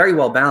game, he's very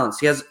well balanced.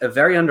 He has a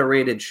very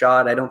underrated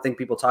shot. I don't think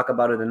people talk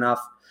about it enough.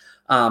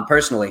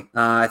 Personally,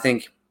 I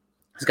think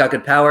he's got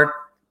good power,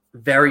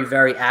 very,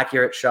 very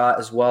accurate shot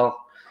as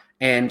well.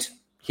 And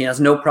he has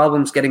no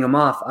problems getting him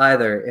off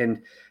either.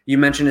 And you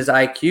mentioned his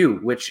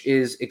IQ, which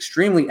is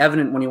extremely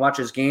evident when you watch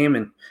his game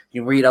and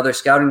you read other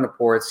scouting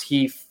reports.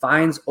 He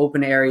finds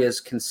open areas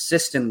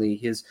consistently.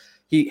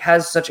 He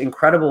has such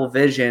incredible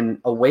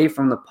vision away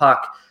from the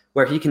puck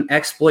where he can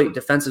exploit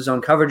defensive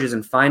zone coverages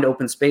and find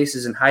open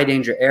spaces in high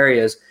danger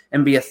areas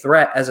and be a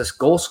threat as a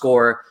goal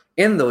scorer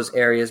in those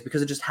areas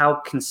because of just how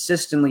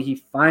consistently he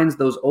finds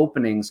those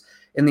openings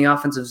in the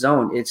offensive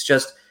zone. It's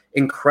just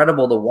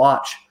incredible to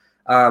watch.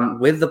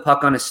 With the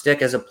puck on his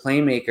stick as a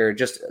playmaker,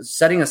 just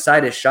setting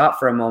aside his shot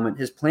for a moment,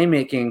 his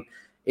playmaking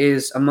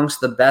is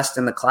amongst the best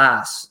in the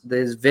class.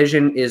 His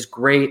vision is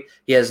great.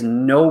 He has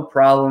no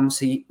problems.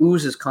 He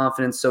oozes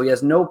confidence, so he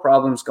has no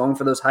problems going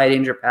for those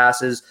high-danger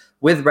passes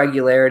with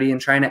regularity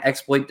and trying to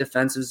exploit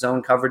defensive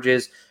zone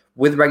coverages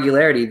with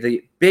regularity.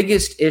 The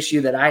biggest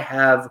issue that I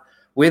have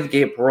with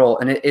Gabe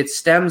Perreault, and it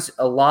stems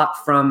a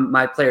lot from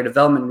my player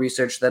development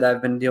research that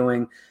I've been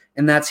doing,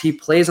 and that's he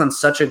plays on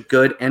such a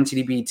good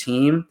NTDB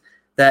team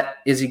that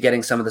is he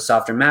getting some of the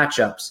softer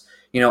matchups?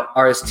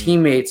 Are his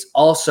teammates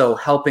also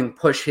helping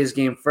push his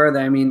game further?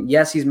 I mean,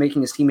 yes, he's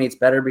making his teammates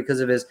better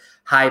because of his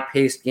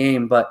high-paced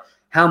game, but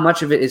how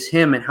much of it is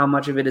him and how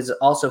much of it is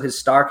also his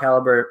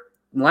star-caliber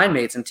line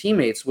mates and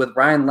teammates with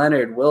Ryan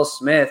Leonard, Will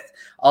Smith,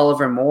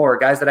 Oliver Moore,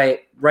 guys that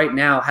I right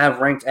now have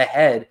ranked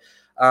ahead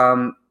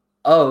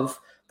of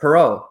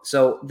Perreault.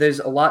 So there's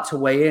a lot to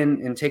weigh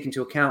in and take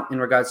into account in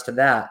regards to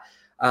that.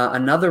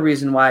 Another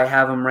reason why I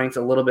have him ranked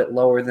a little bit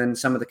lower than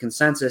some of the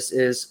consensus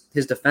is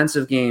his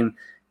defensive game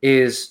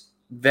is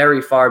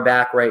very far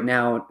back right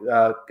now,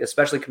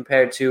 especially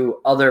compared to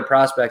other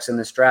prospects in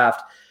this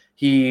draft.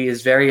 He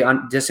is very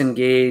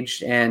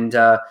disengaged and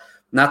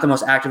not the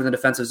most active in the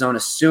defensive zone.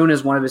 As soon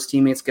as one of his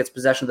teammates gets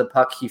possession of the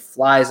puck, he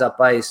flies up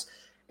ice.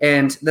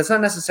 And that's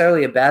not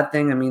necessarily a bad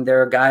thing. I mean,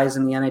 there are guys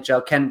in the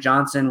NHL. Kent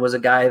Johnson was a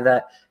guy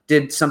that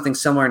did something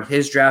similar in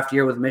his draft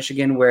year with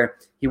Michigan where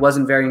he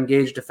wasn't very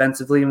engaged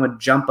defensively and would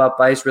jump up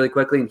ice really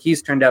quickly, and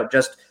he's turned out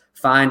just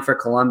fine for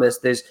Columbus.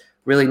 There's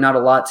really not a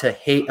lot to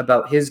hate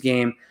about his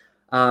game,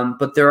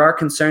 but there are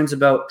concerns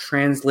about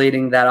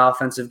translating that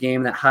offensive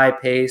game, that high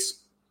pace,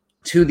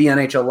 to the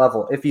NHL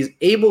level. If he's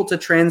able to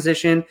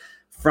transition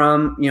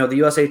from the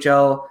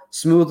USHL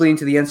smoothly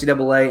into the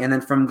NCAA and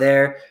then from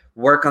there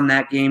work on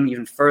that game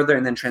even further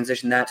and then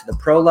transition that to the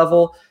pro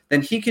level,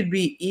 then he could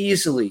be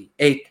easily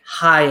a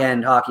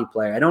high-end hockey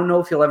player. I don't know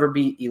if he'll ever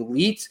be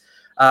elite.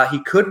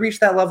 He could reach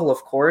that level,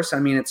 of course. I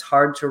mean, it's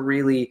hard to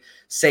really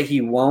say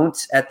he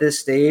won't at this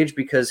stage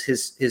because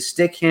his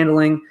stick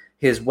handling,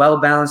 his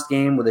well-balanced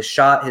game with his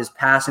shot, his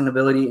passing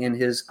ability, and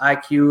his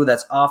IQ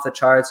that's off the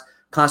charts,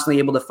 constantly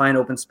able to find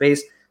open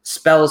space,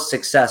 spells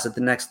success at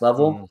the next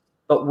level.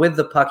 But with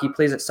the puck, he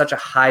plays at such a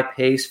high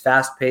pace,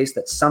 fast pace,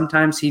 that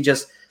sometimes he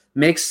just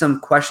makes some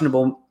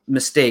questionable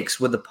mistakes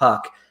with the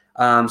puck.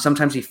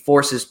 Sometimes he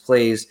forces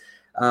plays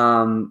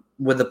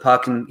with the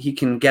puck, and he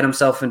can get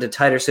himself into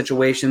tighter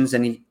situations,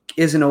 and he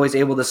isn't always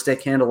able to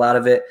stick handle out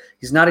of it.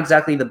 He's not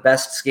exactly the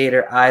best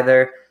skater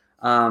either.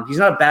 He's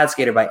not a bad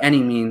skater by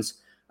any means,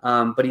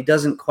 but he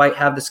doesn't quite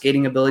have the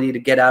skating ability to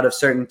get out of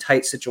certain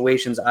tight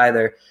situations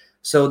either.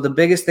 So the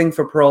biggest thing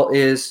for Perreault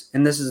is,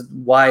 and this is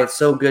why it's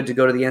so good to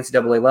go to the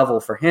NCAA level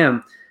for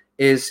him,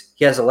 is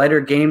he has a lighter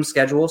game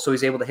schedule, so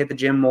he's able to hit the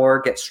gym more,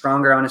 get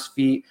stronger on his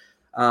feet,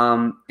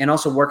 and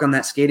also work on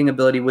that skating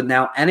ability with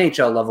now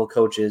NHL level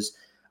coaches.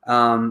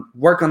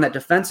 Work on that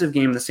defensive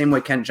game the same way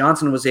Kent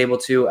Johnson was able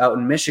to out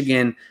in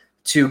Michigan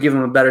to give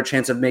him a better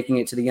chance of making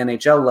it to the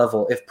NHL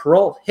level. If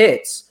Perreault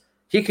hits,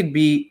 he could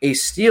be a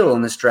steal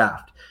in this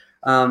draft.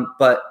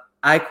 But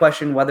I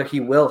question whether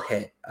he will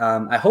hit.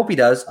 I hope he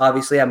does.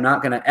 Obviously, I'm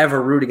not going to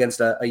ever root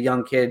against a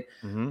young kid,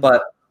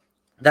 but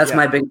that's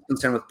my big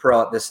concern with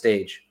Perreault at this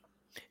stage.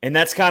 And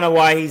that's kind of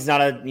why he's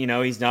not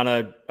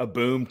a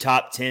boom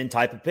top 10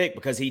 type of pick,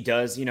 because he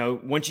does,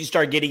 once you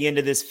start getting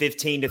into this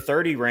 15 to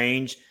 30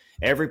 range,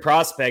 every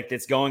prospect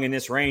that's going in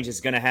this range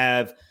is going to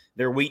have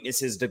their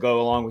weaknesses to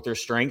go along with their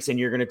strengths. And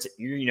you're going to,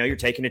 you're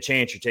taking a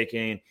chance.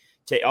 You're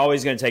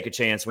always going to take a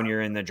chance when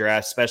you're in the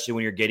draft, especially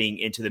when you're getting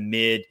into the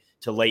mid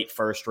to late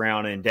first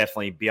round and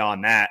definitely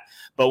beyond that.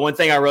 But one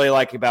thing I really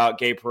like about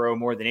Gabe Perreault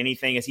more than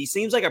anything is he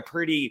seems like a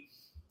pretty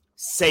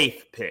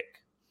safe pick.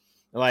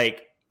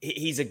 Like,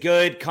 he's a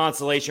good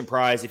consolation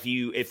prize.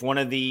 If one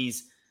of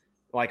these,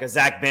 like a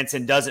Zach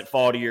Benson, doesn't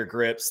fall to your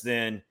grips,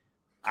 then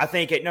I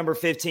think at number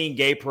 15,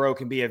 Gabe Perreault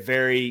can be a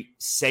very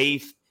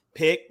safe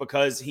pick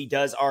because he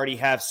does already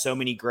have so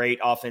many great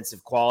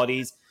offensive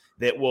qualities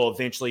that will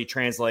eventually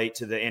translate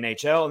to the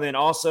NHL. And then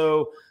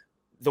also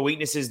the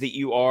weaknesses that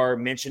you are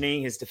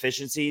mentioning, his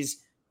deficiencies,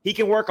 he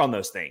can work on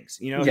those things.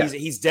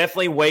 He's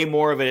definitely way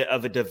more of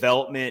a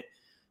development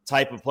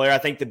type of player. I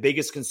think the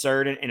biggest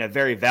concern, and a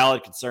very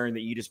valid concern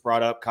that you just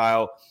brought up,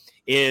 Kyle,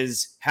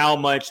 is how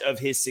much of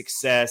his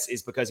success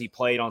is because he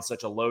played on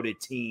such a loaded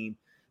team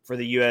for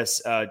the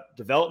U.S.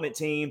 Development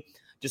team.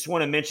 Just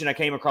want to mention, I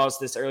came across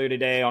this earlier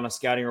today on a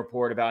scouting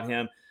report about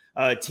him.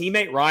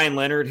 Teammate Ryan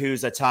Leonard,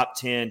 who's a top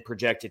 10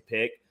 projected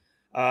pick.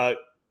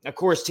 Of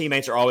course,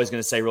 teammates are always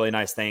going to say really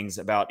nice things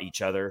about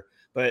each other,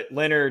 but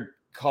Leonard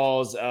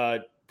calls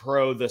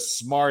Pro the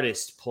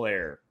smartest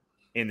player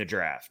in the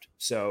draft.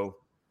 So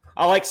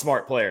I like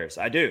smart players.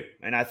 I do.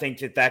 And I think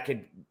that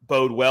could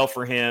bode well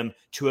for him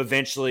to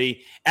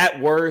eventually, at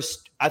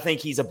worst, I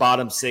think he's a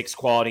bottom 6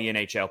 quality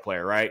NHL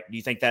player, right? Do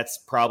you think that's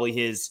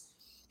probably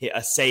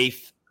a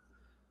safe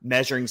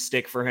measuring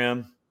stick for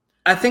him?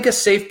 I think a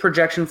safe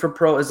projection for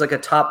Pro is like a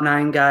top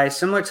 9 guy,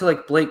 similar to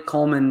like Blake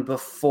Coleman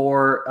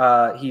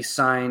before he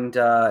signed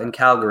in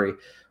Calgary,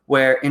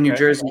 where in New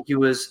Jersey he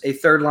was a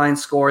third-line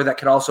scorer that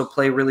could also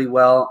play really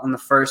well on the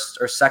first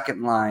or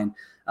second line.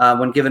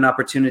 When given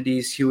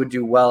opportunities, he would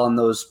do well in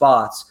those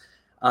spots.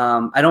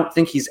 I don't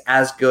think he's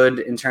as good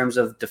in terms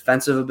of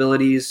defensive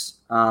abilities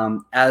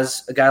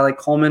as a guy like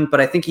Coleman, but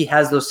I think he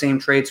has those same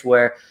traits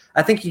where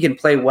I think he can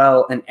play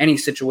well in any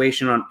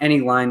situation on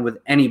any line with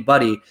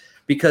anybody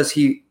because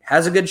he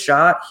has a good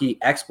shot. He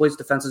exploits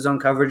defensive zone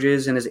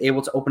coverages and is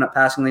able to open up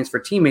passing lanes for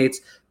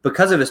teammates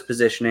because of his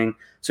positioning.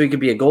 So he could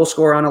be a goal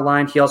scorer on a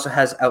line. He also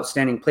has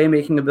outstanding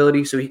playmaking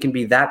ability, so he can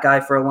be that guy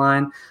for a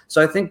line.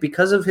 So I think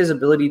because of his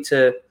ability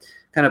to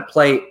kind of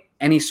play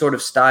any sort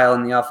of style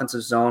in the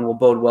offensive zone will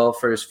bode well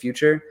for his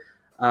future.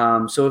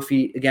 So if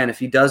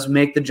he does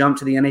make the jump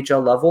to the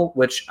NHL level,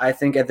 which I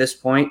think at this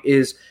point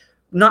is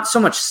not so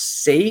much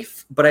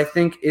safe, but I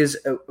think is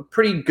a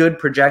pretty good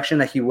projection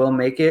that he will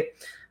make it.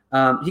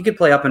 He could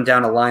play up and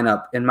down a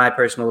lineup, in my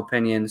personal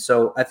opinion.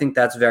 So I think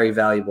that's very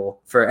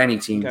valuable for any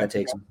team that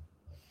takes him.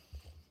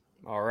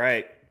 All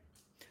right.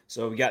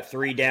 So we got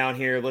 3 down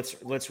here.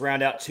 Let's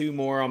round out 2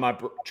 more on my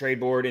trade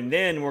board, and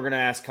then we're going to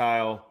ask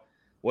Kyle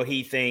what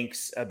he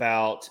thinks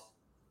about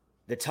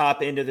the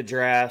top end of the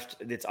draft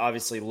that's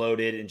obviously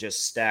loaded and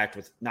just stacked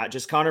with not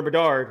just Connor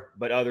Bedard,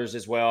 but others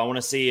as well. I want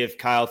to see if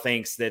Kyle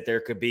thinks that there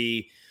could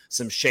be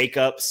some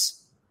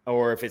shakeups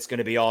or if it's going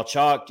to be all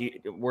chalk.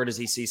 Where does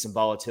he see some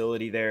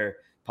volatility there,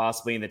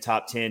 possibly in the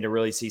top 10 to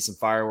really see some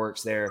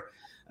fireworks there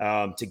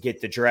to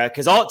get the draft?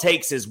 Because all it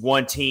takes is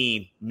one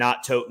team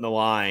not toting the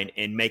line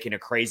and making a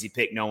crazy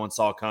pick no one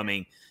saw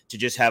coming to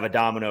just have a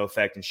domino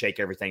effect and shake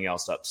everything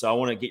else up. So I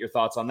want to get your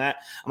thoughts on that.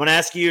 I'm going to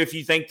ask you if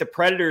you think the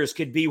Predators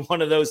could be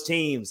one of those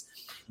teams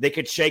that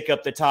could shake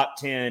up the top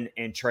 10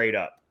 and trade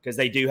up, because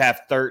they do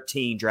have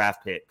 13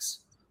 draft picks.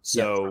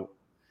 So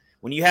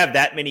when you have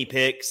that many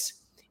picks,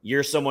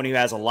 you're someone who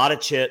has a lot of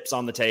chips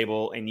on the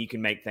table and you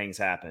can make things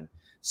happen.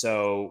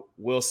 So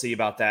we'll see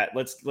about that.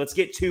 Let's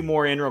get 2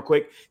 more in real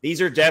quick.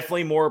 These are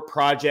definitely more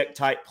project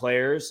type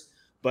players,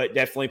 but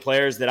definitely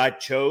players that I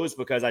chose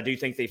because I do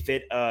think they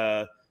fit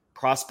a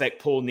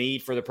prospect pool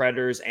need for the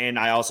Predators, and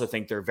I also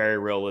think they're very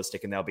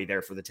realistic and they'll be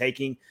there for the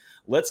taking.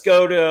 Let's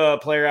go to a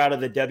player out of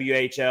the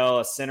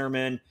WHL, a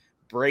centerman,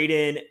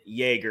 Braden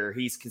Yeager.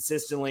 He's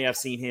consistently, I've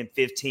seen him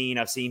 15.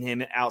 I've seen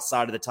him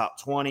outside of the top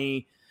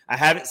 20. I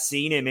haven't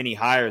seen him any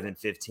higher than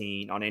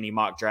 15 on any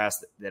mock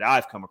drafts that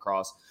I've come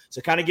across.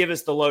 So kind of give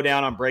us the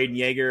lowdown on Braden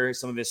Yeager,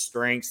 some of his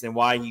strengths, and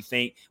why you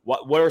think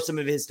what are some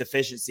of his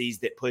deficiencies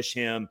that push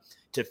him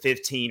to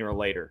 15 or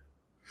later.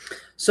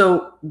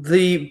 So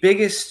the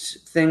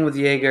biggest thing with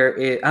Yeager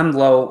is I'm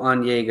low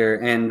on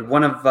Yeager, and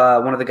one of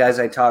the guys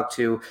I talked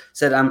to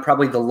said I'm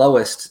probably the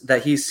lowest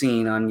that he's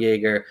seen on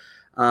Yeager.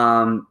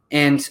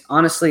 And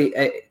honestly,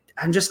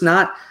 I'm just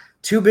not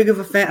too big of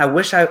a fan. I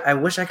wish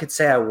I could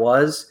say I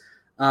was,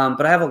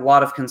 but I have a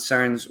lot of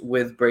concerns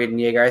with Braden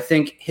Yeager. I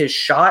think his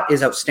shot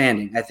is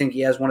outstanding. I think he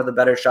has one of the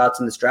better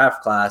shots in this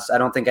draft class. I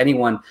don't think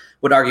anyone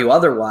would argue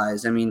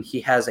otherwise. I mean,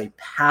 he has a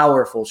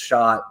powerful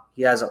shot.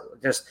 He has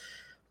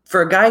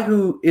for a guy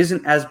who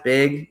isn't as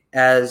big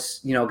as,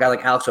 a guy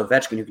like Alex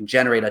Ovechkin, who can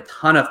generate a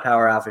ton of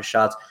power off his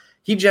shots,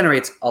 he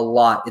generates a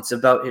lot. It's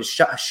about his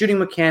shooting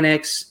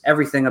mechanics.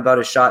 Everything about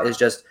his shot is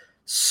just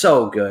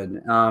so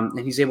good. And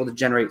he's able to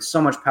generate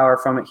so much power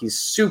from it. He's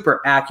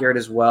super accurate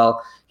as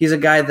well. He's a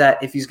guy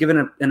that if he's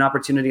given an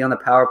opportunity on the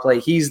power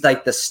play, he's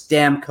like the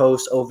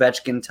Stamkos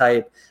Ovechkin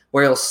type,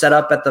 where he'll set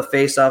up at the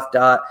face-off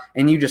dot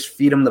and you just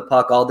feed him the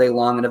puck all day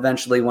long, and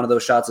eventually one of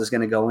those shots is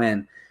going to go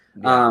in.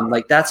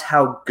 That's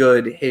how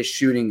good his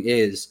shooting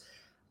is.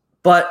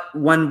 But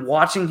when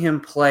watching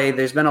him play,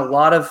 there's been a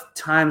lot of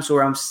times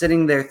where I'm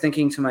sitting there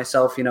thinking to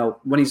myself,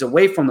 when he's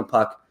away from the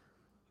puck,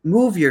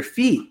 move your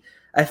feet.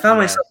 I found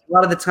myself a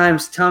lot of the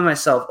times telling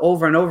myself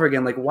over and over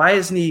again, like, why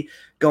isn't he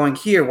going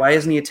here? Why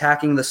isn't he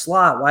attacking the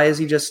slot? Why is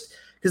he just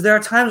 – because there are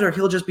times where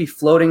he'll just be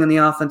floating in the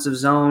offensive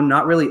zone,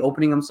 not really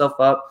opening himself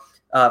up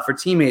for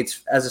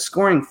teammates as a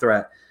scoring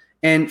threat.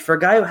 And for a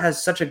guy who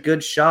has such a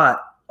good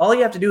shot, all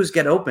you have to do is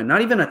get open,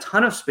 not even a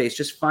ton of space.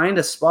 Just find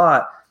a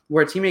spot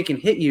where a teammate can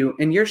hit you,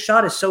 and your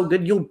shot is so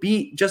good, you'll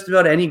beat just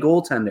about any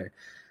goaltender.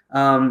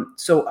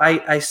 So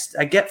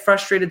I get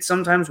frustrated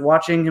sometimes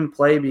watching him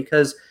play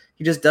because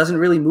he just doesn't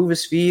really move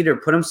his feet or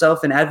put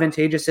himself in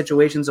advantageous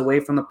situations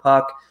away from the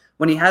puck.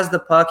 When he has the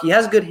puck, he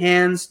has good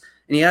hands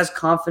and he has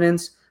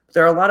confidence. But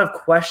there are a lot of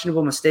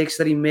questionable mistakes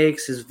that he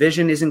makes. His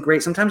vision isn't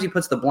great. Sometimes he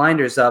puts the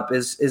blinders up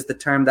is the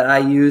term that I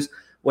use,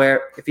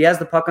 where if he has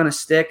the puck on a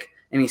stick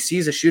and he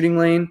sees a shooting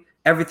lane,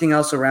 everything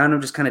else around him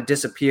just kind of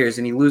disappears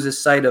and he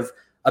loses sight of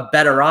a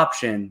better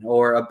option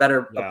or a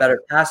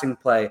better passing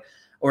play,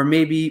 or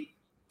maybe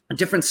a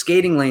different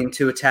skating lane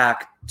to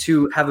attack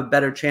to have a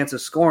better chance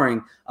of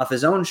scoring off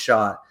his own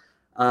shot.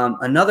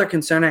 Another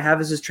concern I have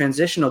is his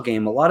transitional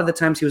game. A lot of the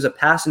times he was a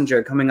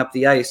passenger coming up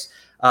the ice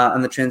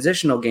on the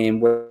transitional game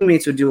where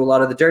teammates would do a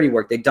lot of the dirty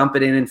work. They dump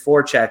it in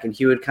forecheck and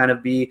he would kind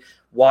of be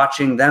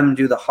watching them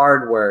do the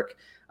hard work.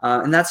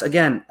 And that's,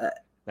 again,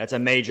 that's a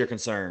major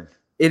concern.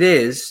 It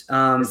is.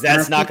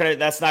 That's not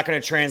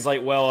gonna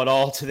translate well at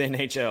all to the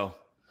NHL.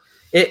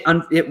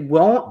 It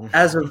won't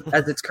as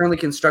it's currently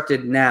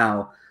constructed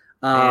now.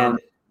 And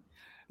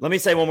let me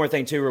say one more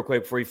thing too, real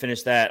quick, before you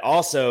finish that.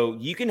 Also,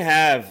 you can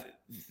have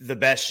the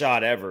best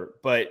shot ever,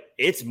 but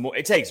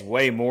it takes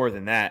way more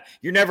than that.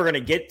 You're never going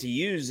to get to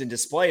use and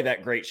display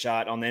that great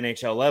shot on the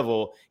NHL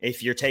level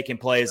if you're taking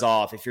plays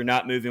off, if you're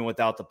not moving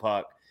without the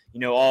puck.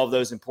 All of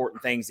those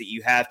important things that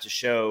you have to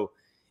show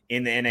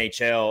in the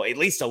NHL, at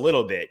least a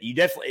little bit. You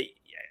definitely,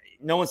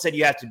 no one said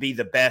you have to be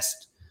the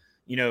best,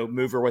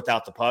 mover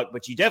without the puck,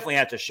 but you definitely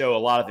have to show a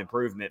lot of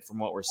improvement from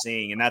what we're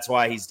seeing. And that's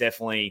why he's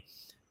definitely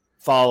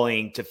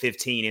falling to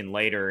 15 and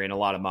later in a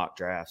lot of mock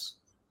drafts.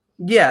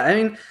 Yeah. I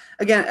mean,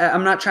 again,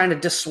 I'm not trying to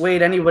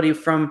dissuade anybody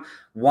from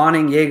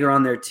wanting Jaeger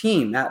on their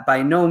team. That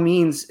by no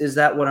means is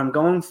that what I'm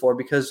going for,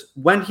 because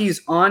when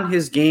he's on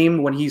his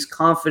game, when he's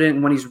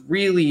confident, when he's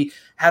really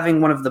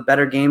having one of the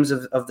better games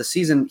of the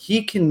season,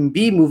 he can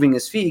be moving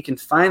his feet. He can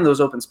find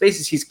those open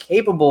spaces. He's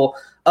capable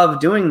of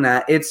doing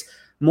that. It's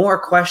more a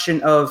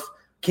question of,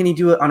 can he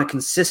do it on a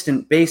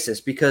consistent basis?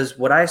 Because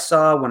what I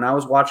saw when I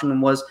was watching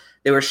him was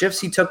there were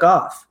shifts he took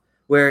off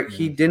where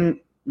he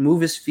didn't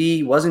move his feet,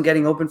 he wasn't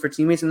getting open for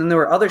teammates. And then there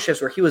were other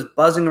shifts where he was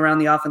buzzing around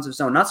the offensive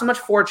zone. Not so much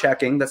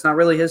forechecking. That's not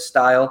really his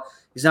style.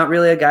 He's not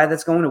really a guy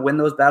that's going to win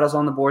those battles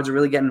on the boards or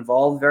really get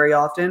involved very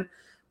often.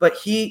 But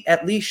he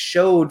at least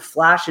showed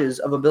flashes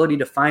of ability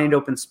to find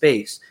open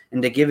space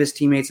and to give his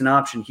teammates an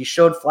option. He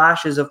showed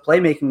flashes of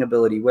playmaking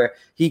ability where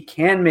he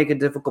can make a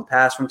difficult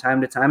pass from time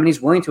to time, and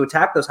he's willing to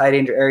attack those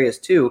high-danger areas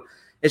too.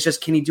 It's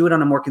just, can he do it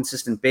on a more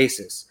consistent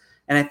basis?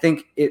 And I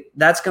think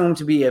that's going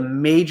to be a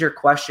major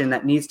question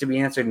that needs to be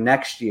answered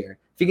next year.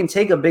 If he can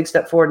take a big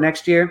step forward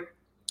next year,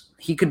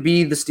 he could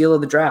be the steal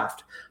of the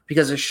draft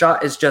because his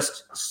shot is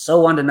just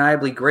so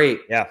undeniably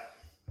great. Yeah.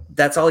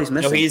 That's all he's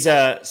missing.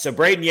 So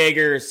Braden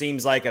Jaeger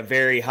seems like a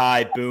very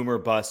high boom or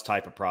bust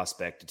type of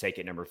prospect to take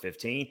at number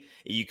 15.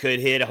 You could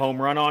hit a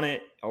home run on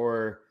it,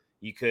 or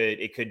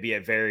it could be a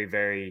very,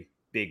 very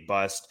big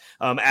bust.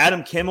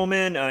 Adam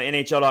Kimmelman,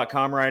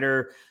 NHL.com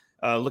writer,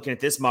 looking at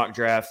this mock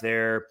draft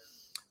there,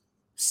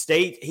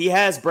 he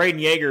has Braden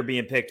Jaeger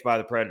being picked by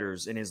the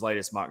Predators in his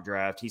latest mock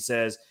draft. He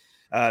says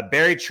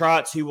Barry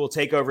Trotz, who will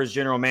take over as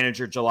general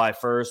manager July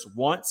 1st,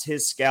 wants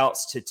his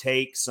scouts to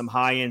take some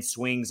high-end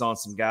swings on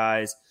some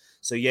guys.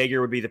 So Jaeger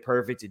would be the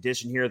perfect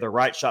addition here. The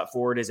right shot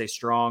forward is a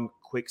strong,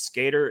 quick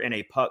skater and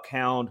a puck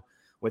hound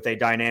with a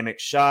dynamic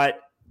shot.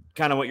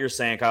 Kind of what you're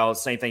saying, Kyle.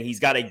 Same thing. He's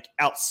got an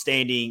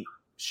outstanding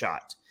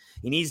shot.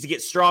 He needs to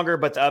get stronger,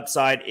 but the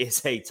upside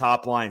is a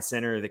top-line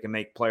center that can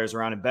make players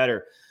around him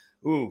better.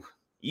 Ooh,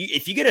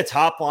 if you get a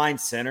top-line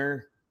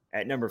center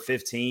at number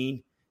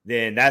 15,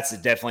 then that's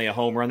definitely a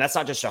home run. That's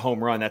not just a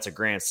home run. That's a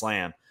grand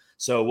slam.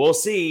 So we'll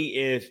see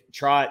if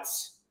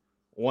Trotz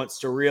wants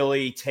to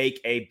really take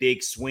a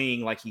big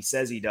swing like he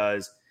says he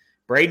does.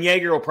 Braden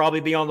Jaeger will probably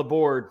be on the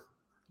board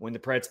when the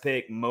Preds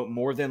pick,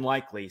 more than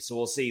likely. So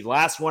we'll see.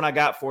 Last one I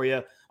got for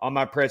you on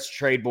my Preds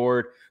trade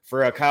board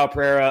for Kyle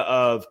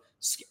Pereira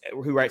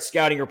who writes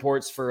scouting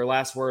reports for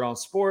Last Word on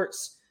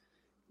Sports.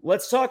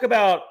 Let's talk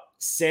about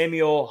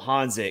Samuel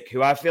Honzek,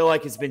 who I feel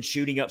like has been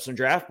shooting up some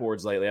draft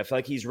boards lately. I feel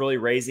like he's really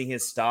raising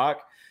his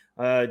stock.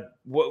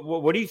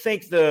 What do you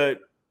think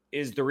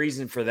is the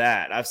reason for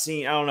that?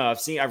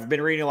 I've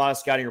been reading a lot of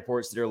scouting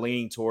reports that are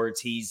leaning towards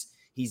he's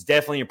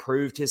definitely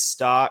improved his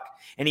stock,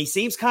 and he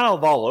seems kind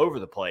of all over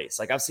the place.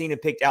 Like, I've seen him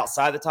picked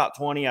outside the top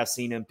 20. I've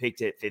seen him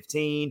picked at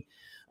 15.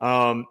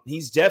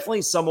 He's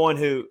definitely someone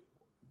who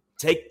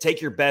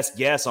take your best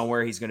guess on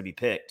where he's going to be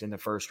picked in the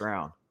first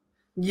round.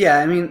 Yeah,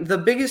 I mean, the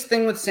biggest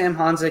thing with Sam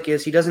Honzek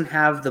is he doesn't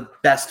have the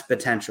best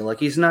potential. Like,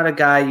 he's not a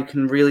guy you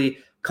can really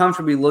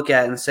comfortably look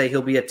at and say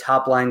he'll be a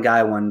top-line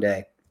guy one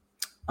day.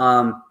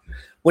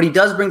 What he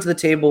does bring to the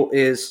table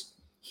is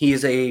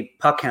he's a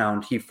puck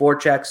hound. He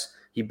forechecks,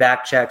 he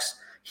backchecks.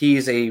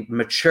 He's a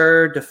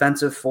mature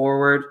defensive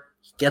forward.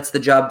 He gets the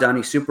job done.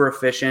 He's super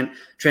efficient.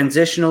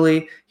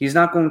 Transitionally, he's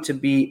not going to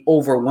be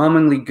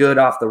overwhelmingly good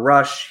off the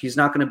rush. He's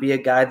not going to be a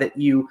guy that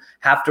you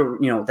have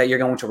to, that you're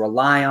going to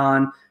rely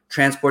on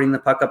transporting the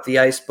puck up the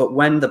ice. But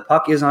when the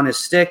puck is on his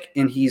stick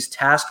and he's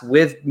tasked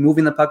with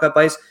moving the puck up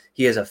ice,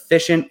 he is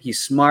efficient. He's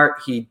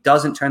smart. He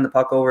doesn't turn the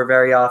puck over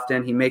very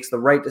often. He makes the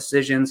right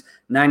decisions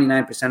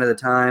 99% of the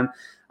time.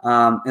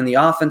 In the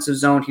offensive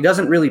zone, he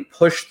doesn't really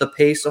push the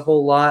pace a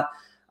whole lot.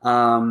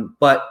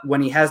 But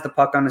when he has the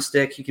puck on his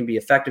stick, he can be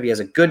effective. He has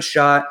a good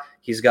shot.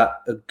 He's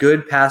got a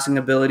good passing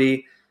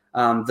ability.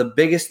 The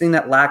biggest thing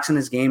that lacks in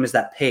his game is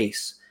that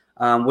pace,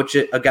 which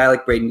a guy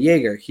like Braden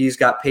Yeager, he's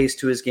got pace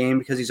to his game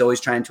because he's always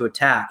trying to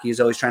attack.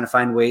 He's always trying to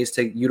find ways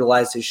to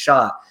utilize his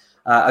shot.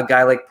 A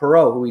guy like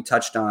Perreault, who we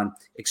touched on,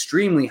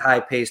 extremely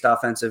high-paced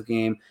offensive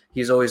game.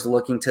 He's always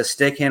looking to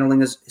stick handle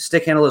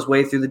his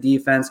way through the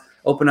defense,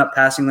 open up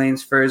passing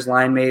lanes for his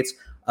line mates,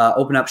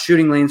 open up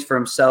shooting lanes for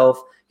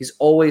himself. He's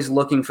always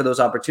looking for those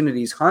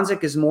opportunities.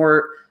 Honzek is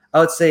more, I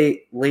would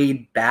say,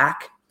 laid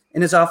back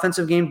in his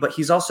offensive game, but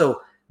he's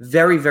also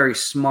very, very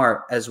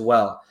smart as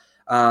well.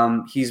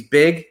 He's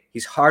big.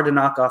 He's hard to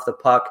knock off the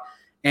puck.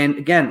 And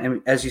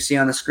again, as you see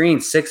on the screen,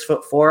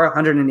 6'4",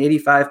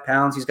 185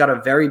 pounds. He's got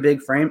a very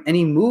big frame, and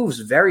he moves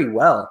very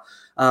well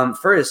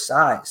for his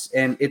size.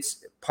 And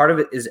it's part of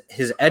it is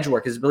his edge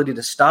work, his ability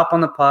to stop on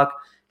the puck,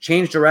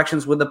 change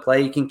directions with the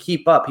play. He can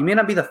keep up. He may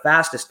not be the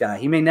fastest guy.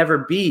 He may never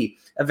be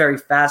a very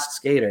fast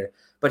skater,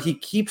 but he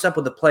keeps up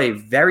with the play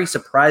very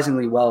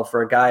surprisingly well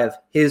for a guy of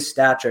his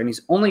stature. And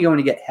he's only going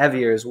to get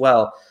heavier as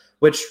well,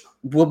 which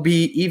will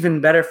be even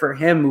better for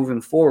him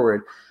moving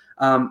forward.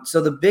 So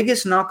the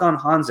biggest knock on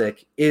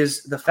Honzek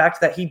is the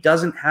fact that he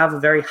doesn't have a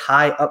very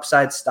high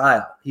upside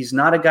style. He's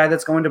not a guy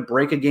that's going to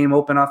break a game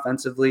open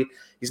offensively.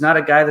 He's not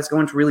a guy that's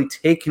going to really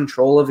take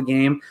control of a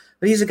game,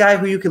 but he's a guy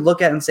who you could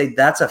look at and say,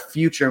 that's a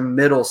future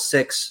middle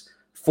six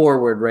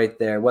forward right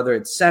there, whether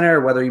it's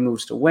center, whether he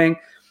moves to wing,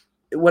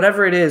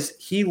 whatever it is.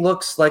 He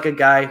looks like a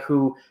guy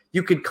who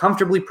you could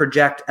comfortably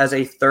project as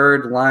a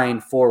third line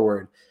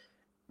forward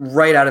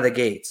right out of the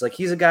gates. Like,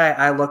 he's a guy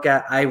I look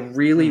at. I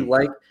really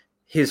like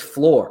his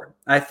floor.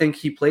 I think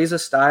he plays a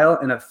style,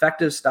 an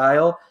effective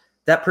style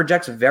that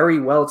projects very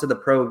well to the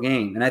pro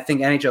game. And I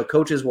think NHL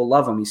coaches will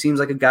love him. He seems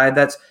like a guy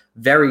that's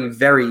very,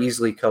 very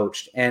easily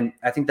coached. And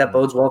I think that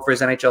bodes well for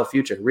his NHL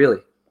future, really.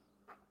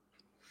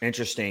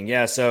 Interesting.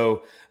 Yeah.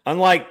 So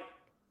unlike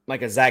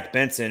like a Zach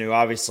Benson, who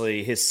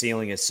obviously his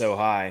ceiling is so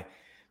high,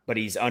 but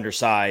he's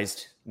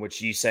undersized,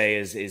 which you say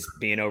is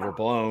being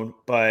overblown.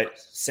 But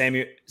Sam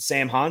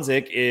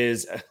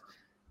Honzek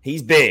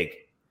he's big.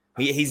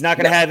 He's not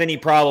going to have any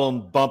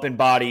problem bumping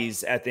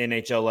bodies at the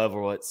NHL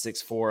level at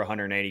 6'4",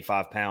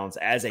 185 pounds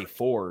as a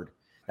forward.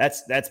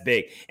 That's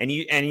big. And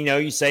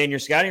you say in your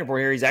scouting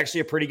report here, he's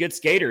actually a pretty good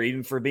skater,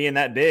 even for being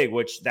that big,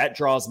 which that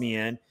draws me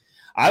in.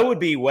 Even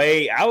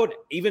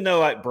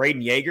though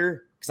Braden Yeager,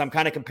 because I'm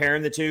kind of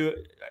comparing the two,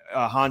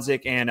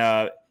 Honzek and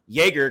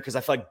Yeager, because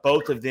I feel like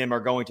both of them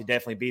are going to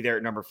definitely be there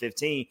at number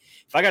 15.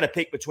 If I got to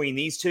pick between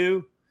these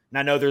two, and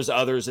I know there's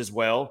others as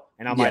well,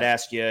 and I might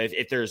ask you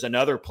if there's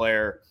another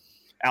player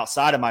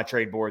outside of my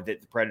trade board that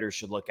the Predators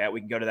should look at.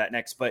 We can go to that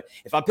next. But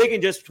if I'm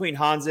picking just between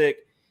Honzek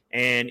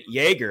and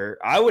Yeager,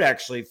 I would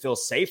actually feel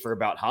safer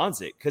about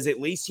Honzek because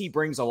at least he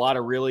brings a lot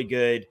of really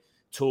good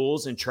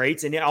tools and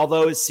traits. And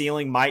although his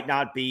ceiling might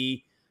not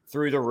be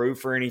through the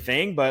roof or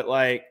anything, but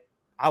like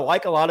I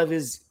like a lot of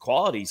his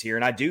qualities here.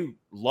 And I do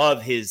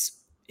love his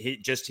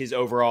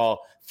overall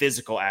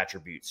physical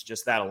attributes,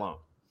 just that alone.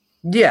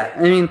 Yeah,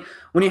 I mean,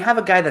 when you have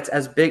a guy that's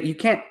as big, you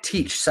can't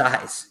teach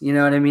size. You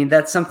know what I mean?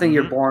 That's something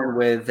you're born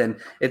with, and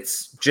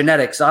it's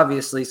genetics,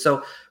 obviously.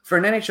 So for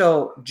an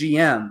NHL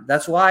GM,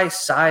 that's why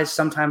size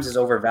sometimes is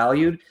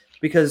overvalued,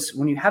 because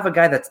when you have a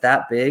guy that's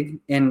that big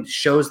and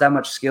shows that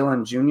much skill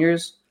in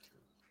juniors,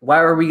 why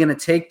are we going to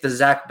take the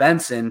Zach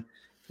Benson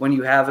when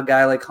you have a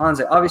guy like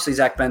Honzek? Obviously,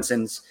 Zach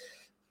Benson's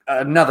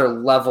another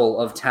level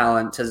of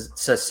talent to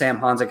Sam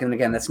Honzek. And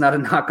again, that's not a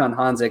knock on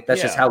Honzek.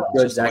 That's just how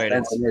good Zach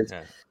Benson is.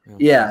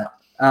 Yeah.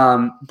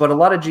 But a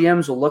lot of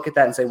GMs will look at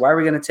that and say, why are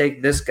we going to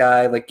take this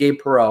guy like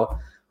Gabe Perreault,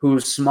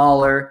 who's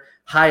smaller,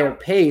 higher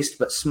paced,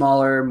 but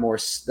smaller, more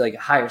like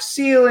higher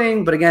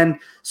ceiling, but again,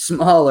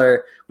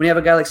 smaller. When you have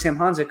a guy like Sam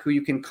Honzek, who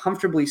you can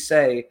comfortably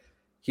say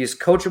he's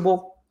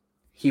coachable,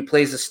 he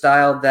plays a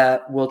style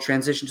that will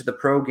transition to the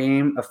pro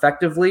game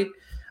effectively.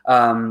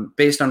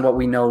 Based on what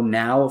we know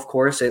now, of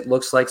course, it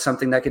looks like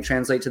something that could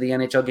translate to the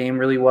NHL game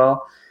really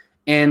well.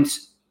 And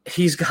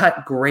he's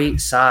got great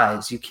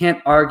size. You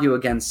can't argue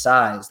against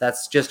size.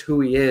 That's just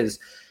who he is.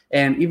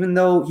 And even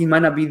though he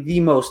might not be the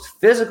most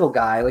physical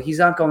guy, like he's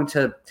not going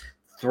to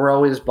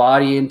throw his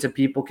body into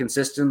people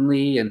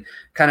consistently and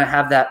kind of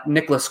have that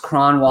Nicholas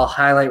Kronwall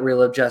highlight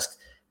reel of just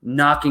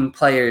knocking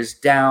players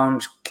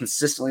down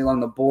consistently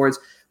along the boards.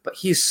 But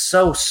he's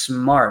so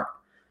smart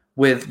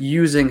with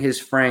using his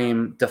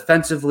frame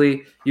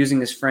defensively,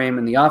 using his frame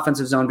in the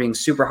offensive zone, being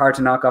super hard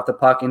to knock off the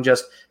puck, and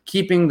just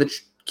keeping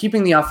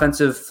the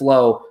offensive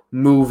flow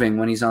moving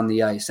when he's on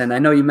the ice. And I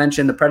know you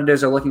mentioned the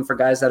Predators are looking for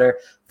guys that are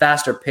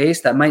faster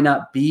paced. That might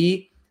not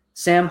be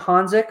Sam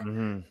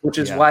Honzek, which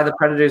is why the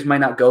Predators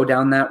might not go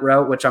down that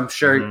route, which I'm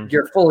sure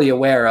you're fully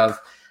aware of.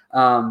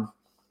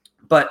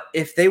 But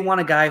if they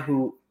want a guy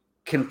who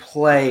can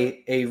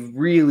play a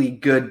really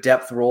good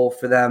depth role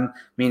for them,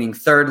 meaning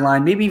third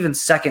line, maybe even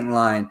second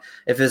line,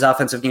 if his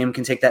offensive game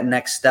can take that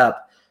next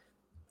step.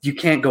 You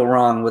can't go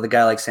wrong with a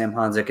guy like Sam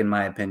Honzek, in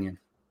my opinion.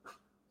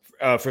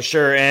 For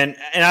sure, and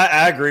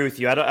I agree with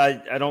you.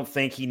 I don't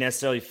think he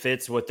necessarily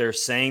fits what they're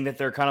saying that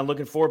they're kind of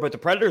looking for. But the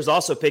Predators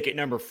also pick at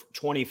number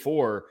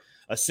 24,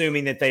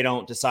 assuming that they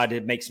don't decide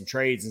to make some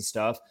trades and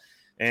stuff.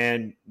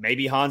 And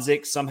maybe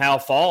Honzek somehow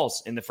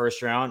falls in the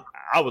first round.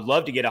 I would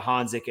love to get a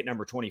Honzek at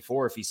number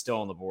 24 if he's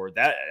still on the board.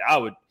 That I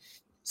would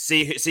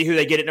see who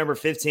they get at number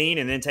 15,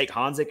 and then take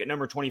Honzek at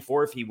number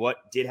 24 if he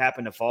did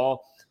happen to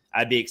fall.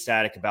 I'd be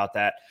ecstatic about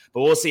that.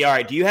 But we'll see. All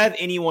right, do you have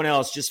anyone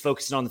else, just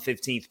focusing on the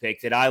 15th pick,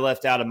 that I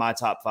left out of my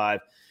top 5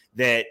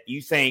 that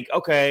you think,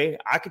 okay,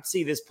 I could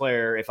see this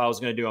player if I was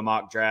going to do a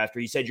mock draft? Or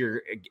you said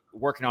you're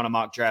working on a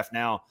mock draft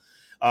now.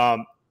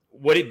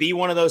 Would it be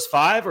one of those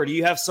 5, or do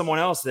you have someone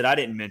else that I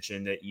didn't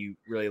mention that you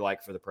really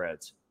like for the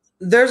Preds?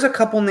 There's a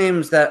couple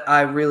names that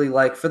I really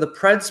like. For the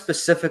Preds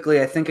specifically,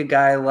 I think a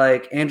guy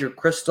like Andrew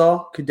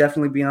Cristall could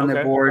definitely be on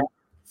their board.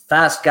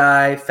 Fast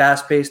guy,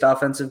 fast-paced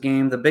offensive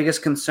game. The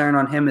biggest concern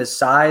on him is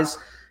size,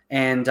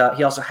 and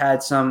he also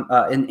had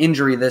an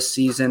injury this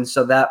season,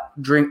 so that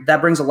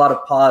brings a lot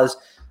of pause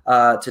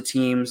to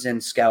teams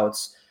and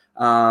scouts.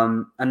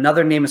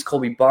 Another name is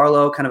Colby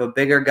Barlow, kind of a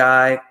bigger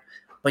guy,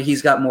 but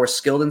he's got more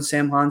skill than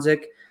Sam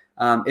Honzek.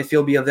 If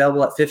he'll be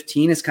available at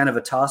 15 is kind of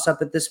a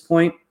toss-up at this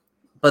point,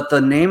 but the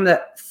name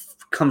that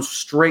comes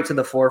straight to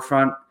the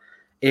forefront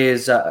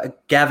is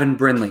Gavin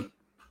Brindley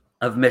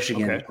of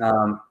Michigan.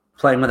 Okay.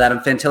 Playing with Adam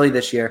Fantilli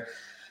this year.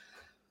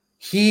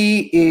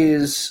 He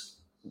is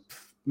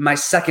my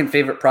second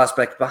favorite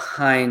prospect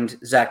behind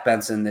Zach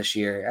Benson this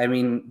year. I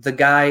mean, the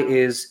guy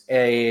is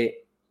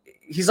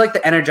he's like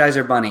the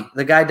Energizer Bunny.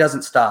 The guy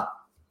doesn't stop.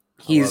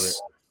 He's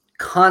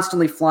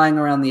constantly flying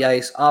around the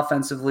ice,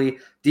 offensively,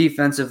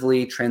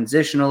 defensively,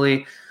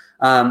 transitionally.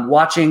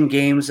 Watching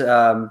games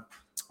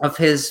of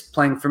his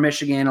playing for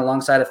Michigan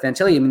alongside of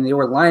Fantilli, I mean, they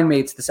were line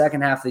mates the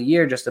second half of the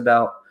year just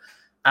about.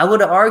 I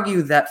would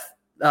argue that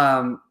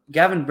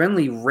Gavin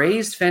Brindley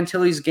raised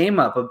Fantilli's game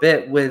up a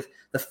bit with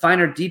the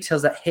finer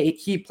details that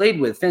he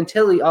played with.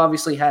 Fantilli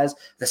obviously has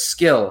the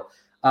skill,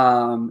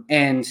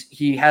 and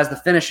he has the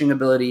finishing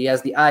ability. He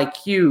has the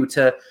IQ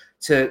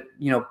to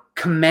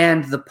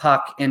command the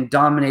puck and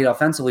dominate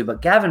offensively.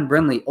 But Gavin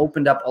Brindley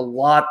opened up a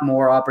lot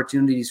more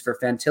opportunities for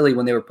Fantilli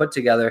when they were put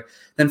together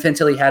than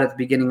Fantilli had at the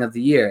beginning of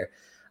the year.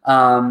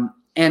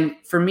 And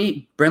for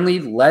me, Brindley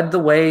led the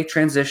way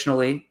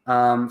transitionally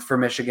for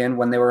Michigan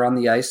when they were on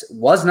the ice. It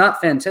was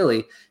not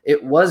Fantilli.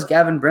 It was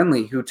Gavin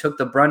Brindley who took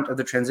the brunt of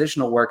the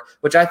transitional work,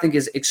 which I think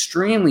is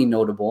extremely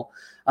notable.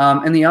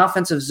 In the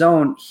offensive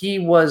zone, he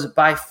was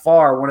by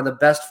far one of the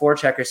best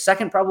forecheckers,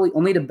 second probably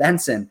only to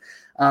Benson.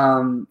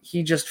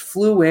 He just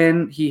flew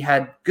in. He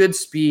had good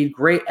speed,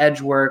 great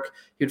edge work.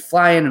 He'd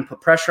fly in and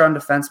put pressure on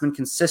defensemen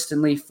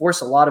consistently,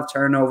 force a lot of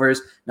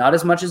turnovers, not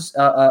as much as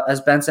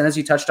Benson, as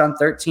you touched on.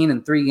 13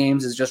 in 3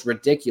 games is just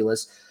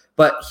ridiculous.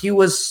 But he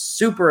was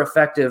super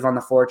effective on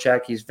the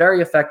forecheck. He's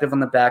very effective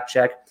on the back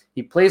check.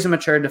 He plays a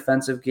mature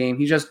defensive game.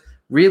 He's just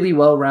really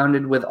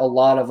well-rounded with a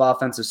lot of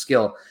offensive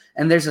skill.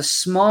 And there's a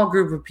small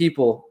group of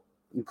people,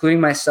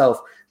 including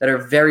myself, that are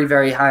very,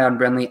 very high on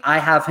Brindley. I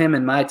have him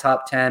in my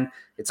top 10.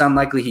 It's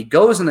unlikely he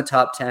goes in the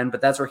top 10,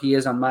 but that's where he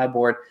is on my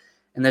board.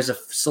 And there's a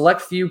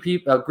select few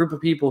people, a group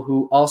of people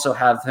who also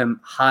have him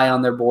high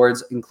on their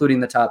boards, including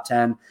the top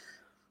 10.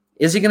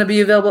 Is he going to be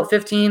available at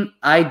 15?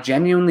 I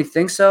genuinely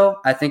think so.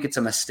 I think it's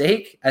a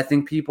mistake. I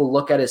think people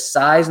look at his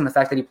size and the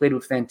fact that he played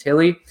with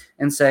Fantilli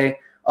and say,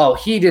 oh,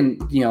 he didn't,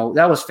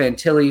 that was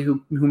Fantilli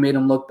who made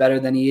him look better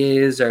than he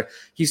is, or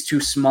he's too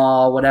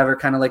small, whatever,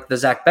 kind of like the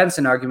Zach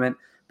Benson argument.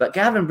 But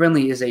Gavin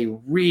Brindley is a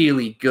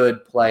really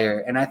good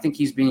player, and I think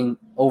he's being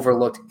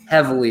overlooked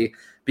heavily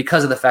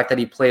because of the fact that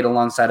he played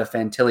alongside of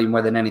Fantilli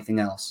more than anything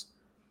else.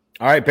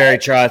 All right, Barry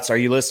Trotz, are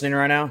you listening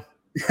right now?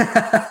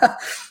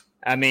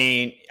 I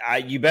mean,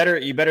 you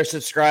better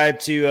subscribe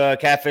to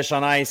Catfish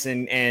on Ice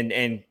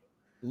and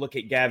look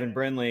at Gavin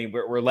Brindley.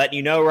 We're letting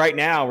you know right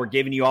now. We're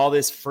giving you all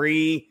this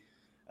free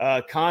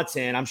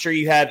content. I'm sure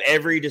you have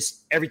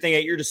everything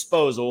at your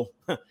disposal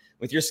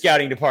with your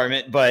scouting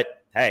department. But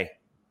hey,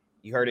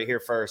 you heard it here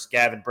first,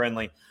 Gavin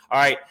Brindley. All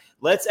right,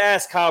 let's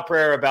ask Kyle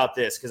Pereira about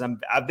this because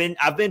I've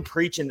been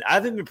preaching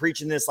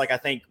this. Like, I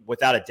think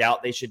without a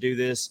doubt they should do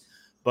this,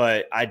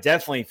 but I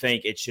definitely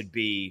think it should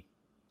be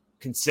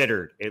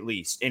considered at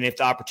least. And if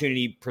the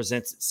opportunity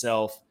presents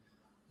itself,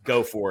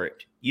 go for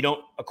it. You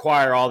don't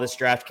acquire all this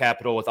draft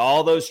capital with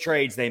all those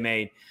trades they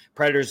made.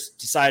 Predators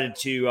decided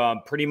to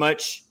pretty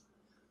much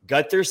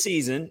gut their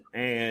season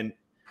and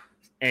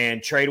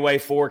trade away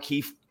 4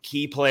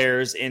 key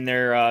players in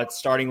their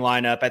starting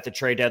lineup at the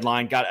trade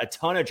deadline. Got a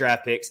ton of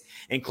draft picks,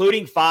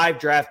 including 5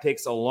 draft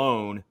picks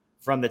alone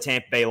from the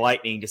Tampa Bay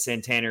Lightning to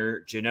send Tanner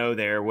Jeannot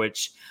there,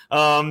 which,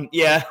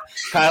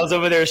 Kyle's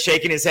over there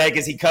shaking his head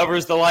because he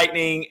covers the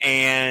Lightning.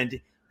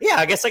 And,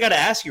 I guess I got to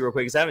ask you real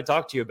quick because I haven't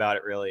talked to you about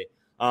it really.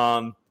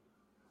 How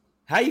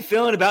you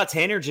feeling about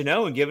Tanner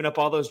Jeannot and giving up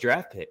all those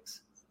draft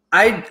picks?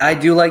 I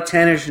do like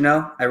Tanner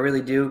Jeannot. I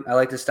really do. I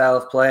like the style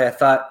of play. I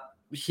thought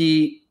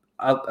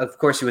of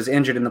course, he was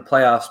injured in the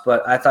playoffs,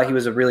 but I thought he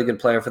was a really good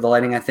player for the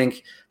Lightning. I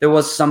think there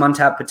was some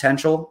untapped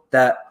potential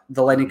that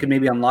the Lightning could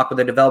maybe unlock with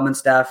their development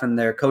staff and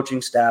their coaching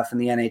staff in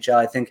the NHL.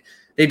 I think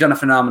they've done a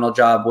phenomenal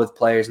job with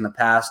players in the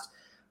past.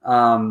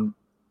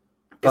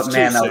 But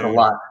man, that was a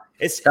lot.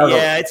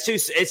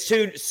 It's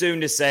too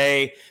soon to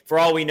say. For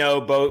all we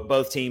know,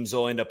 both teams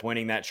will end up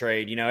winning that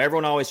trade. You know,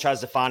 everyone always tries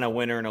to find a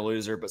winner and a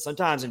loser, but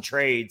sometimes in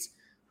trades,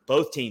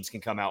 both teams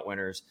can come out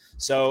winners.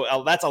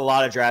 So that's a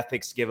lot of draft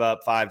picks to give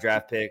up, 5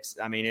 draft picks.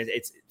 I mean,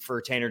 it's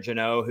for Tanner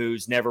Jeannot,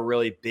 who's never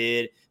really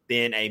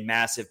been a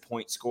massive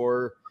point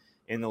scorer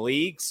in the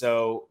league.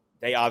 So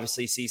they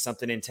obviously see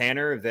something in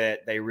Tanner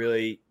that they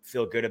really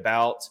feel good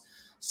about.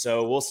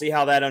 So we'll see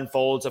how that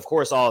unfolds. Of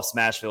course, all of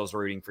Smashville is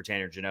rooting for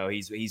Tanner Jeannot.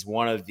 He's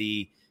one of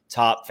the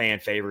top fan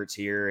favorites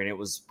here, and it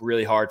was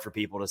really hard for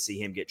people to see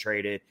him get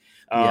traded.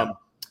 And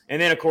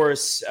then, of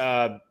course,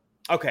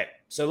 okay,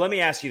 so let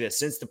me ask you this.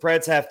 Since the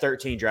Preds have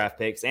 13 draft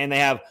picks and they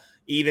have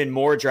even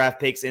more draft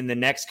picks in the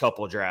next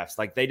couple of drafts,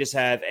 like they just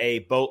have a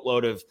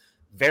boatload of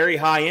very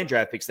high-end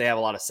draft picks. They have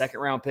a lot of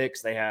second-round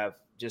picks. They have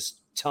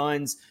just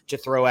tons to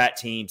throw at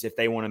teams if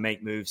they want to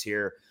make moves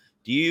here.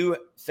 Do you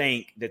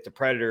think that the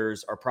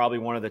Predators are probably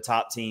one of the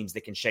top teams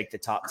that can shake the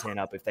top 10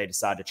 up if they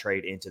decide to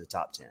trade into the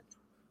top 10?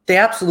 They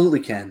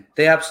absolutely can.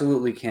 They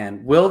absolutely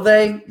can. Will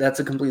they? That's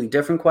a completely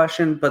different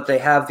question, but they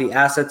have the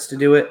assets to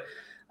do it.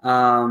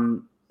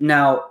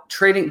 Now,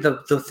 trading,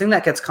 the thing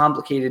that gets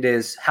complicated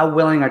is how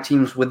willing are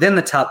teams within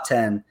the top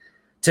 10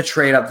 to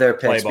trade up their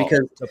picks?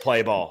 To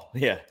play ball.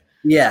 Yeah.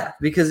 Yeah,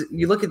 because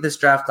you look at this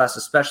draft class,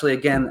 especially,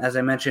 again, as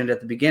I mentioned at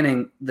the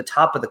beginning, the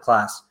top of the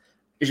class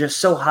is just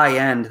so high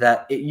end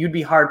that you'd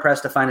be hard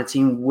pressed to find a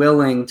team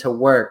willing to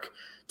work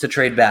to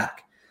trade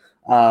back.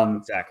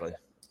 Exactly.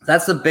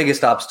 That's the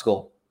biggest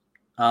obstacle.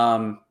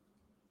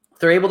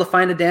 They're able to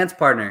find a dance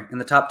partner in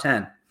the top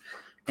 10.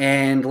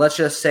 And let's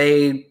just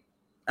say,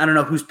 I don't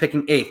know who's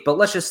picking 8th, but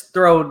let's just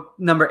throw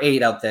number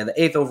 8 out there, the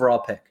 8th overall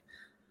pick.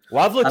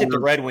 Well, I've looked at the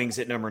Red Wings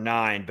at number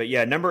 9, but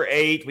yeah, number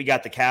 8, we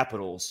got the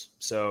Capitals.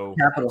 So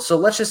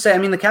let's just say, I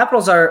mean, the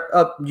Capitals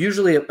are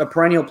usually a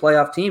perennial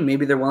playoff team.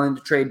 Maybe they're willing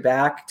to trade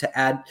back to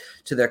add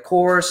to their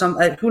core or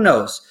something. Who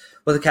knows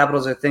what the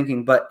Capitals are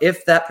thinking? But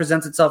if that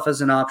presents itself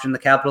as an option, the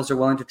Capitals are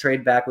willing to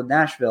trade back with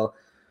Nashville.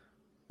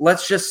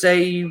 Let's just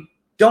say you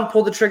don't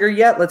pull the trigger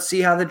yet. Let's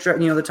see how the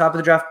top of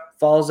the draft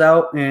falls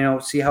out.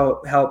 See how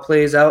it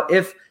plays out.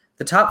 If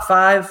the top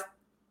 5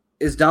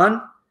 is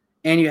done,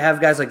 and you have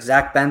guys like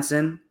Zach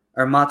Benson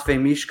or Matvei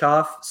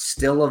Mishkov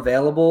still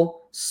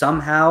available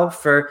somehow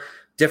for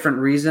different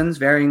reasons,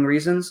 varying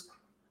reasons,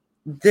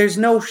 there's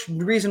no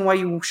reason why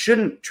you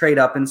shouldn't trade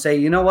up and say,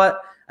 you know what?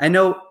 I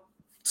know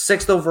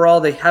 6th overall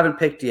they haven't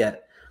picked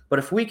yet, but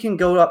if we can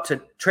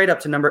trade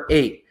up to number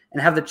 8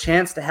 and have the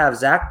chance to have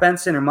Zach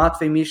Benson or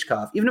Matvei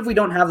Mishkov, even if we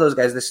don't have those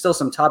guys, there's still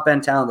some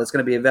top-end talent that's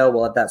going to be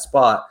available at that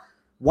spot.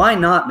 Why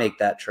not make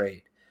that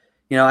trade?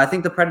 I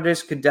think the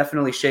Predators could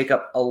definitely shake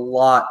up a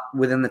lot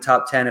within the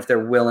top 10 if they're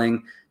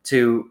willing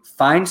to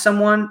find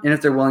someone and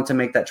if they're willing to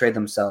make that trade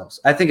themselves.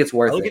 I think it's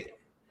worth it.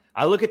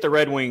 I look at the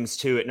Red Wings,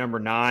 too, at number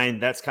 9.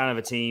 That's kind of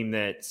a team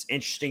that's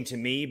interesting to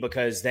me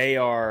because I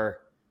feel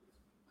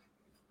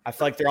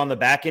like they're on the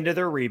back end of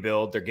their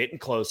rebuild. They're getting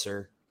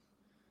closer.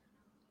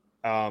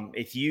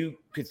 If you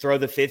could throw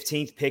the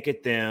 15th pick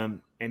at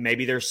them, and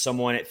maybe there's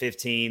someone at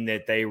 15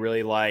 that they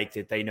really like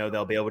that they know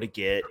they'll be able to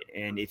get.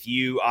 And if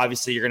you're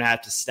going to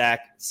have to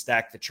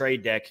stack the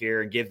trade deck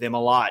here and give them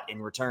a lot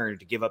in return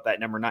to give up that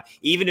number 9,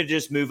 even to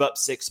just move up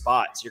 6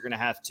 spots, you're going to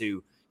have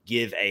to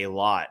give a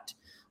lot.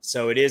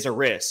 So it is a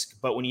risk.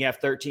 But when you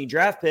have 13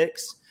 draft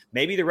picks,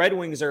 maybe the Red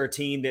Wings are a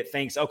team that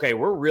thinks, okay,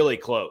 we're really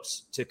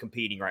close to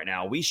competing right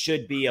now. We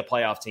should be a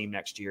playoff team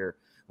next year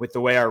with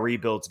the way our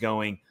rebuild's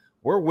going.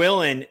 We're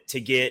willing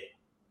to get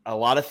a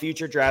lot of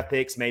future draft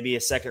picks, maybe a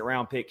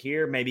 2nd-round pick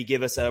here, maybe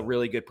give us a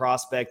really good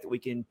prospect that we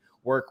can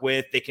work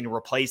with. They can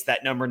replace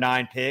that number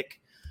 9 pick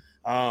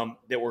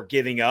that we're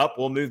giving up.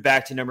 We'll move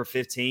back to number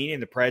 15,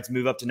 and the Preds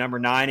move up to number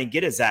 9 and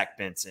get a Zach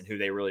Benson, who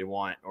they really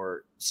want,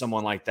 or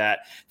someone like that.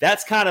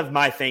 That's kind of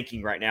my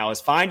thinking right now, is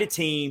find a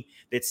team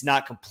that's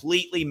not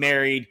completely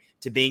married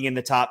to being in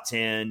the top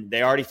 10.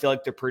 They already feel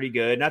like they're pretty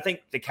good. And I think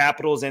the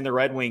Capitals and the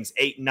Red Wings,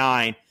 8 and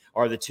 9,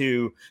 are the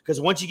two,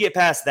 because once you get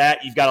past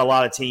that, you've got a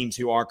lot of teams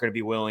who aren't going to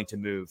be willing to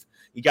move.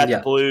 You got the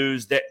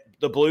Blues.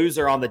 The Blues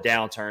are on the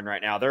downturn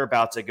right now. They're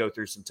about to go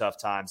through some tough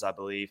times, I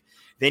believe.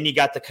 Then you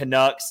got the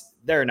Canucks.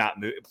 They're not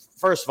moving.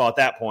 First of all, at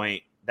that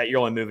point, that you're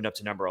only moving up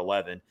to number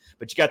 11.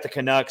 But you got the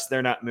Canucks.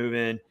 They're not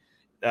moving.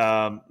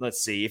 Let's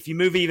see. If you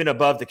move even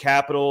above the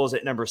Capitals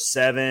at number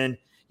 7,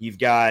 you've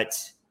got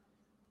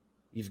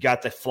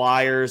the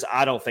Flyers.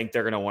 I don't think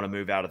they're going to want to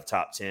move out of the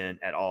top 10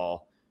 at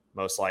all,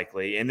 most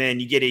likely. And then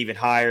you get even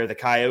higher, the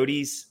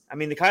Coyotes. I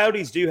mean, the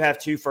Coyotes do have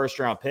 2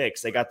 first-round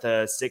picks. They got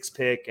the 6th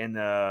pick and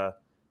the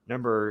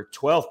number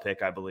 12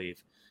 pick, I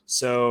believe.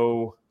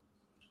 So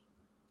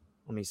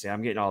let me see.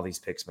 I'm getting all these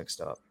picks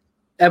mixed up.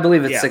 I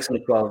believe it's 6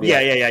 and 12.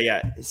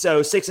 Yeah.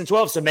 So 6 and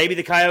 12. So maybe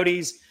the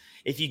Coyotes,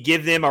 if you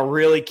give them a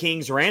really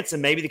king's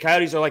ransom, maybe the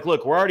Coyotes are like,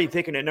 look, we're already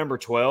picking at number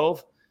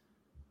 12.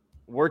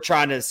 We're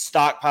trying to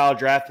stockpile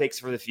draft picks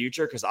for the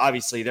future because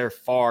obviously they're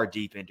far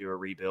deep into a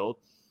rebuild.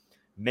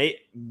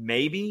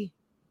 Maybe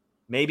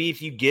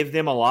if you give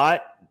them a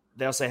lot,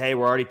 they'll say, hey,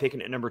 we're already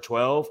picking at number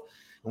 12,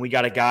 and we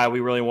got a guy we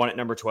really want at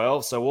number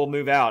 12, so we'll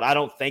move out. I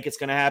don't think it's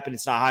going to happen.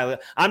 It's not highly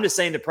 – I'm just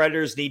saying the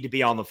Predators need to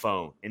be on the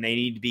phone, and they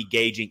need to be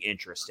gauging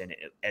interest in it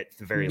at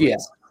the very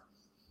least.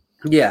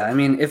 Yeah, I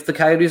mean, if the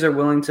Coyotes are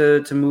willing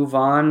to move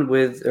on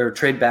with or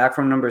trade back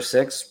from number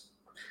 6,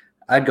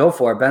 I'd go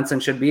for it. Benson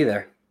should be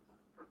there.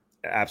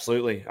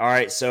 Absolutely. All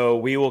right, so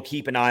we will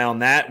keep an eye on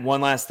that.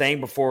 One last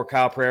thing before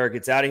Kyle Pereira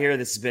gets out of here.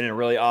 This has been a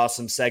really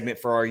awesome segment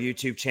for our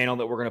YouTube channel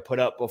that we're going to put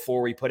up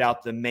before we put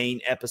out the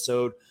main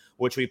episode,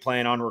 which we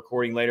plan on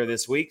recording later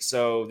this week.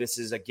 So this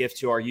is a gift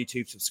to our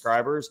YouTube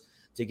subscribers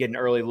to get an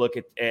early look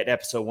at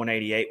episode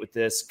 188 with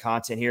this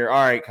content here.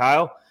 All right,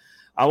 Kyle,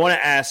 I want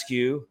to ask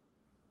you,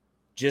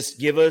 just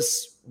give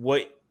us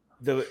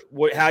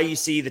how you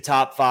see the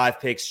top 5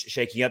 picks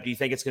shaking up. Do you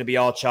think it's going to be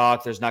all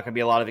chalk? There's not going to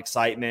be a lot of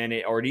excitement,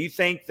 or do you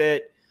think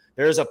that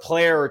there's a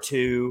player or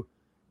two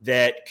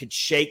that could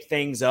shake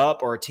things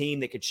up, or a team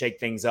that could shake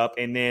things up,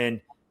 and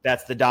then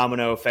that's the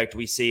domino effect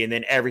we see, and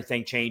then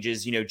everything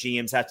changes?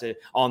 GMs have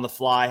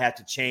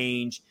to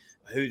change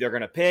who they're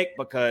going to pick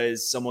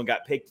because someone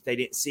got picked that they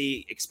didn't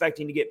see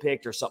expecting to get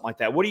picked or something like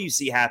that. What do you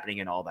see happening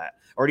in all that?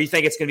 Or do you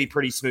think it's going to be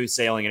pretty smooth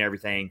sailing and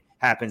everything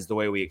happens the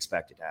way we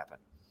expect it to happen?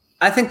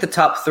 I think the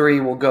top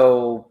 3 will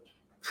go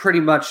pretty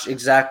much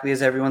exactly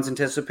as everyone's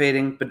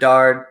anticipating.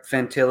 Bedard,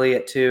 Fantilli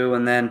at 2,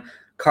 and then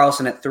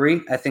Carlson at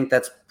 3. I think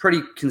that's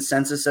pretty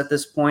consensus at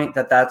this point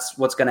that that's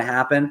what's going to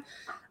happen.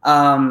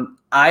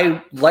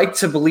 I like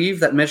to believe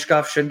that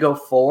Mishkov should go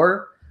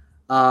 4,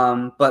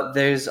 but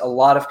there's a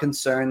lot of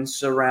concerns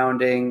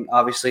surrounding,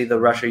 obviously, the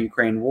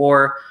Russia-Ukraine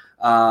war.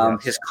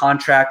 Yes. His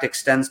contract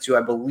extends to,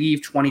 I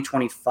believe,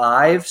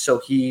 2025, so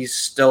he's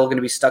still going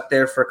to be stuck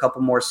there for a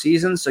couple more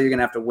seasons, so you're going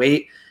to have to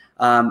wait.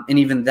 And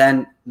even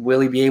then, will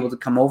he be able to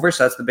come over?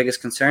 So that's the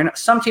biggest concern.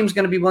 Some team's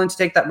going to be willing to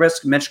take that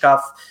risk.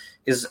 Michkov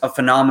is a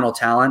phenomenal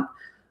talent,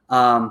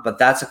 but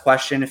that's a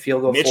question if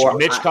he'll go for.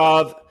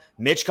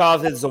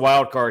 Michkov is the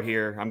wild card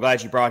here. I'm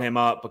glad you brought him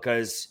up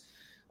because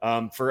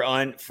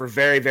for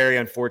very, very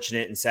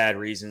unfortunate and sad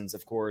reasons,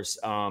 of course,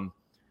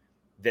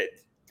 that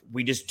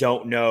we just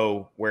don't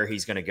know where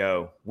he's going to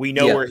go. We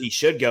know where he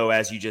should go,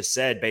 as you just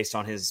said, based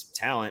on his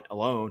talent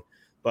alone,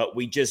 but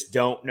we just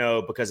don't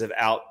know because of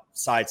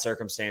outside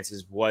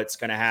circumstances what's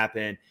going to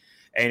happen.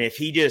 And if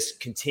he just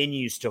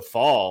continues to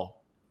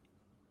fall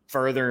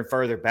further and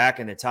further back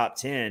in the top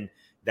 10,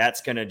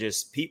 that's going to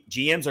just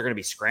GMs are going to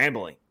be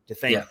scrambling to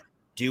think,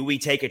 do we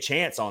take a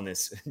chance on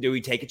this? Do we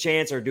take a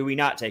chance or do we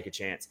not take a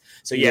chance?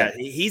 So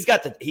he's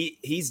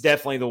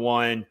definitely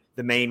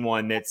the main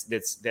one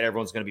that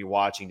everyone's going to be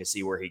watching to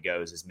see where he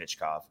goes is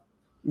Michkov.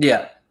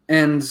 Yeah.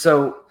 And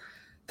so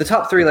the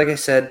top 3, like I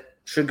said,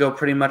 should go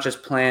pretty much as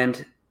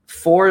planned.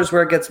 4 is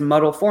where it gets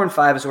muddled. 4 and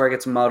 5 is where it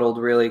gets muddled,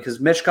 really, because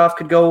Michkov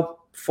could go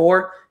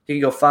 4. He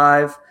could go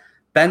 5.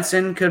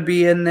 Benson could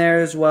be in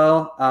there as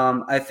well.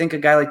 I think a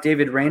guy like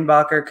David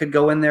Reinbacher could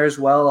go in there as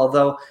well,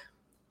 although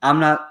I'm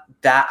not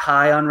that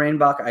high on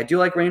Reinbacher. I do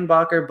like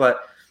Reinbacher,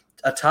 but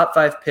a top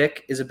 5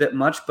 pick is a bit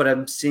much, but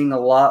I'm seeing a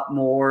lot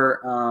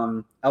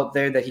more out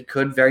there that he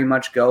could very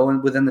much go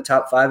within the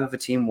top 5 if a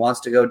team wants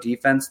to go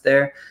defense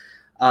there.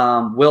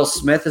 Will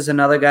Smith is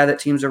another guy that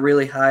teams are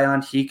really high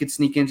on. He could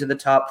sneak into the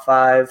top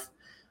 5.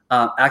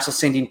 Axel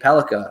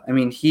Sandin-Pellikka. I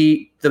mean,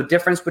 the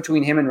difference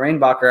between him and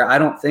Reinbacher, I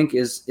don't think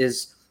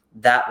is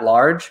that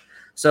large.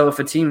 So if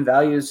a team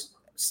values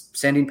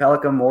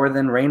Sandin-Pellikka more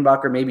than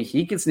Reinbacher, maybe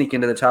he could sneak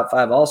into the top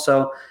 5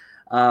 also.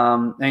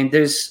 I mean,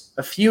 there's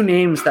a few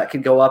names that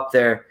could go up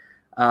there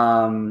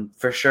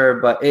for sure,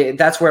 but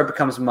that's where it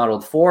becomes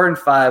muddled. 4 and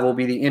 5 will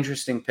be the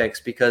interesting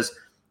picks because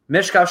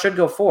Michkov should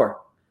go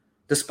 4.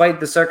 Despite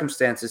the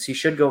circumstances, he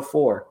should go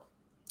 4.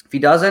 If he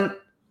doesn't,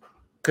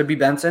 could be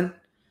Benson,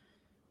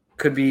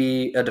 could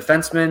be a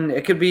defenseman.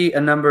 It could be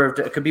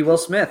it could be Will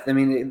Smith. I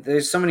mean,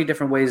 there's so many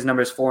different ways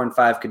numbers 4 and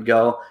 5 could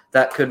go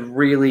that could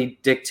really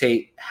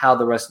dictate how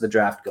the rest of the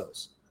draft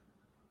goes.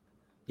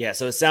 Yeah,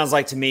 so it sounds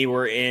like to me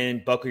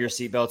buckle your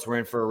seatbelts. We're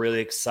in for a really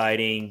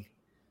exciting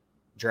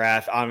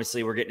draft.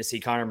 Obviously, we're getting to see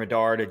Connor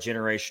Bedard, a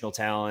generational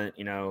talent,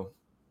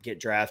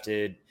 get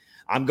drafted.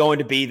 I'm going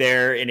to be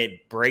there, and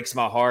it breaks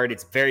my heart.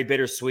 It's very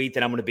bittersweet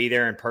that I'm going to be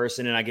there in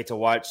person, and I get to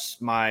watch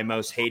my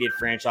most hated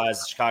franchise,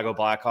 the Chicago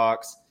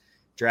Blackhawks,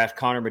 draft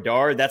Connor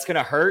Bedard. That's going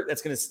to hurt.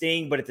 That's going to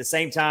sting. But at the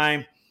same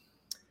time,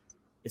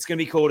 it's going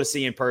to be cool to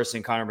see in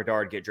person Connor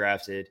Bedard get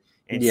drafted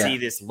and see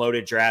this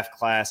loaded draft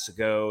class to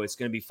go. It's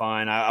going to be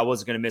fun. I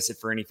wasn't going to miss it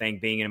for anything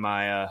being in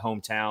my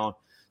hometown.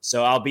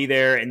 So I'll be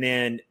there. And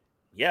then,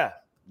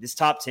 this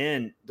top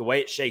 10, the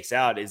way it shakes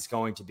out is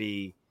going to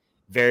be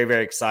very,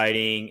 very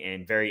exciting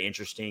and very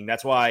interesting.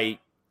 That's why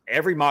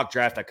every mock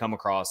draft I come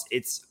across,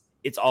 it's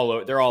all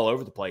over. They're all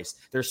over the place.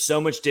 There's so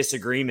much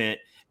disagreement,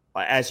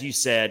 as you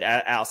said,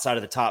 outside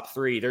of the top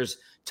 3. There's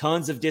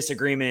tons of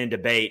disagreement and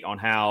debate on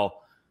how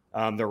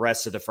the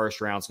rest of the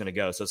first round is going to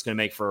go. So it's going to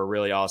make for a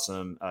really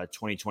awesome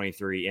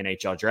 2023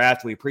 NHL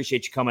draft. We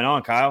appreciate you coming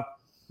on, Kyle.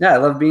 Yeah, I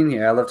love being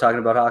here. I love talking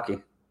about hockey.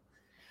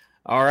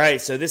 All right,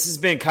 so this has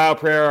been Kyle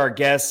Pereira, our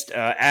guest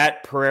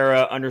at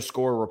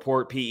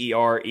Pereira_report,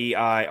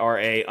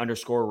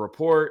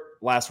 PEREIRA_report.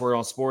 Last word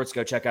on sports.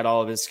 Go check out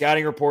all of his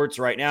scouting reports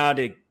right now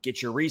to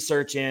get your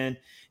research in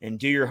and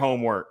do your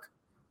homework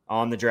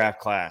on the draft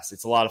class.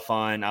 It's a lot of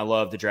fun. I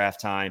love the draft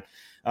time.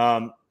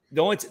 The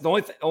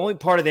only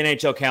part of the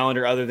NHL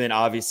calendar, other than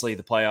obviously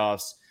the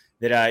playoffs,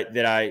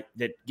 that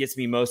gets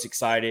me most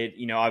excited.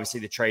 Obviously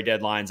the trade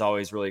deadline is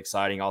always really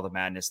exciting, all the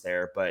madness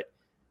there, but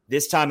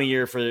this time of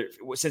year,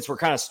 since we're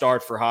kind of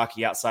starved for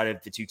hockey outside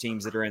of the two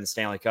teams that are in the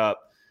Stanley Cup,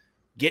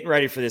 getting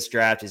ready for this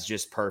draft is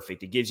just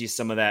perfect. It gives you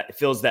some of that. It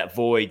fills that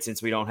void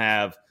since we don't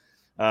have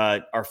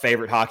our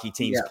favorite hockey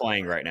teams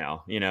playing right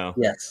now.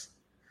 Yes.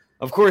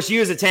 Of course, you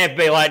as a Tampa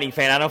Bay Lightning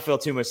fan, I don't feel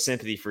too much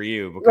sympathy for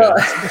you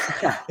because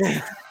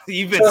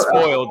you've been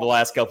spoiled the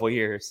last couple of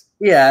years.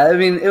 Yeah, I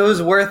mean, it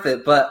was worth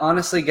it. But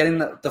honestly, getting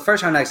the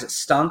first round exit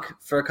stunk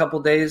for a couple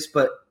of days.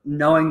 But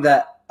knowing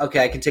that,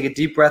 okay, I can take a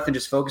deep breath and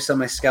just focus on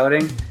my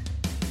scouting,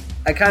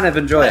 I kind of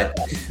enjoy it.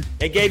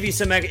 It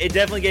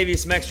definitely gave you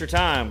some extra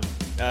time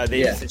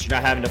since you're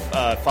not having to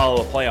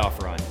follow a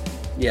playoff run.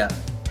 Yeah.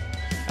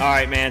 All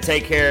right, man.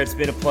 Take care. It's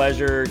been a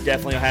pleasure.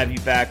 Definitely will have you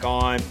back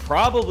on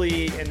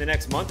probably in the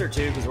next month or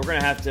two because we're going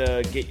to have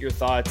to get your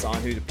thoughts on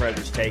who the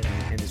Predators take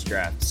in this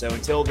draft. So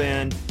until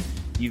then,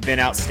 you've been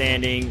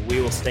outstanding.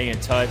 We will stay in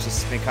touch.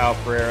 This has been Kyle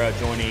Pereira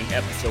joining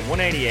episode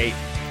 188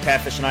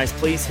 Catfish and Ice.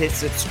 Please hit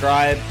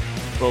subscribe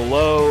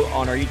below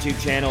on our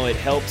YouTube channel. It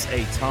helps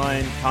a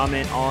ton.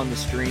 Comment on the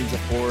streams,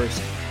 of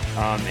course,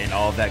 and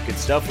all of that good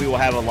stuff. We will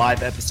have a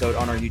live episode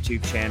on our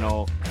YouTube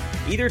channel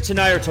either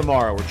tonight or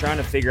tomorrow. We're trying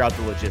to figure out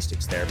the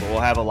logistics there, but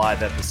we'll have a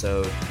live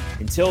episode.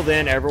 Until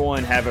then,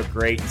 everyone have a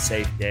great and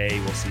safe day.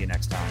 We'll see you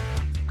next time.